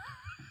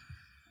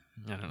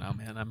don't know,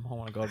 man. I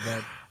want to go to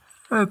bed.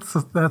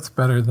 That's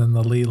better than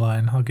the Lee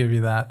line. I'll give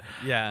you that.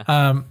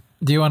 Yeah.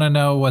 Do you want to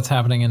know what's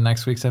happening in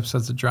next week's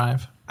episodes of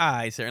Drive?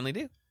 I certainly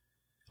do.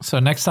 So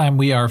next time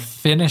we are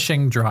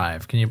finishing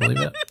Drive. Can you believe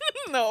it?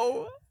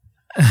 No.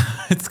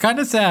 It's kind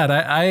of sad.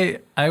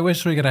 I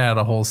wish we could have had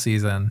a whole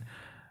season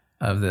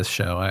of this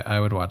show. I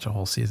would watch a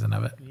whole season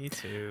of it. Me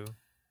too.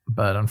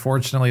 But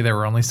unfortunately, there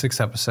were only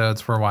 6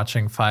 episodes. We're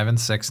watching 5 and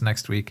 6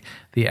 next week.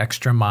 The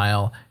Extra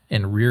Mile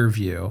and Rear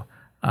View.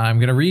 I'm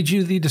going to read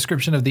you the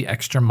description of The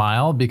Extra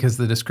Mile because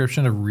the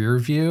description of Rear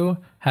View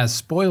has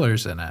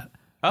spoilers in it.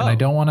 And I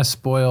don't want to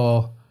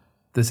spoil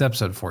this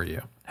episode for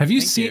you.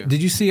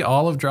 Did you see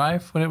all of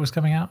Drive when it was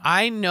coming out?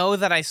 I know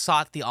that I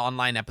sought the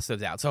online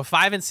episodes out. So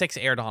 5 and 6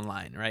 aired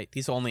online, right?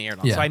 These only aired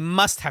online. So I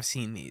must have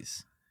seen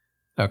these.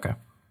 Okay.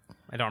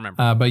 I don't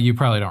remember. But you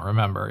probably don't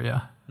remember,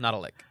 yeah. Not a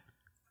lick.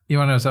 You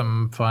want to know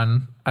something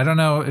fun? I don't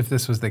know if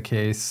this was the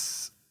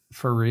case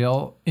for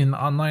real in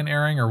online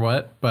airing or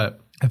what, but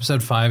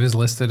episode 5 is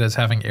listed as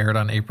having aired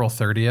on April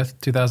 30th,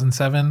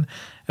 2007.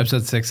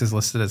 Episode 6 is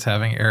listed as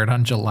having aired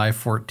on July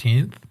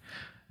 14th.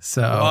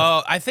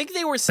 So I think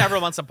they were several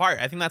months apart.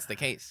 I think that's the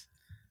case.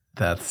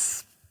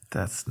 That's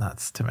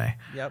nuts to me.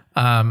 Yep.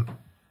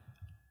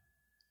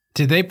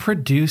 Did they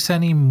produce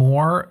any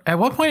more? At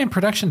what point in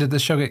production did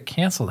this show get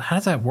canceled? How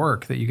does that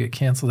work that you get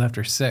canceled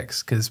after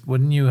 6? Because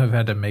wouldn't you have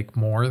had to make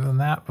more than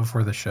that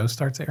before the show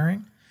starts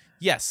airing?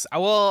 Yes.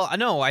 Well,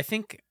 no, I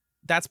think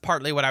that's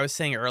partly what I was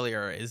saying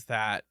earlier is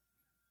that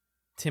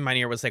Tim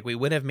Minear was like, we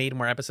would have made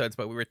more episodes,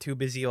 but we were too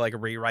busy like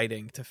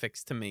rewriting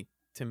to meet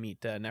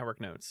network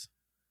notes.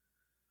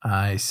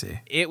 I see.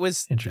 It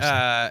was interesting.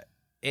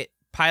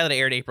 Pilot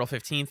aired April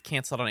 15th,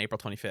 canceled on April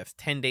 25th.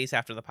 10 days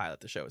after the pilot,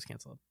 the show was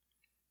canceled.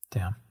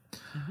 Damn.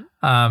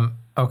 Mm-hmm.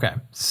 Okay.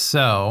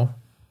 So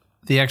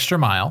The Extra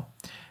Mile.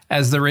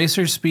 As the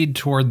racers speed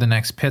toward the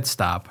next pit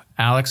stop,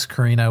 Alex,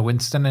 Karina,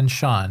 Winston, and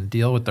Sean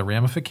deal with the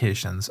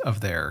ramifications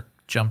of their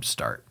jump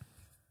start.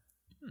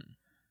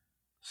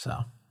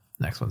 So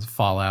next one's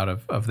fallout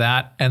of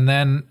that. And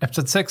then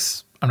episode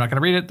 6, I'm not going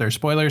to read it. There's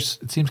spoilers.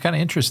 It seems kind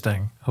of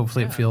interesting.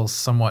 Hopefully it feels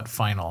somewhat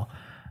final,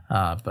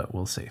 but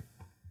we'll see.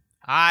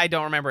 I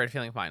don't remember it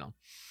feeling final.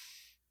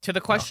 To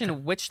the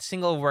question, which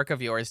single work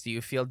of yours do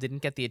you feel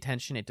didn't get the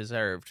attention it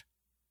deserved?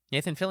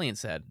 Nathan Fillion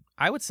said,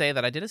 I would say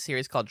that I did a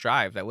series called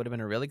Drive that would have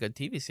been a really good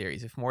TV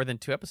series if more than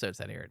 2 episodes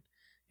had aired.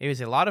 It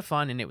was a lot of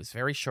fun and it was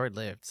very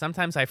short-lived.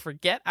 Sometimes I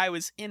forget I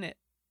was in it.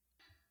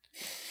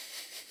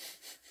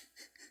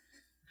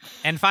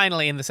 And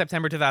finally, in the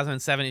September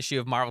 2007 issue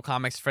of Marvel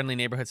Comics' Friendly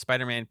Neighborhood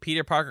Spider-Man,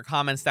 Peter Parker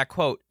comments that,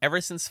 quote,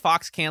 ever since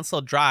Fox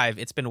canceled Drive,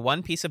 it's been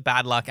one piece of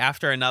bad luck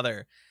after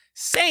another.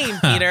 Same,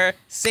 Peter.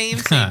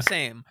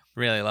 Same.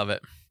 Really love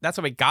it. That's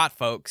what we got,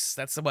 folks.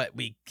 That's what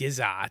we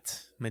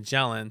got.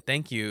 Magellan,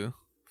 thank you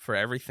for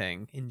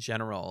everything in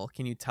general.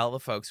 Can you tell the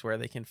folks where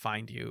they can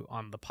find you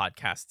on the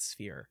podcast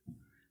sphere?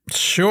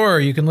 Sure.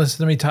 You can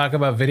listen to me talk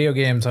about video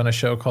games on a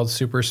show called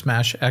Super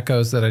Smash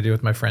Echoes that I do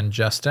with my friend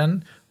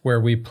Justin, where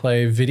we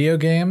play video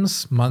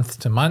games month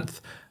to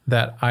month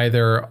that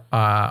either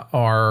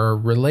are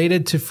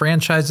related to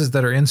franchises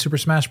that are in Super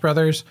Smash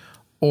Brothers,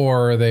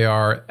 or they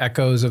are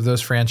echoes of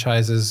those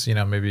franchises,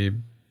 maybe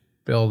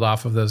build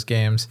off of those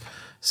games.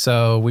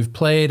 So we've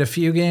played a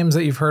few games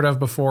that you've heard of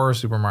before: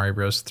 Super Mario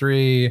Bros.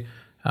 3,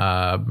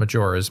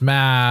 Majora's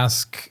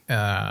Mask,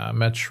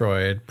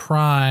 Metroid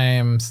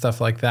Prime,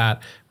 stuff like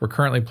that. We're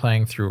currently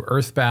playing through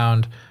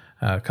Earthbound,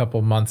 a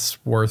couple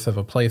months worth of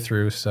a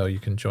playthrough, so you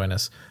can join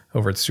us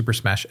over at Super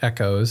Smash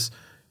Echoes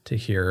to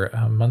hear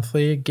a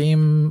monthly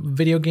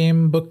video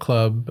game book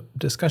club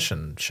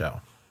discussion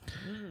show.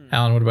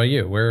 Alan, what about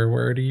you?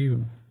 Where do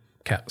you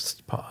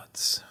cast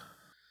pods?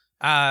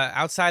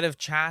 Outside of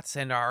chats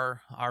and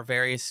our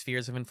various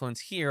spheres of influence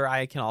here,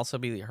 I can also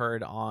be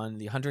heard on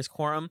the Hunter's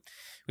Quorum,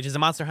 which is a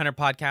Monster Hunter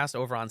podcast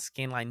over on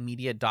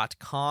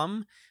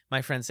scanlinemedia.com.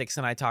 My friend Six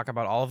and I talk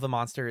about all of the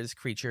monsters,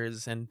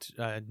 creatures, and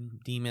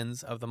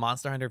demons of the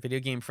Monster Hunter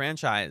video game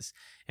franchise,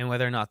 and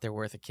whether or not they're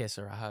worth a kiss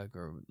or a hug.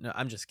 Or no,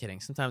 I'm just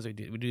kidding. Sometimes we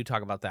do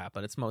talk about that,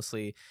 but it's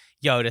mostly,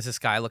 does this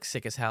guy look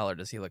sick as hell, or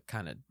does he look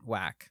kind of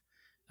whack?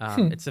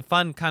 It's a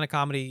fun kind of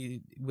comedy,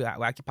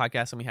 wacky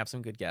podcast, and we have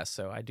some good guests.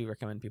 So I do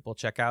recommend people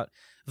check out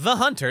The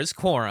Hunter's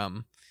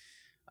Quorum.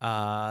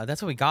 That's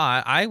what we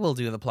got. I will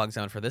do the plug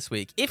zone for this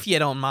week, if you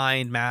don't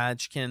mind.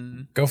 Madge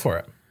can go for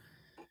it.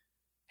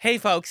 Hey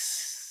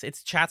folks,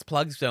 it's Chat's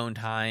Plug Zone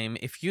time.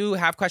 If you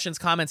have questions,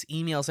 comments,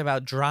 emails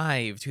about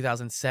Drive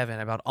 2007,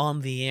 about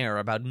On the Air,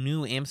 about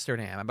New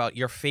Amsterdam, about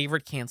your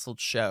favorite canceled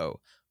show,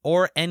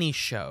 or any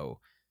show,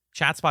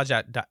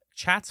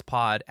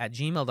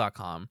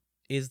 chatspod@gmail.com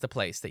is the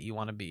place that you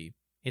want to be.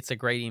 It's a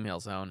great email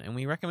zone, and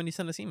we recommend you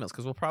send us emails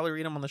because we'll probably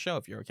read them on the show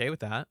if you're okay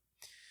with that.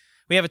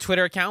 We have a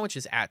Twitter account, which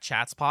is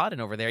 @chatspod, and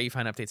over there you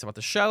find updates about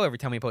the show every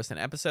time we post an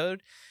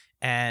episode.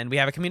 And we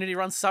have a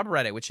community-run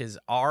subreddit, which is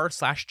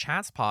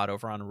r/chatspod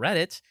over on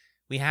Reddit.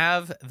 We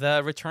have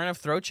the return of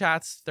Throw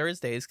Chats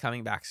Thursdays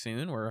coming back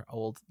soon. We're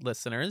old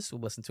listeners who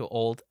listen to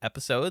old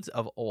episodes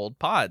of old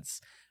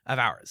pods of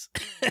ours.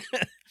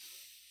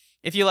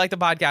 If you like the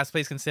podcast,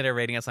 please consider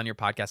rating us on your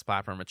podcast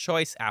platform of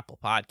choice: Apple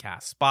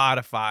Podcasts,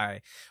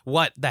 Spotify,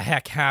 what the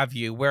heck have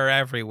you. We're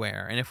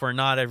everywhere. And if we're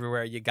not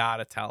everywhere, you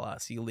gotta tell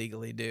us. You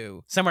legally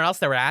do. Somewhere else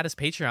that we're at is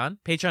Patreon.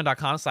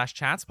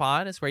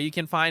 Patreon.com/chatspod is where you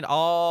can find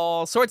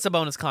all sorts of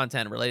bonus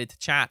content related to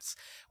chats,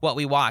 what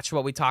we watch,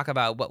 what we talk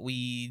about, what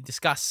we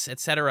discuss,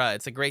 etc.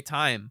 It's a great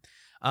time.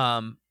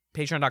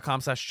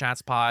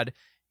 Patreon.com/chatspod.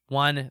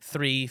 $1,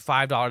 $3,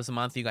 $5 a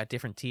month. You got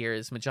different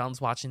tiers.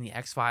 Magellan's watching the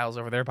X-Files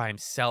over there by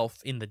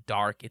himself in the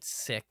dark. It's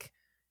sick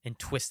and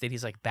twisted.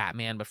 He's like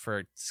Batman, but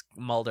for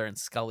Mulder and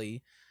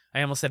Scully.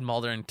 I almost said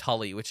Mulder and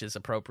Tully, which is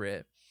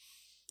appropriate.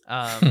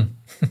 We've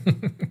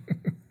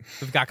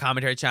got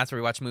commentary chats where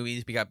we watch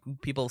movies. We got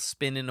people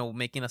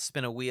making us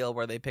spin a wheel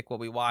where they pick what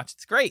we watch.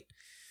 It's great.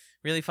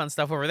 Really fun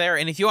stuff over there.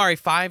 And if you are a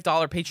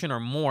 $5 patron or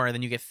more,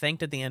 then you get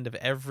thanked at the end of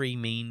every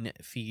main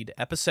feed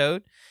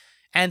episode.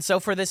 And so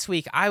for this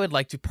week, I would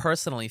like to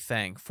personally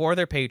thank, for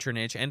their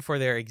patronage and for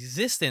their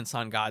existence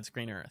on God's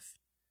green earth,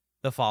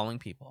 the following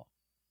people: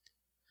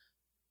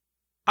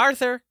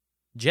 Arthur,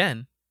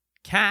 Jen,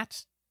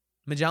 Kat,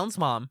 Magellan's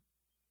mom,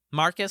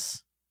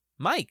 Marcus,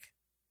 Mike,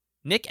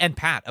 Nick and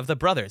Pat of the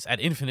Brothers at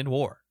Infinite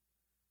War,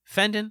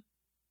 Fendon,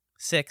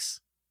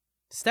 Six,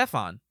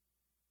 Stefan,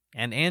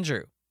 and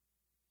Andrew.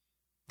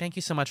 Thank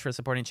you so much for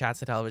supporting Chats,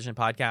 the television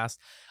podcast.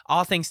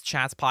 All things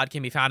Chats Pod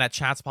can be found at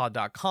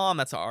chatspod.com.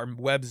 That's our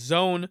web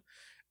zone.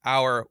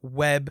 Our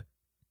web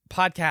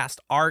podcast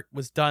art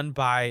was done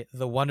by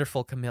the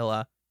wonderful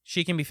Camilla.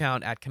 She can be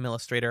found at Camilla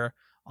Strader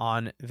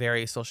on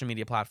various social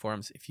media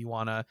platforms if you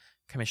want to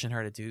commission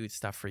her to do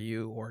stuff for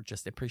you or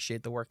just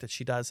appreciate the work that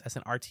she does as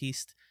an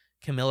artiste.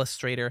 Camilla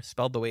Strader,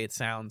 spelled the way it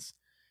sounds.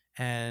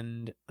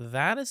 And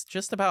that is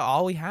just about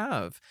all we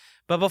have.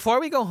 But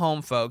before we go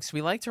home, folks, we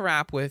like to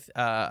wrap with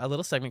a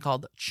little segment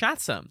called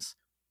Chatsums,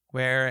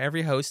 where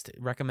every host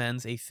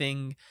recommends a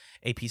thing,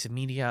 a piece of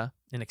media,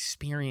 an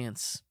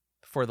experience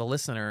for the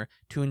listener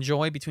to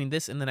enjoy between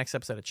this and the next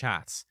episode of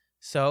Chats.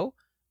 So,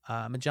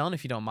 Magellan,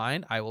 if you don't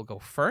mind, I will go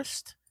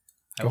first.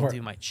 I will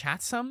do my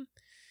Chatsum.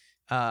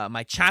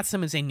 My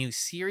Chatsum is a new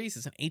series.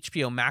 It's an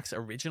HBO Max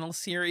original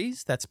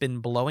series that's been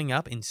blowing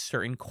up in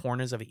certain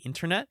corners of the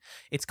internet.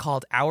 It's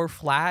called Our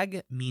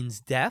Flag Means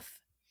Death.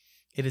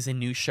 It is a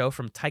new show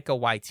from Taika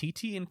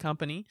Waititi and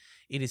company.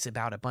 It is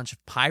about a bunch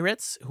of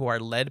pirates who are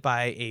led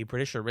by a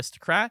British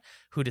aristocrat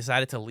who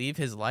decided to leave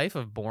his life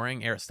of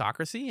boring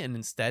aristocracy and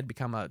instead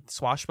become a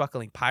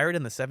swashbuckling pirate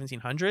in the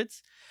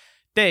 1700s.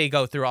 They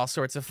go through all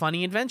sorts of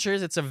funny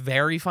adventures. It's a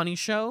very funny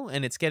show,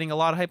 and it's getting a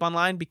lot of hype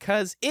online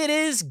because it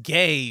is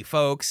gay,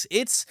 folks.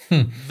 It's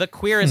the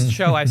queerest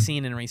show I've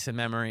seen in recent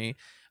memory.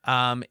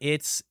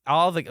 There's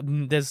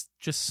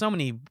just so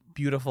many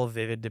beautiful,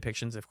 vivid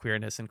depictions of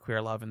queerness and queer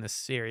love in this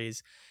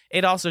series.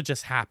 It also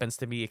just happens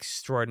to be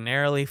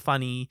extraordinarily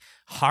funny,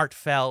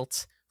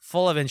 heartfelt,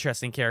 full of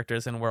interesting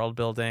characters and world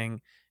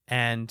building,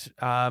 and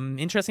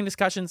interesting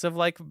discussions of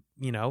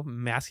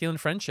masculine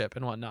friendship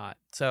and whatnot.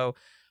 So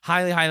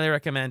Highly, highly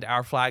recommend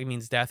Our Flag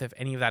Means Death. If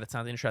any of that, it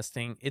sounds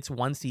interesting. It's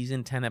 1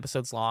 season, 10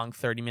 episodes long,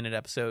 30-minute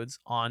episodes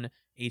on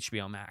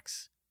HBO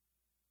Max.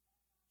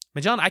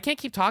 Magellan, I can't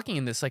keep talking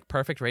in this like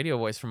perfect radio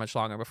voice for much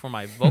longer before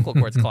my vocal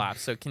cords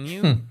collapse. So can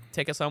you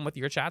take us home with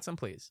your chatsum,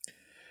 please?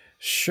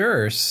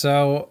 Sure.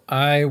 So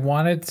I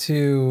wanted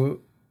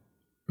to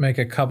make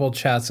a couple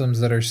chatsums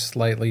that are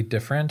slightly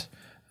different.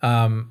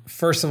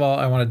 First of all,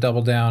 I want to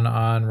double down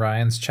on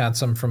Ryan's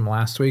chatsum from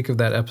last week of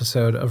that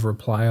episode of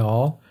Reply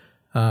All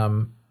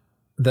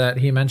that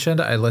he mentioned.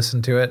 I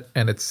listened to it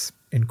and it's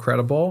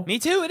incredible. Me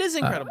too. It is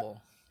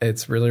incredible.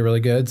 It's really, really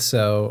good.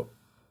 So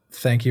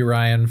thank you,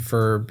 Ryan,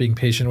 for being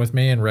patient with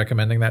me and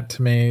recommending that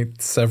to me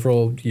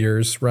several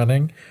years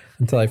running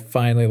until I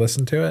finally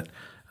listened to it.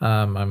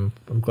 I'm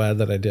glad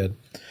that I did.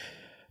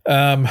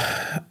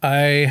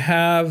 I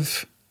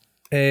have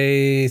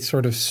a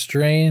sort of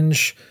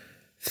strange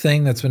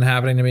thing that's been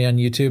happening to me on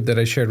YouTube that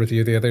I shared with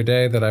you the other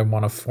day that I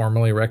want to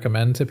formally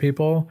recommend to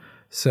people.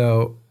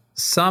 So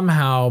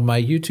somehow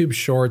my YouTube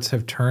shorts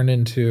have turned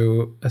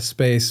into a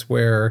space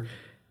where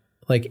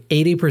like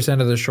 80%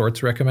 of the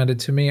shorts recommended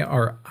to me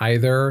are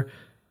either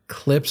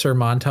clips or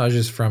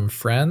montages from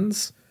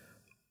Friends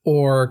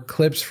or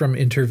clips from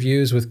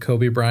interviews with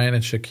Kobe Bryant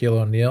and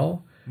Shaquille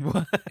O'Neal.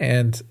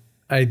 And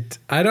I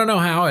don't know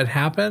how it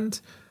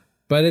happened,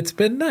 but it's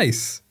been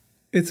nice.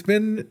 It's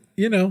been,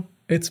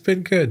 it's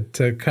been good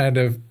to kind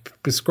of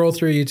scroll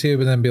through YouTube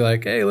and then be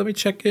like, hey, let me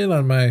check in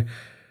on my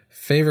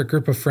favorite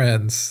group of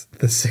friends,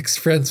 the 6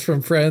 friends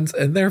from Friends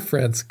and their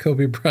friends,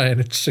 Kobe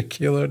Bryant and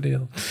Shaquille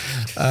O'Neal.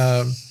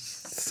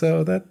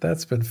 So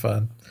that's been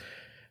fun.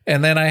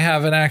 And then I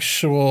have an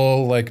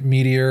actual like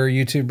Meteor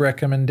YouTube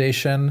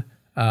recommendation.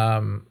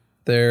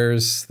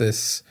 There's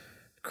this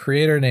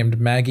creator named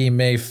Maggie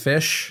Mae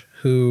Fish,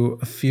 who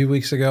a few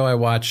weeks ago I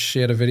watched. She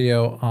had a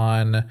video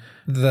on,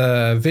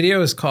 the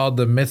video is called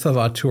The Myth of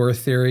Auteur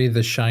Theory,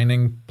 The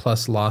Shining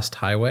plus Lost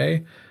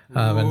Highway.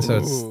 And so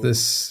it's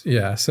this,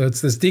 so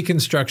it's this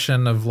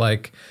deconstruction of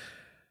like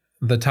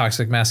the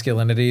toxic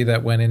masculinity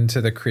that went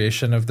into the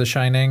creation of The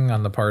Shining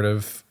on the part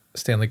of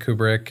Stanley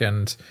Kubrick,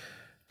 and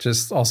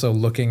just also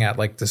looking at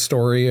like the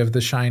story of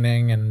The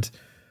Shining and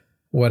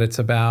what it's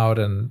about.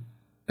 And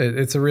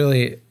it's a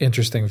really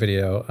interesting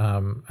video.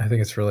 I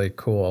think it's really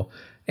cool.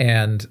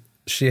 And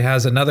she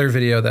has another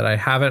video that I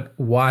haven't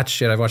watched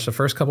yet. I've watched the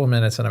first couple of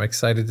minutes and I'm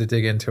excited to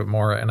dig into it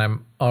more. And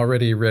I'm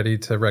already ready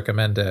to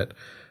recommend it,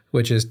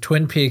 which is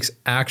Twin Peaks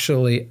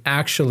actually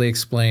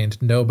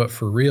explained, no, but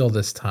for real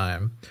this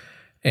time.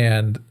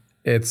 And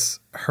it's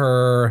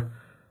her,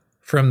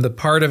 from the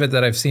part of it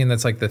that I've seen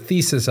that's like the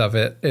thesis of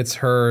it, it's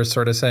her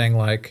sort of saying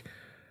like,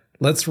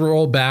 let's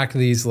roll back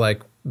these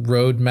like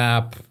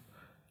roadmap,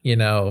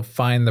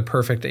 find the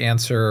perfect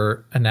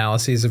answer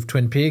analyses of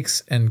Twin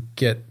Peaks and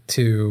get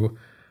to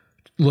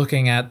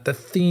looking at the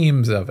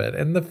themes of it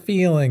and the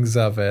feelings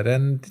of it.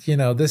 And,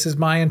 this is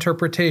my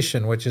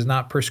interpretation, which is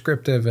not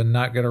prescriptive and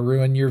not going to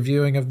ruin your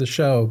viewing of the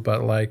show,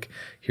 but like,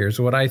 here's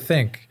what I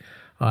think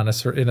in a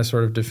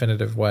sort of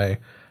definitive way.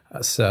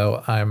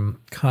 So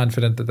I'm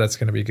confident that that's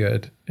going to be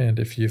good. And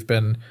if you've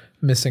been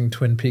missing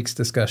Twin Peaks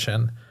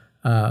discussion,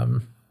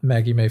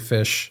 Maggie Mae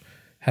Fish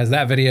has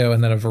that video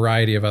and then a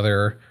variety of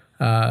other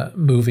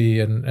movie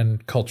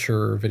and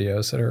culture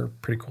videos that are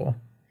pretty cool.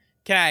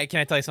 Can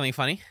I tell you something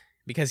funny?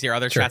 Because your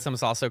other Sure. chatsum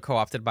was also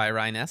co-opted by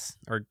Ryan S.,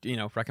 or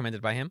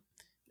recommended by him.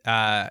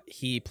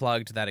 He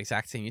plugged that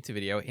exact same YouTube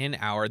video in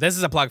this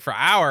is a plug for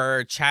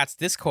our chats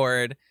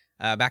Discord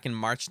back in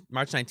March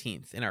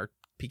 19th in our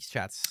Peaks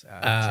Chats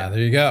chat.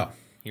 There you go.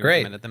 He Great.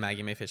 recommended the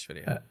Maggie Mae Fish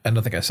video. I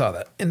don't think I saw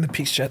that in the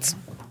Peaks Chats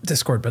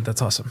Discord, but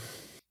that's awesome.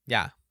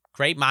 Yeah.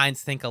 Great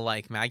minds think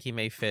alike. Maggie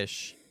Mae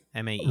Fish,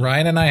 M-A-E.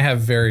 Ryan and I have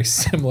very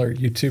similar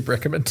YouTube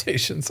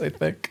recommendations, I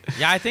think.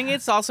 Yeah, I think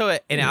it's also an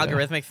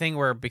algorithmic thing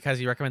where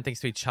because you recommend things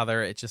to each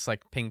other, it just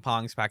like ping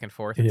pongs back and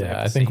forth.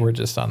 Yeah, I think we're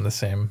just on the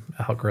same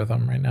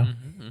algorithm right now,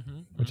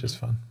 which is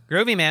fun.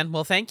 Groovy, man.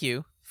 Well, thank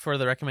you for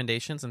the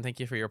recommendations and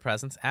thank you for your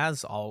presence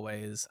as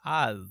always.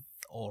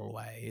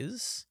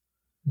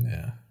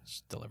 Yeah.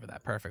 Just deliver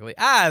that perfectly.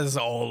 As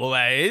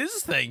always,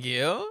 thank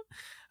you.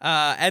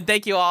 And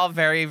thank you all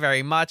very,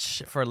 very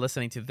much for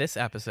listening to this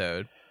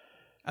episode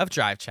of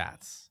Drive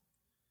Chats.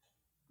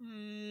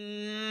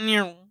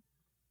 We'll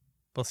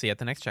see you at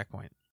the next checkpoint.